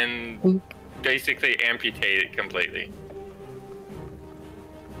 and then basically amputate it completely.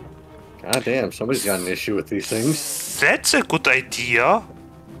 God damn, somebody's got an issue with these things. That's a good idea.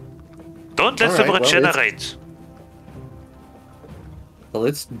 Don't let them Alright, well, regenerate. Well,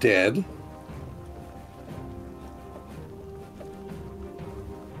 it's dead.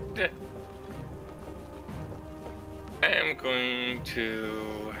 I'm going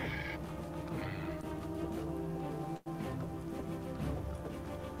to...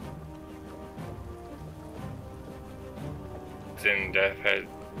 Zindeath has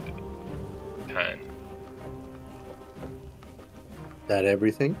 10. That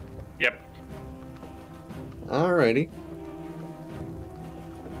everything? Yep. Alrighty.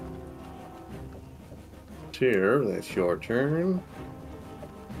 Tyr, that's your turn.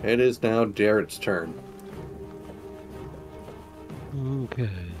 It is now Jarrett's turn. Okay.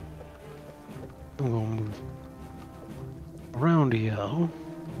 I'm gonna move around Yell.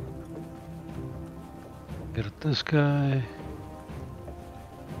 Get at this guy.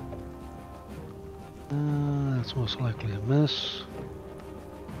 That's most likely a miss.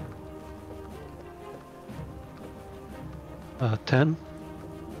 10.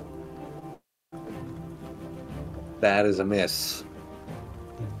 That is a miss.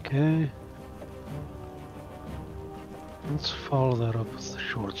 Okay. Let's follow that up with the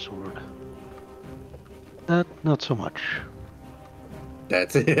short sword. That, not so much.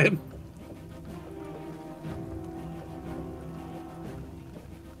 That's it.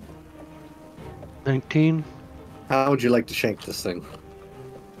 $19. How would you like to shank this thing?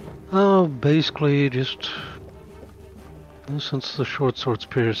 Oh, basically just... Since the short sword's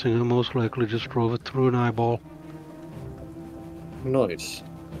piercing, I most likely just drove it through an eyeball. Nice.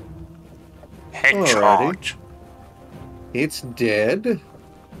 Headshot. It's dead. Is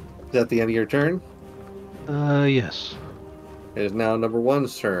that the end of your turn? Yes. It is now number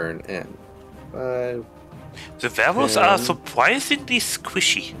one's turn, and 5. The werewolves are 10. surprisingly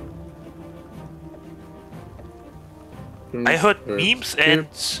squishy. I heard memes and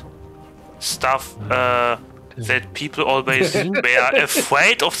stuff that people always were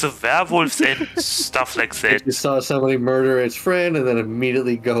afraid of the werewolves and stuff like that. You saw somebody murder its friend and then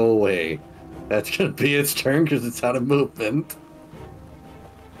immediately go away. That's gonna be its turn because it's out of movement.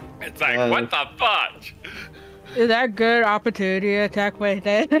 It's like, what the fudge? Is that good opportunity attack right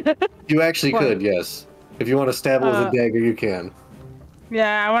there? You actually What? could, yes. If you want to stab it with a dagger, you can.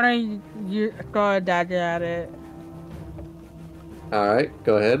 Yeah, I want to throw a dagger at it. Alright,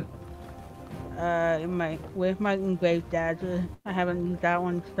 go ahead. With my engraved dagger. I haven't used that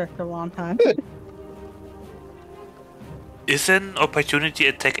one in such a long time. Is an opportunity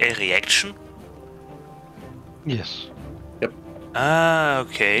attack a reaction? Yes. Ah,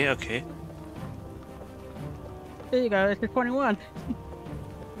 okay, okay. There you go, it's a 21.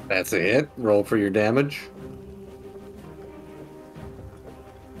 That's a hit. Roll for your damage.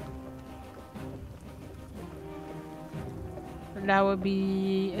 That would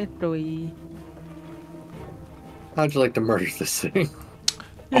be a 3. How'd you like to murder this thing?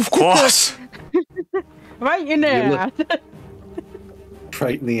 Of course! Right in there.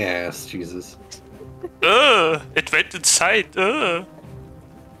 Right in the ass, Jesus. It went inside. Ugh.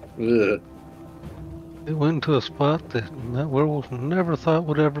 It went to a spot that werewolf never thought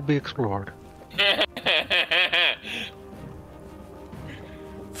would ever be explored.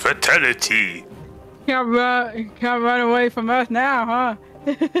 Fatality. Can't run away from us now, huh?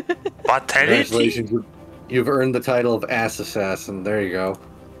 Fatality? Congratulations. You've earned the title of Ass Assassin. There you go.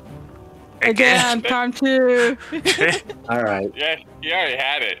 Again, time 2. Alright. Yeah, you already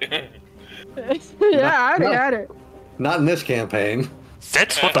had it. Yeah, I already had it. Not in this campaign.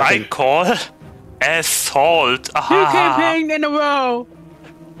 That's what I call assault. 2 Aha. campaigns in a row.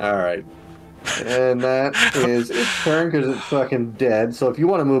 Alright. And that is its turn because it's fucking dead. So if you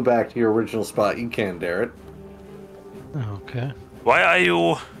want to move back to your original spot, you can, Darrett. Okay. Why are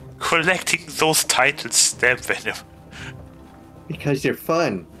you collecting those titles, damn Venom? Because they're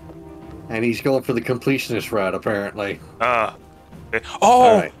fun. And he's going for the completionist route, apparently. Okay. Oh!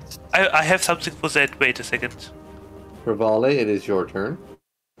 Alright. I have something for that. Wait a second. Rivale, it is your turn.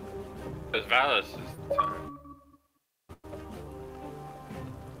 It's Valis' turn.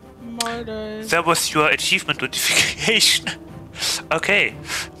 Murder. That was your achievement notification. Okay.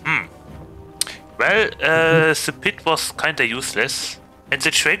 Well, the pit was kinda useless. And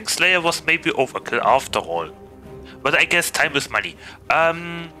the Dragon Slayer was maybe overkill after all. But I guess time is money.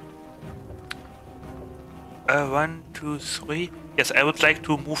 1, 2, 3. Yes, I would like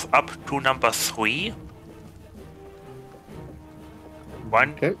to move up to number 3. 1,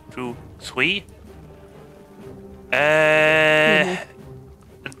 Okay. 2, 3.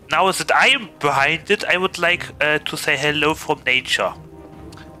 Now that I am behind it, I would like to say hello from nature.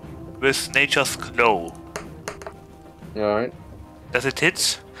 With nature's glow. Alright. Does it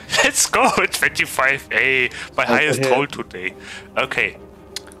hit? Let's go! 25. Hey, my highest hit. roll today. Okay.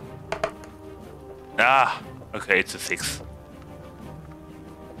 Ah, okay, it's a 6.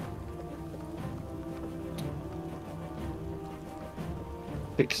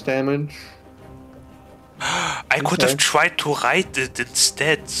 Six damage. I could have tried to ride it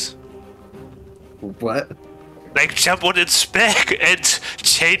instead. What? Like jump on its back and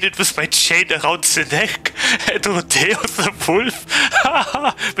chain it with my chain around the neck and Rodeo the wolf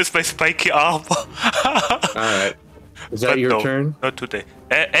with my spiky armor. Alright. Is that But your no, turn? Not today.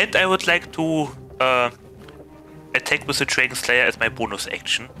 And I would like to attack with the Dragon Slayer as my bonus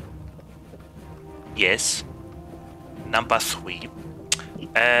action. Yes. Number 3.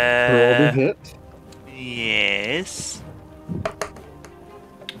 Roll the hit. Yes.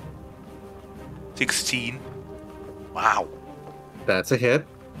 16. Wow. That's a hit.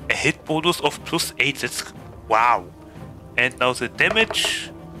 A hit bonus of +8. That's wow. And now the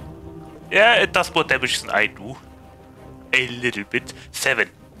damage. Yeah, it does more damage than I do. A little bit. 7.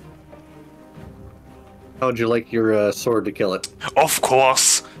 How would you like your sword to kill it? Of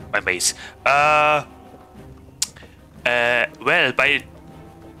course, my mace. Well, by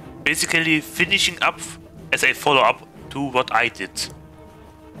basically finishing up as a follow-up to what I did.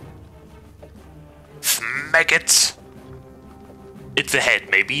 Smack it! In the head,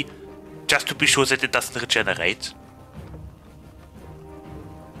 maybe. Just to be sure that it doesn't regenerate.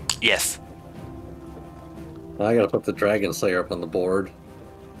 Yes. I gotta put the Dragon Slayer up on the board.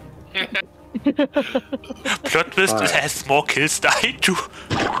 Plot twist, All it right. has more kills than I do.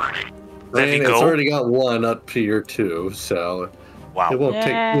 There we It's go. already got one up to your 2, so Wow. it won't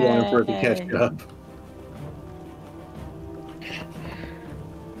take too long for it to catch Yay. up.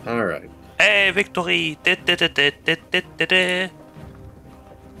 Alright. Hey, victory!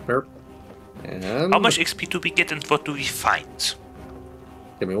 Perp. And How much XP do we get and what do we find?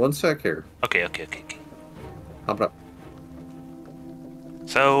 give me 1 sec here. Okay. Hop it up.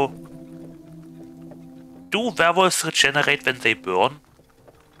 So, do werewolves regenerate when they burn?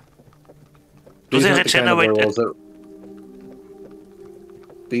 Do These they aren't the kind of regenerate? werewolves that...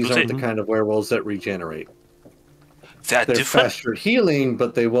 These Do aren't they- the kind of werewolves that regenerate. They are They're different. faster healing,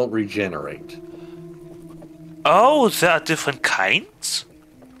 but they won't regenerate. Oh, there are different kinds.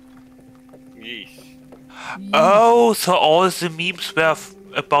 Yeesh. Oh, so all the memes were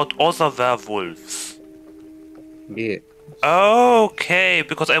about other werewolves. Yeah. Okay,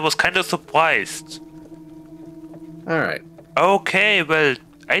 because I was kind of surprised. Alright. Okay, well,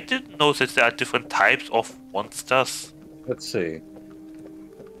 I didn't know that there are different types of monsters. Let's see.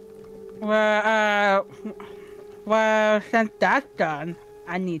 Well, since that's done,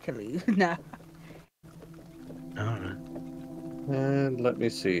 I need to leave now. Alright. And let me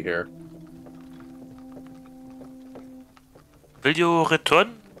see here. Will you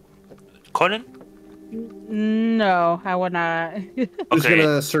return, Colin? No, I will not. Who's Okay.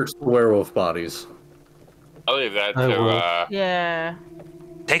 gonna search the werewolf bodies? I'll leave that I will. to, Yeah.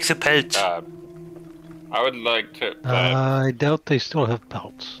 Take the pelt. I would like to, I doubt they still have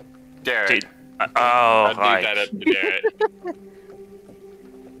pelts. Garrett. Oh, I'll leave that right. up to Garrett.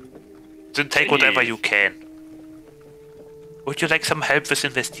 Then take whatever you can. Would you like some help with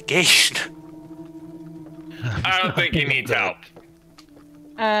investigation? I don't think he needs help.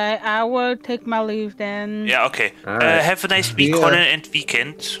 I will take my leave then. Yeah, okay. All right. Have a nice week, Yeah. Colin, and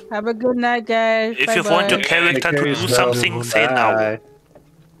weekend. Have a good night, guys. If you want your Bye-bye. character Take to care do of yourself. something, say now. Bye.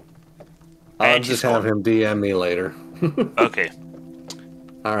 I'll And just he's have gone. him DM me later. Okay.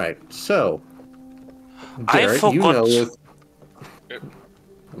 Alright, so. I Garrett, forgot. you know with...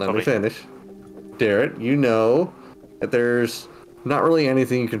 Let Sorry. me finish. Garrett, you know that there's not really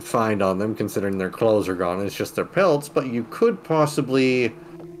anything you can find on them, considering their clothes are gone. It's just their pelts, but you could possibly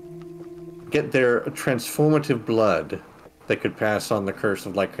get their transformative blood that could pass on the curse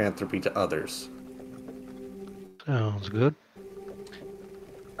of lycanthropy to others. Sounds good.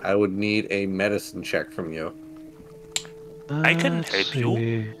 I would need a medicine check from you. I can Let's help you.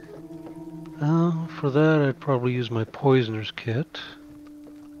 see. For that, I'd probably use my poisoner's kit.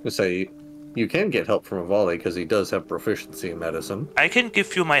 To say, you can get help from Rivale because he does have proficiency in medicine. I can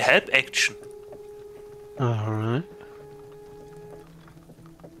give you my help action. Alright.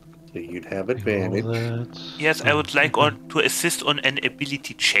 So you'd have advantage. Yes, I would like to assist on an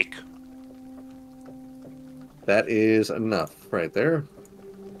ability check. That is enough right there.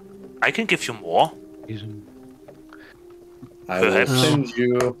 I can give you more. I will Perhaps. send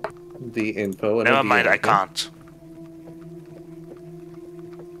you the info. And Never the mind, I info. can't.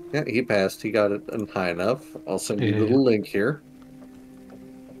 Yeah, he passed. He got it high enough. I'll send you Yeah. the link here.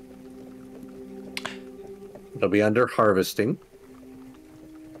 It'll be under harvesting.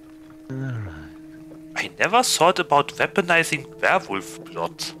 I never thought about weaponizing werewolf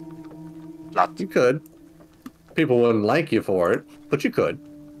blood. You could. People wouldn't like you for it, but you could.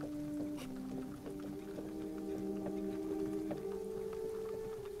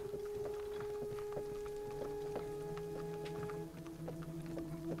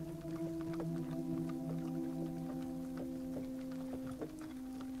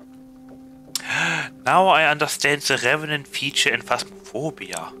 Now I understand the revenant feature in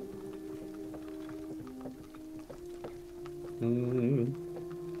Phasmophobia.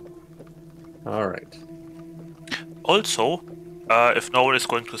 Alright. Also, if no one is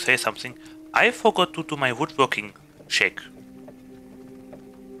going to say something, I forgot to do my woodworking check.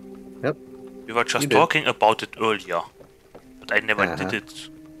 Yep. We were just You did. talking about it earlier, but I never Uh-huh. did it.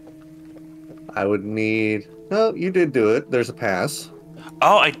 I would need... No, you did do it. There's a pass.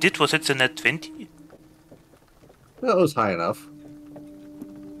 Oh, I did. Was it the net 20? That was high enough.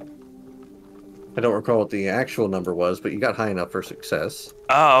 I don't recall what the actual number was, but you got high enough for success.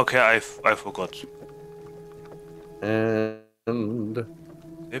 Ah, okay, I forgot. And...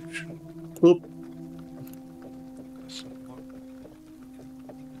 Perception. Whoop.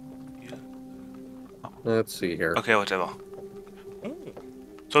 Let's see here. Okay, whatever.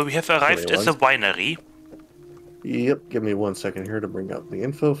 So we have arrived at the winery. Yep, give me 1 second here to bring up the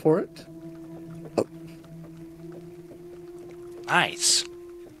info for it. Oh. Nice.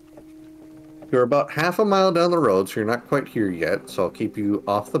 You're about half a mile down the road, so you're not quite here yet, so I'll keep you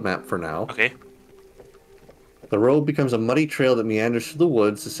off the map for now. Okay. The road becomes a muddy trail that meanders through the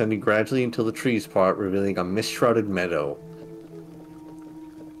woods, descending gradually until the trees part, revealing a mist-shrouded meadow.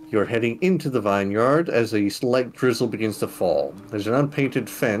 You're heading into the vineyard as a slight drizzle begins to fall. There's an unpainted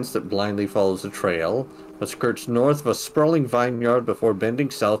fence that blindly follows the trail, but skirts north of a sprawling vineyard before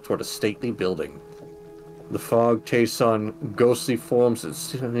bending south toward a stately building. The fog takes on ghostly forms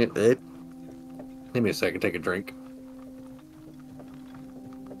that... Give me a second, take a drink.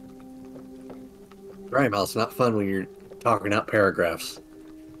 Dry mouth's not fun when you're talking out paragraphs.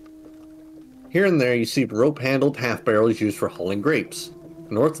 Here and there you see rope-handled half-barrels used for hulling grapes.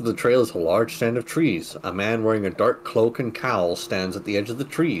 North of the trail is a large stand of trees. A man wearing a dark cloak and cowl stands at the edge of the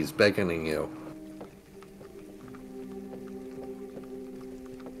trees, beckoning you.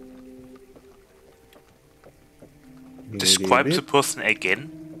 Describe the person again,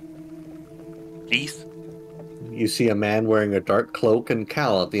 please. You see a man wearing a dark cloak and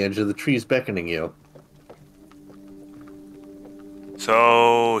cowl at the edge of the trees, beckoning you.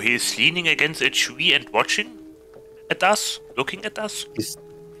 So he's leaning against a tree and watching at us, looking at us.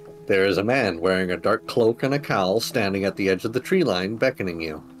 There is a man wearing a dark cloak and a cowl standing at the edge of the tree line, beckoning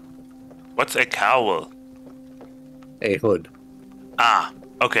you. What's a cowl? A hood. Ah,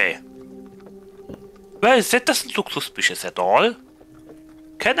 okay. Well, that doesn't look suspicious at all.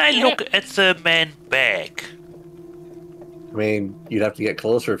 Can I look at the man back? I mean, you'd have to get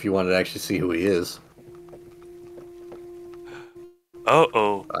closer if you wanted to actually see who he is.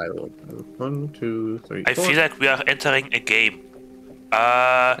 Uh-oh. I will. 1, 2, 3, 4. I feel like we are entering a game.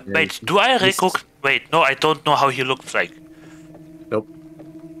 Wait, do I recognize... Wait, no, I don't know how he looks like. Nope.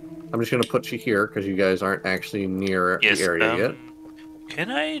 I'm just gonna put you here, because you guys aren't actually near the area yet.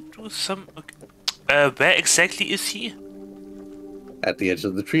 Can I do some... where exactly is he? At the edge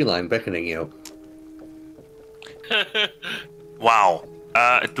of the tree line, beckoning you. Wow.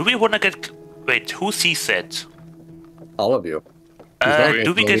 Do we wanna get... Wait, who sees that? All of you.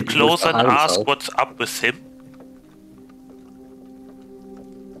 Do we get closer and ask what's up with him?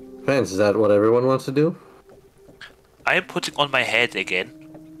 Depends, is that what everyone wants to do? I am putting on my head again.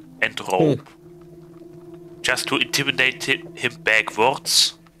 And rope. Just to intimidate him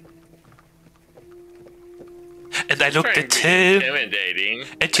backwards. And I looked at him. Intimidating.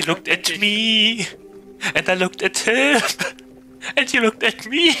 And he looked at me. And I looked at him. And he looked at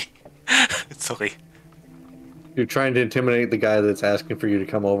me. Sorry. You're trying to intimidate the guy that's asking for you to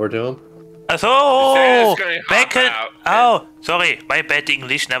come over to him? Oh! Oh, sorry. My bad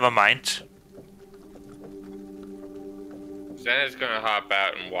English, never mind. Xana's gonna hop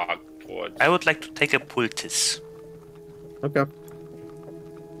out and walk towards... I would like to take a poultice. Okay.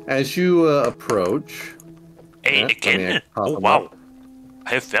 As you approach... Hey, again? Oh, wow.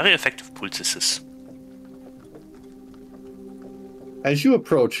 I have very effective poultices. As you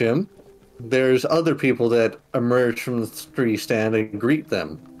approach him, there's other people that emerge from the tree stand and greet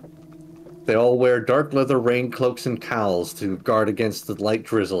them. They all wear dark leather rain cloaks and cowls to guard against the light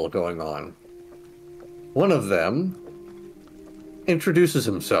drizzle going on. One of them introduces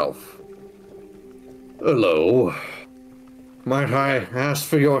himself. Hello. Might I ask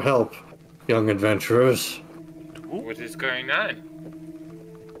for your help, young adventurers? What is going on?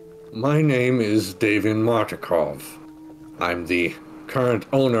 My name is Davian Martikov. I'm the current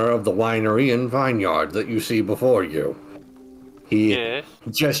owner of the winery and vineyard that you see before you. He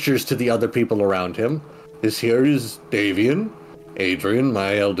gestures to the other people around him. This here is Davian, Adrian,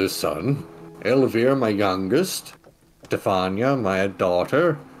 my eldest son, Elvira, my youngest, Stefania, my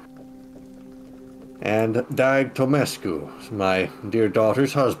daughter, and Dag Tomescu, my dear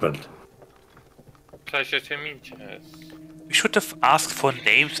daughter's husband. Pleasure to meet you. We should have asked for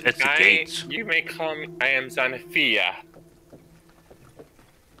names at the gate. You may call me... I am Zanafia.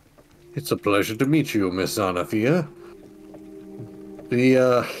 It's a pleasure to meet you, Miss Zanafia.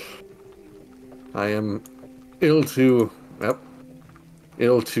 I am ill to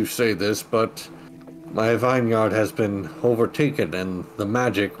say this, but my vineyard has been overtaken and the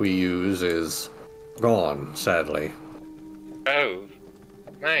magic we use is gone, sadly. Oh,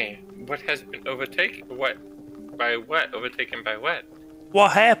 my, what has been overtaken? What? By what? Overtaken by what?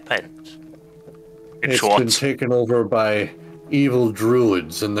 What happened? It's been taken over by evil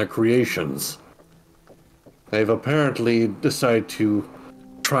druids and their creations. They've apparently decided to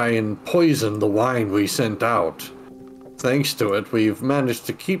try and poison the wine we sent out. thanks to it, we've managed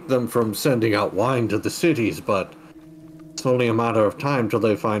to keep them from sending out wine to the cities, but it's only a matter of time till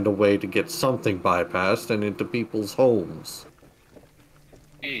they find a way to get something bypassed and into people's homes.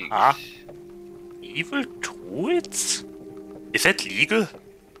 Ah, evil druids? Is that legal?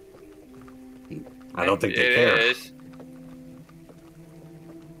 I don't think they care. It is.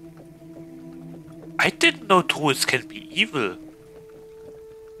 I didn't know druids can be evil.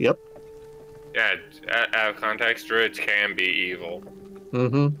 Yep. Yeah, out of context, druids can be evil.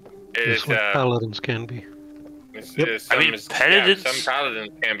 Mm-hmm. Just like paladins can be. Paladins... some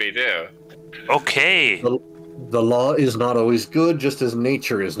paladins can be too. Okay. The law is not always good, just as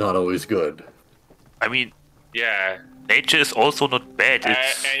nature is not always good. I mean... Yeah. Nature is also not bad,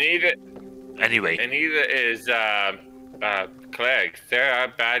 it's... Anyway. And neither is, clerics. There are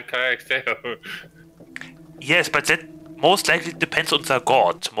bad clerics too. Yes, but that most likely depends on the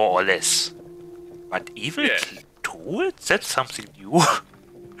god, more or less. But evil druids? That's something new.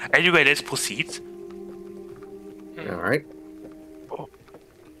 Anyway, let's proceed. Alright.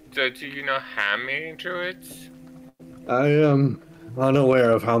 So, do you know how many druids? I am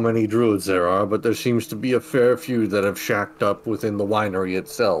unaware of how many druids there are, but there seems to be a fair few that have shacked up within the winery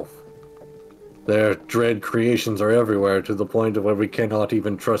itself. Their dread creations are everywhere, to the point of where we cannot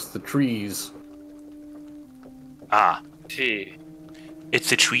even trust the trees. Ah. Gee. It's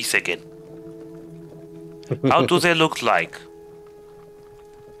the trees again. How do they look like?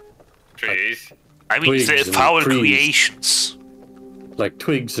 Trees? I mean, they're foul creations. Like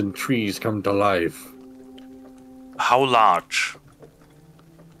twigs and trees come to life. How large?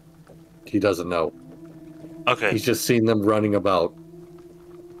 He doesn't know. Okay. He's just seen them running about.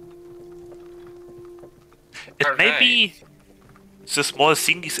 It may be the small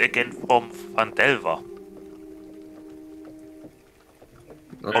thingies again from Van Delver.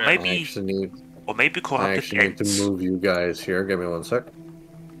 Or maybe... Or maybe corrupted I actually need to move you guys here. Give me one sec.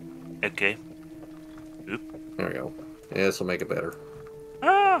 Okay. Oop. There we go. Yeah, this will make it better.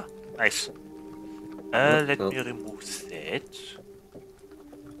 Ah, nice. Let me remove that.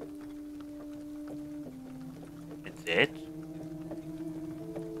 And that.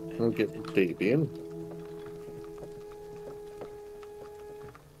 I'll get Davian.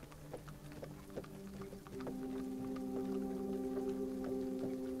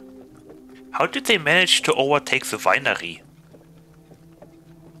 How did they manage to overtake the winery?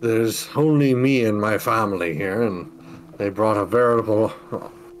 There's only me and my family here, and they brought a veritable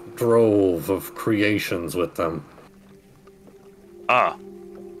drove of creations with them. Ah.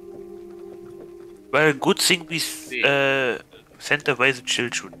 Well, good thing we sent away the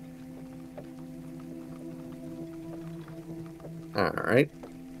children. Alright.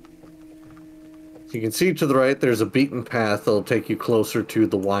 You can see to the right there's a beaten path that'll take you closer to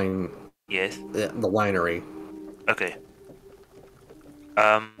the wine... Yes. The winery. Okay.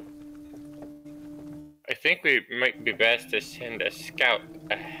 I think we might be best to send a scout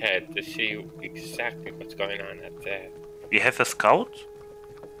ahead to see exactly what's going on out there. We have a scout?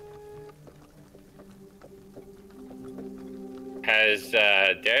 Has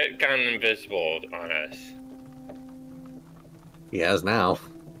Derek gone invisible on us? He has now.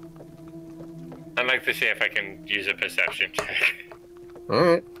 I'd like to see if I can use a perception check.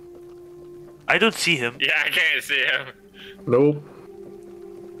 Alright. I don't see him. Yeah, I can't see him. Nope.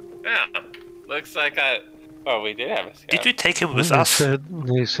 Yeah, looks like oh, we did have a scout. Did we take him with They us?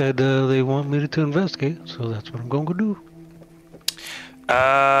 said they want me to investigate, so that's what I'm going to do.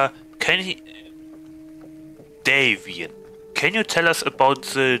 Can he... Davian, can you tell us about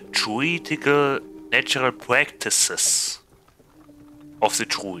the druidical natural practices of the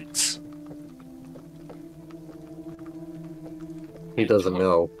druids? He doesn't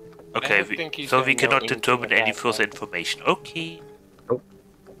know. Okay, so we cannot determine any further information. Okay. Nope.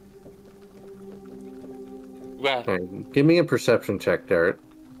 Well, Right, give me a perception check, Derek.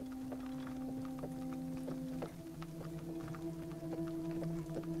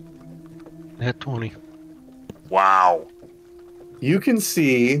 At 20. Wow. You can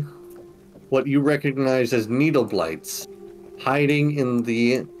see what you recognize as needle blights hiding in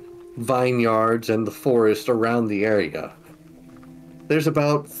the vineyards and the forest around the area. There's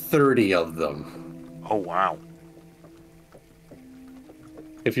about 30 of them. Oh, wow.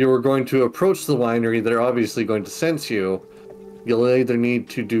 If you were going to approach the winery, they're obviously going to sense you. You'll either need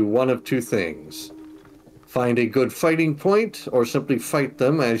to do one of two things. Find a good fighting point, or simply fight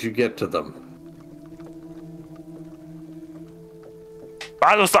them as you get to them.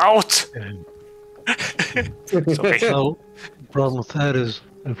 Balos out! Sorry. Well, the problem with that is,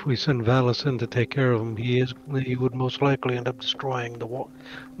 if we send Valus in to take care of him, he would most likely end up destroying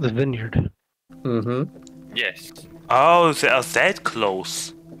the vineyard. Mm-hmm. Yes. Oh, they are that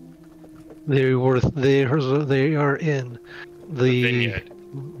close. They are in The vineyard.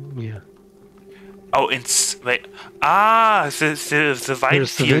 Yeah. Oh, wait. Ah, the vine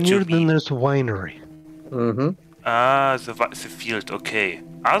There's the field, you vineyard, then mean. there's the winery. Mm-hmm. Ah, the field, okay.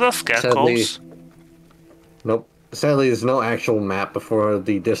 Are there Sadly, scarecrows? nope. Sadly, there's no actual map before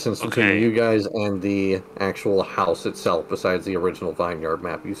the distance between Okay. you guys and the actual house itself, besides the original vineyard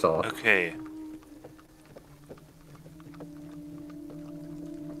map you saw. Okay.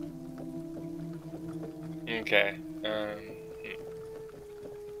 Okay.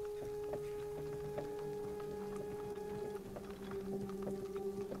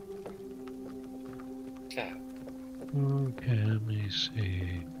 So, Okay, let me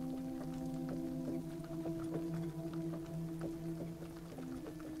see.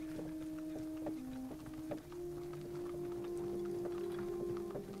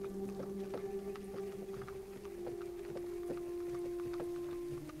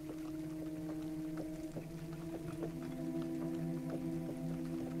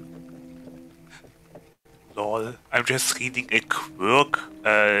 Lol. I'm just reading a quirk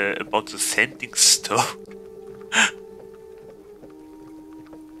about the sending stone.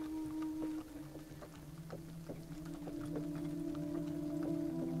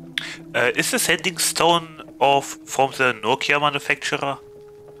 Is the sending stone from the Nokia manufacturer?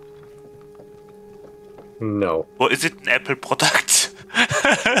 No. Or is it an Apple product?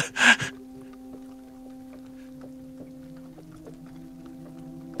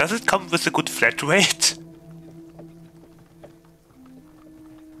 Does it come with a good flat rate?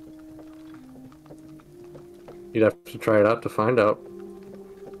 You'd have to try it out to find out.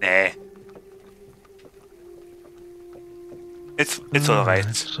 Nah. It's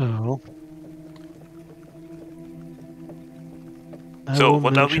alright. So, I So, will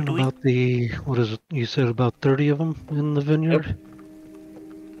what are we mention doing? about the, what is it, you said about 30 of them in the vineyard?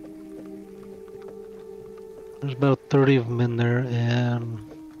 There's about 30 of them in there, and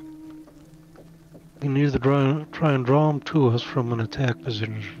we can either try and draw them to us from an attack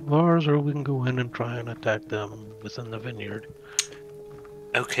position of ours, or we can go in and try and attack them within the vineyard.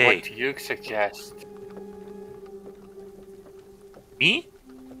 Okay. what do you suggest? Me?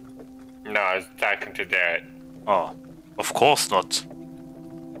 No, I was talking to Derek. Oh, of course not.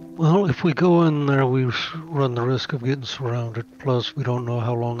 Well, if we go in there, we run the risk of getting surrounded. Plus, we don't know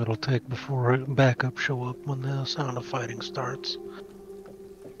how long it'll take before backup show up when the sound of fighting starts.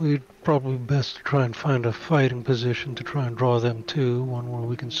 We'd probably best try and find a fighting position to try and draw them to, one where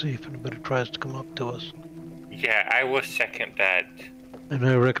we can see if anybody tries to come up to us. Yeah, I will second that. And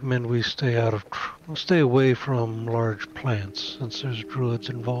I recommend we stay away from large plants, since there's druids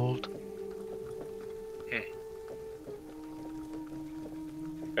involved.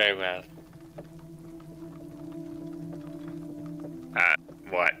 Very well.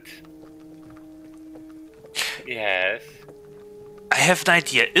 What? Yes. I have an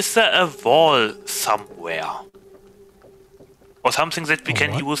idea. Is there a wall somewhere? Or something that we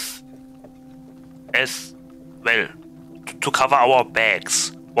can use as, well, to cover our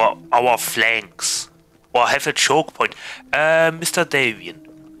backs or our flanks? Or have a choke point? Mr. Davian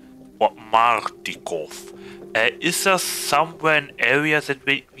or Martikov. Is there somewhere an area that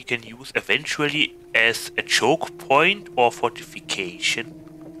we can use eventually as a choke point or fortification?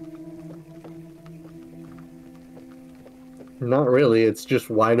 Not really. It's just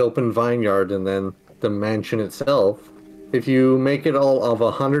wide open vineyard and then the mansion itself. If you make it all of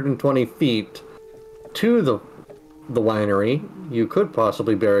 120 feet to the winery, you could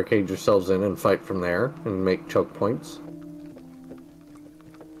possibly barricade yourselves in and fight from there and make choke points.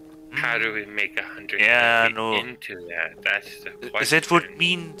 How do we make 100 into that? That's the question. That would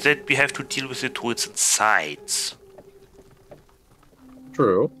mean that we have to deal with the tools and sides.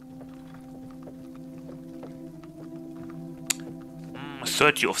 True.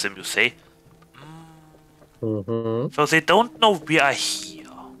 30 of them, you say? Mm-hmm. So they don't know we are here.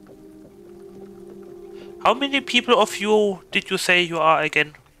 How many people of you did you say you are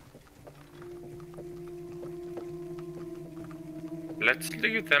again? Let's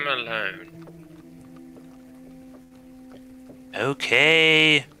leave them alone.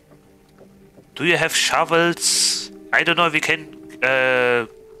 Okay. Do you have shovels? I don't know if we can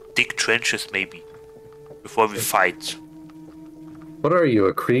dig trenches maybe before we fight. What are you,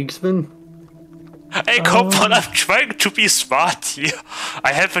 a Kriegsman? Hey, come on, I'm trying to be smart here.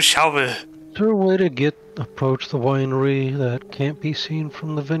 I have a shovel. Is there a way to approach the winery that can't be seen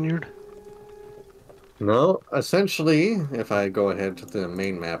from the vineyard? No, essentially, if I go ahead to the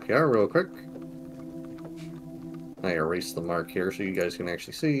main map here real quick. I erase the mark here so you guys can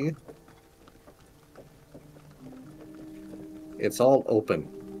actually see. It's all open.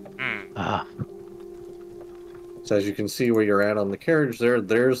 Ah, So as you can see where you're at on the carriage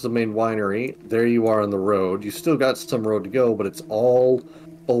there's the main winery. There you are on the road. You still got some road to go, but it's all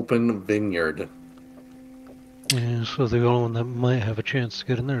open vineyard. yeah, so the only one that might have a chance to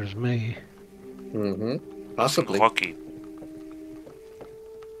get in there is me. Mm-hmm. Possibly. Rocky.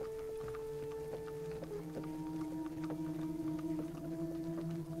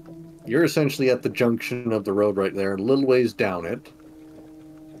 You're essentially at the junction of the road right there, a little ways down it.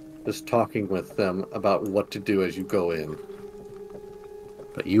 Just talking with them about what to do as you go in.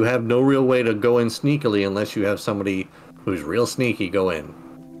 But you have no real way to go in sneakily unless you have somebody who's real sneaky go in.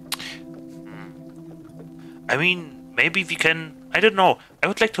 I mean, maybe we can... I don't know. I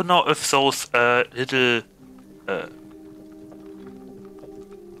would like to know if those little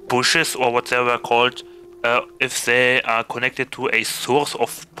bushes or what they were called, if they are connected to a source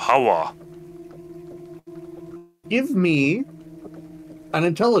of power. Give me an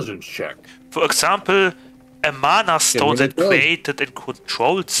intelligence check. For example, a mana stone that created and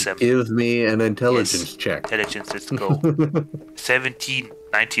controls them. Give me an intelligence check. Intelligence, let's go. 17,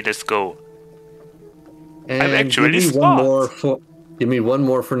 19, let's go. And I'm actually give me smart. Give me one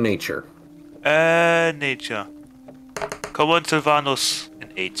more for nature. Nature. Come on, Sylvanus.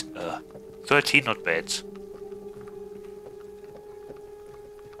 An 8. 13, not bad.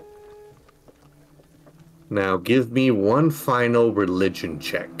 Now give me one final religion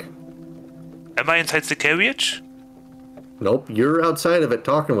check. Am I inside the carriage? Nope, you're outside of it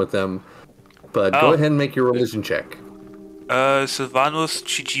talking with them. But go ahead and make your religion check. Sylvanus,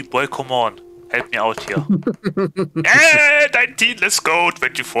 GG boy, come on. Help me out here. 19, let's go.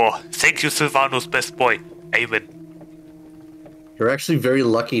 24. Thank you, Sylvanus, best boy. Amen. You're actually very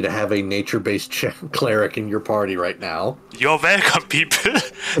lucky to have a nature-based cleric in your party right now. You're welcome, people.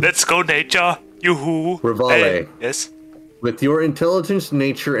 Let's go, nature. Yoo-hoo. Rivale. Hey, yes? With your intelligence,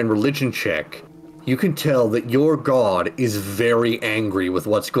 nature, and religion check, you can tell that your god is very angry with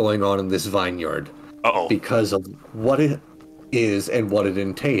what's going on in this vineyard. Uh-oh. Because of what it is and what it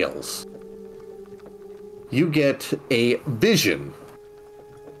entails. You get a vision.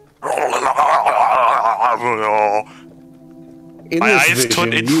 In My this eyes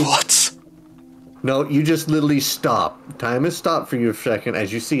turn vision, inwards. No, you just literally stop. Time is stopped for you a second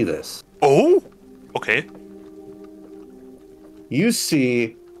as you see this. Oh? Okay. You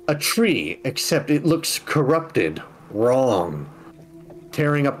see a tree, except it looks corrupted, wrong,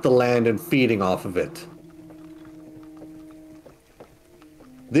 tearing up the land and feeding off of it.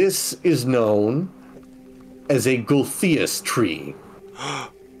 This is known as a Gultheus tree.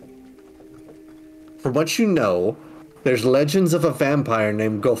 From what you know, there's legends of a vampire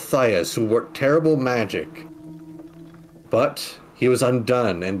named Gultheus who worked terrible magic. But he was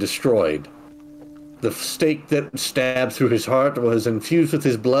undone and destroyed. The stake that stabbed through his heart was infused with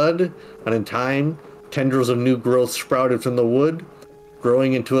his blood, and in time, tendrils of new growth sprouted from the wood,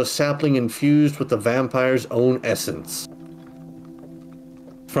 growing into a sapling infused with the vampire's own essence.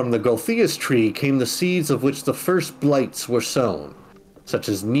 From the Gultheus tree came the seeds of which the first blights were sown, such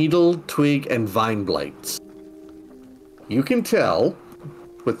as needle, twig, and vine blights. You can tell,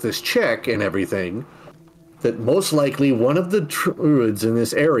 with this check and everything, that most likely one of the druids in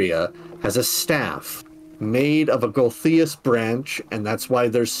this area has a staff made of a Gultheus branch, and that's why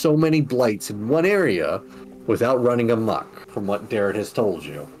there's so many blights in one area without running amok, from what Darrett has told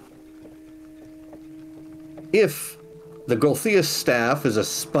you. If the Gultheus staff is a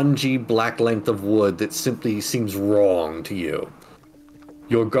spongy black length of wood that simply seems wrong to you,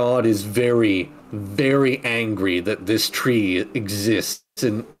 your god is very, very angry that this tree exists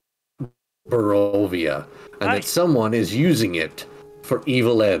in Barovia, and that someone is using it for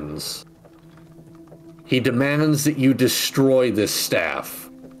evil ends. He demands that you destroy this staff,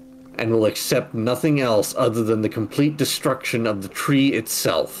 and will accept nothing else other than the complete destruction of the tree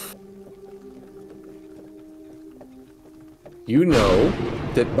itself. You know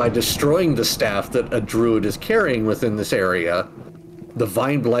that by destroying the staff that a druid is carrying within this area, the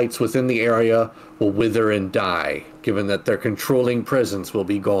vine blights within the area will wither and die, given that their controlling presence will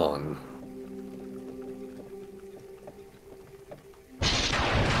be gone.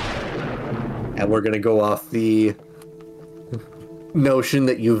 And we're going to go off the notion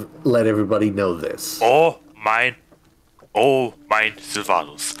that you've let everybody know this. Oh, mein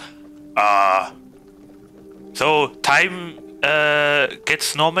Sylvanus. So, time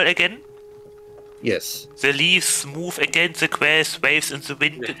gets normal again? Yes. The leaves move again, the grass waves in the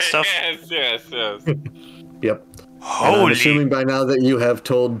wind and stuff? Yes. Yep. Holy. And I'm assuming by now that you have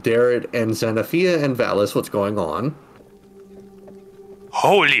told Darrett and Xanathia and Valis what's going on.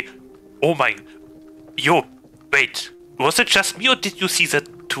 Holy. Oh my. Yo, wait. Was it just me or did you see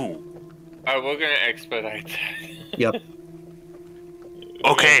that too? We're gonna expedite that. Yep.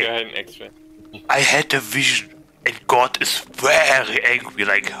 Okay. Go ahead and expedite. I had a vision, and God is very angry.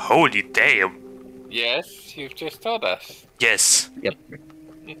 Like, holy damn. Yes, you've just told us. Yes. Yep.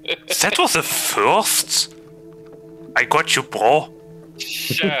 That was the first. I got you, bro.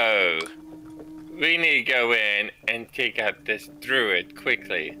 So, we need to go in and take out this druid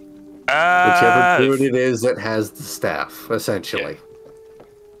quickly. Whichever druid it is that has the staff, essentially.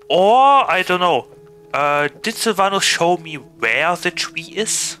 Or, I don't know. Did Silvano show me where the tree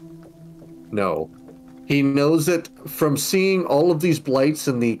is? No. He knows it from seeing all of these blights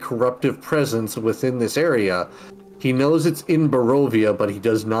and the corruptive presence within this area. He knows it's in Barovia, but he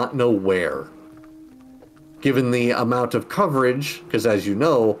does not know where. Given the amount of coverage, because as you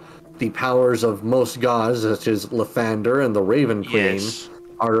know, the powers of most gods, such as Lathander and the Raven Queen,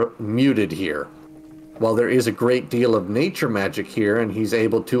 are muted here. While there is a great deal of nature magic here, and he's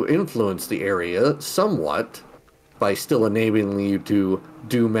able to influence the area somewhat, by still enabling you to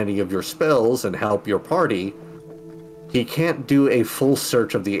do many of your spells and help your party, he can't do a full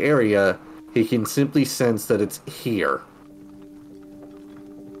search of the area. He can simply sense that it's here.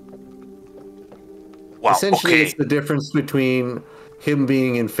 Wow, Essentially, it's the difference between him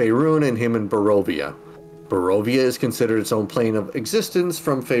being in Faerun and him in Barovia. Barovia is considered its own plane of existence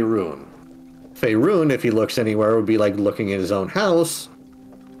from Faerun. Faerun, if he looks anywhere, would be like looking at his own house.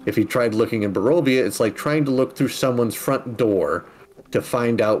 If he tried looking in Barovia, it's like trying to look through someone's front door to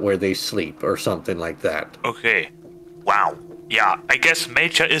find out where they sleep, or something like that. Okay. Wow. Yeah, I guess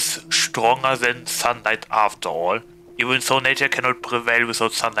nature is stronger than sunlight after all, even though nature cannot prevail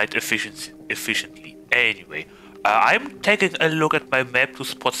without sunlight efficiently. Anyway, I'm taking a look at my map to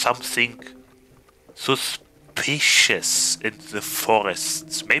spot something suspicious in the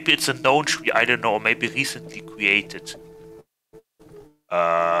forests. Maybe it's a known tree, I don't know, or maybe recently created.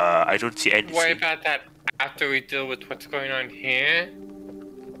 I don't see anything. What about that after we deal with what's going on here?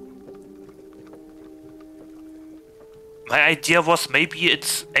 My idea was maybe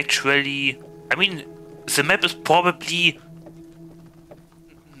it's actually... I mean, the map is probably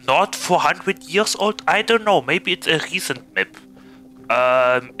not 400 years old. I don't know. Maybe it's a recent map.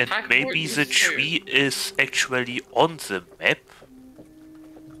 And maybe the tree is actually on the map.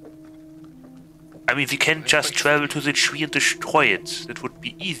 I mean, we can just travel to the tree and destroy it. That would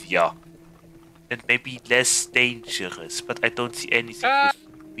be easier. And maybe less dangerous. But I don't see anything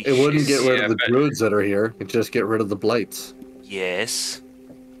It wouldn't get rid of the druids that are here. It'd just get rid of the blights. Yes.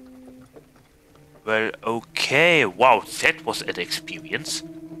 Well, okay. Wow, that was an experience.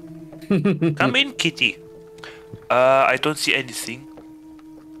 Come in, kitty. I don't see anything.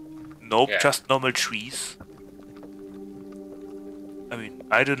 Nope, just normal trees. I mean,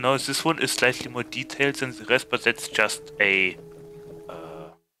 I don't know. This one is slightly more detailed than the rest, but that's just a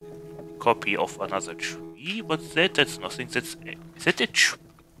copy of another tree. What's that? That's nothing. That's is that a tree?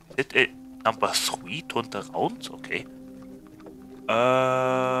 Is it a number 3 turned around? Okay.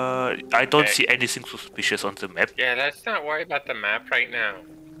 I don't see anything suspicious on the map. Yeah, let's not worry about the map right now.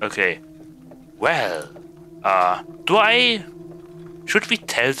 Okay. Well, should we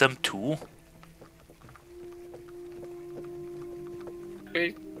tell them too?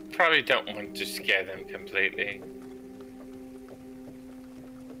 We probably don't want to scare them completely.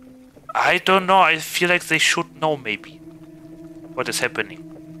 I don't know. I feel like they should know maybe what is happening.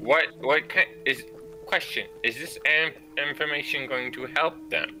 What kind is question? Is this information going to help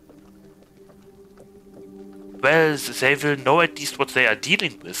them? Well, they will know at least what they are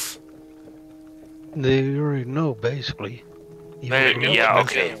dealing with. They already know, basically. Well, yeah,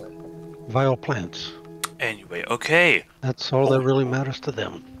 okay. Vile plants. Anyway, okay. That's all that really matters to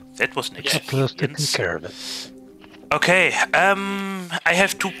them. That was an Up to us to take experience. care of it. Okay, I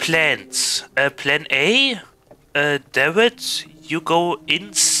have 2 plans. Plan A, David, you go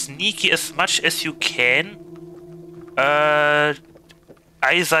in sneaky as much as you can.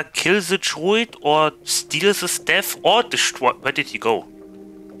 Either kill the druid or steal the staff or destroy... Where did he go?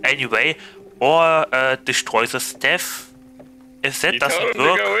 Anyway, or destroy the staff. If that doesn't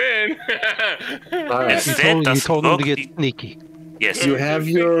work... Go in. If You that doesn't told them work... to get sneaky. Yes. You have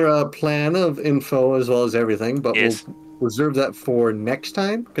your plan of info as well as everything, but Yes. we'll reserve that for next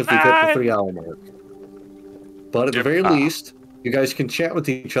time because we've hit the 3-hour mark. But at the very least, you guys can chat with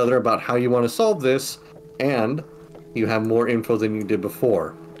each other about how you want to solve this, and you have more info than you did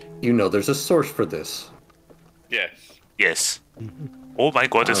before. You know there's a source for this. Yes. Yes. Oh my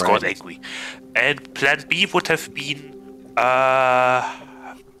god, is God angry. And plan B would have been...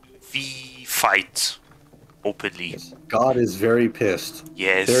 we fight. openly. Yes. God is very pissed.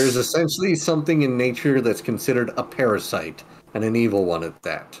 Yes. There is essentially something in nature that's considered a parasite, and an evil one at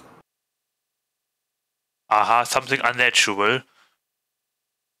that. Something unnatural.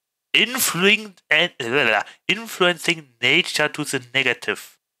 Influencing nature to the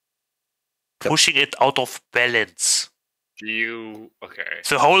negative. Pushing it out of balance. Okay.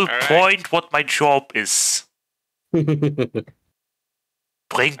 The whole point what my job is. Bring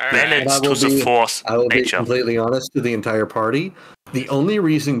balance to the force. I will be nature. completely honest to the entire party. The only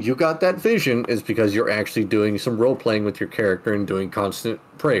reason you got that vision is because you're actually doing some role playing with your character and doing constant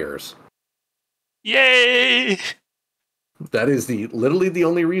prayers. Yay! That is literally the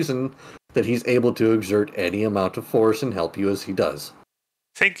only reason that he's able to exert any amount of force and help you as he does.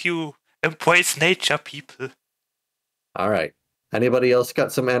 Thank you. Embrace nature, people. All right. Anybody else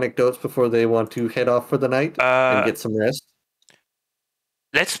got some anecdotes before they want to head off for the night and get some rest?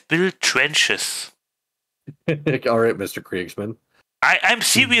 Let's build trenches. All right, Mr. Kriegsman. I'm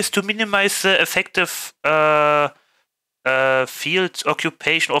serious to minimize the effective field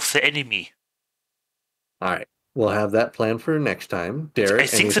occupation of the enemy. All right. We'll have that planned for next time. Derek, I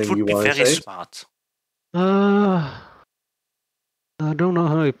think that would be very smart. I don't know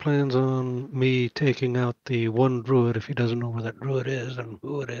how he plans on me taking out the one druid if he doesn't know where that druid is and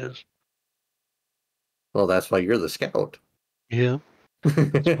who it is. Well, that's why you're the scout. Yeah.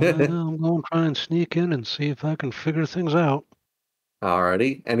 That's why I'm going to try and sneak in and see if I can figure things out.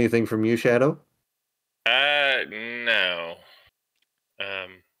 Alrighty. Anything from you, Shadow? No.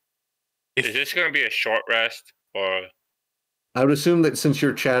 Is this going to be a short rest, or? I would assume that since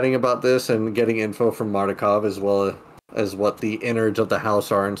you're chatting about this and getting info from Mardukov as well as what the innards of the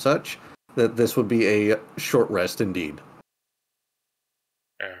house are and such, that this would be a short rest indeed.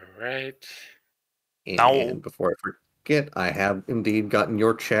 Alright. And before I forget, I have indeed gotten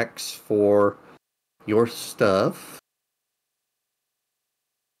your checks for your stuff.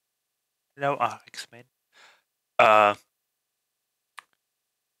 Hello, X-Men.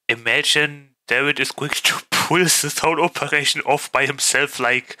 Imagine David is going to pull this whole operation off by himself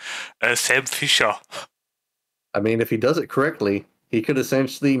like Sam Fisher. I mean, if he does it correctly, he could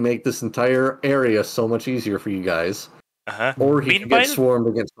essentially make this entire area so much easier for you guys. Or he could get swarmed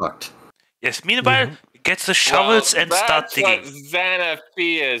and get fucked. Yes, meanwhile, get the shovels and start digging. That's what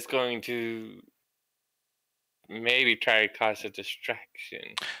Xanathia is going to maybe try to cause a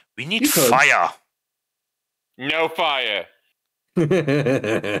distraction. We need fire. No fire.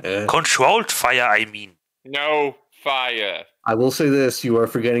 Controlled fire, I mean. No fire. I will say this, you are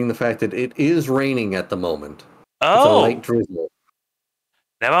forgetting the fact that it is raining at the moment. Oh. It's a light drizzle.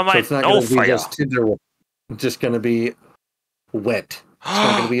 Never mind, so it's not no gonna be fire. Just going to be wet. It's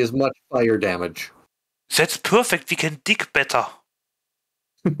not going to be as much fire damage. That's perfect, we can dig better.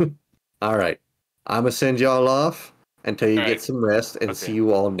 Alright. I'm going to send y'all off until you get some rest and see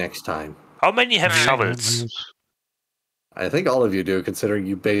you all next time. How many have shovels? I think all of you do, considering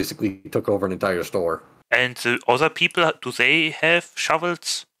you basically took over an entire store. And the other people, do they have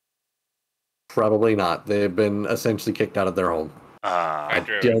shovels? Probably not. They've been essentially kicked out of their home. I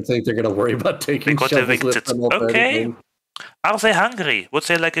don't think they're going to worry about taking shovels with them. Okay. Are they hungry? Would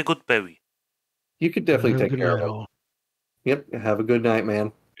they like a good berry? You could definitely take care of them. Yep. Have a good night,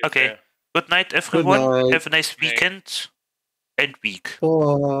 man. Okay. Good night, everyone. Good night. Have a nice weekend and week.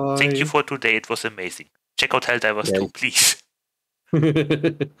 Bye. Thank you for today. It was amazing. Check out Helldivers 2, please.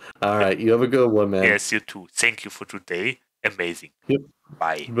 All right. You have a good one, man. Yes, you too. Thank you for today. Amazing. Yep.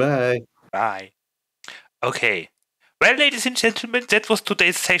 Bye. Bye. Bye. Okay. Well, ladies and gentlemen, that was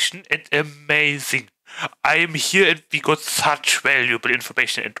today's session and amazing. I am here and we got such valuable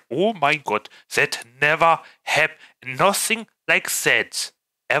information and oh my god, that never happened. Nothing like that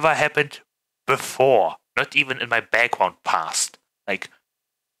ever happened before. Not even in my background past. Like,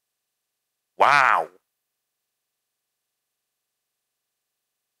 wow.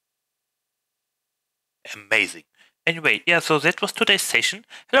 Amazing. Anyway, yeah, so that was today's session.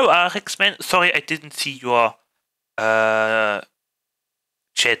 Hello, Rexman. Sorry I didn't see your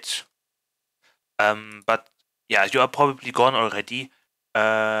chat. But yeah, you are probably gone already.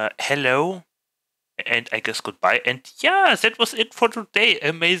 Hello. And I guess goodbye. And yeah, that was it for today.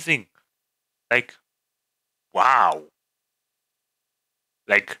 Amazing. Like, wow.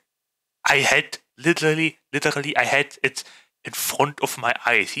 Like, I had literally, I had it in front of my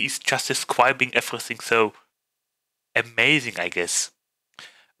eyes. He's just describing everything so amazing, I guess.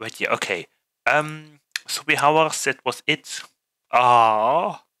 But yeah, okay. So hours, that was it.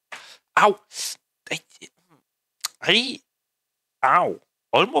 Ow. Ow.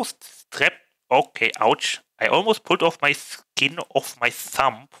 Almost strapped. Okay, ouch. I almost pulled off my skin off my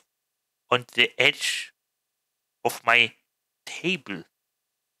thumb on the edge of my table.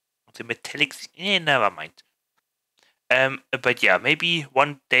 The metallic. Never mind. But yeah, maybe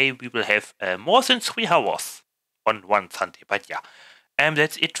one day we will have more than 3 hours on one Sunday. But yeah,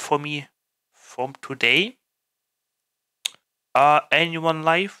 that's it for me from today. Anyone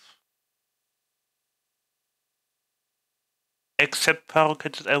live? Except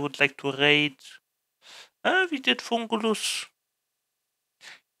Parakeet that I would like to raid. We did Fungulus.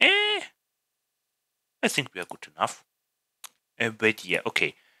 I think we are good enough. But yeah,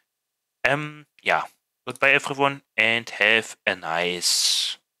 okay. Yeah. Goodbye everyone and have a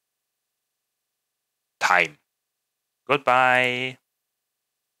nice time. Goodbye.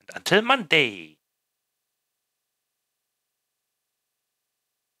 And until Monday.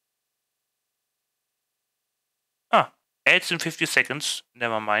 Ads in 50 seconds.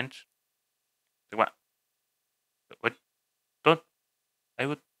 Never mind. What? Don't. I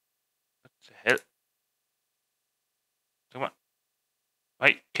would. What the hell?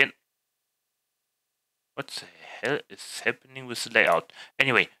 Why can. What the hell is happening with the layout?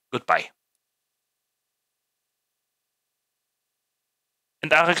 Anyway, goodbye.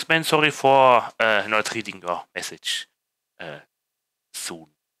 And Arexman, sorry for not reading your message soon.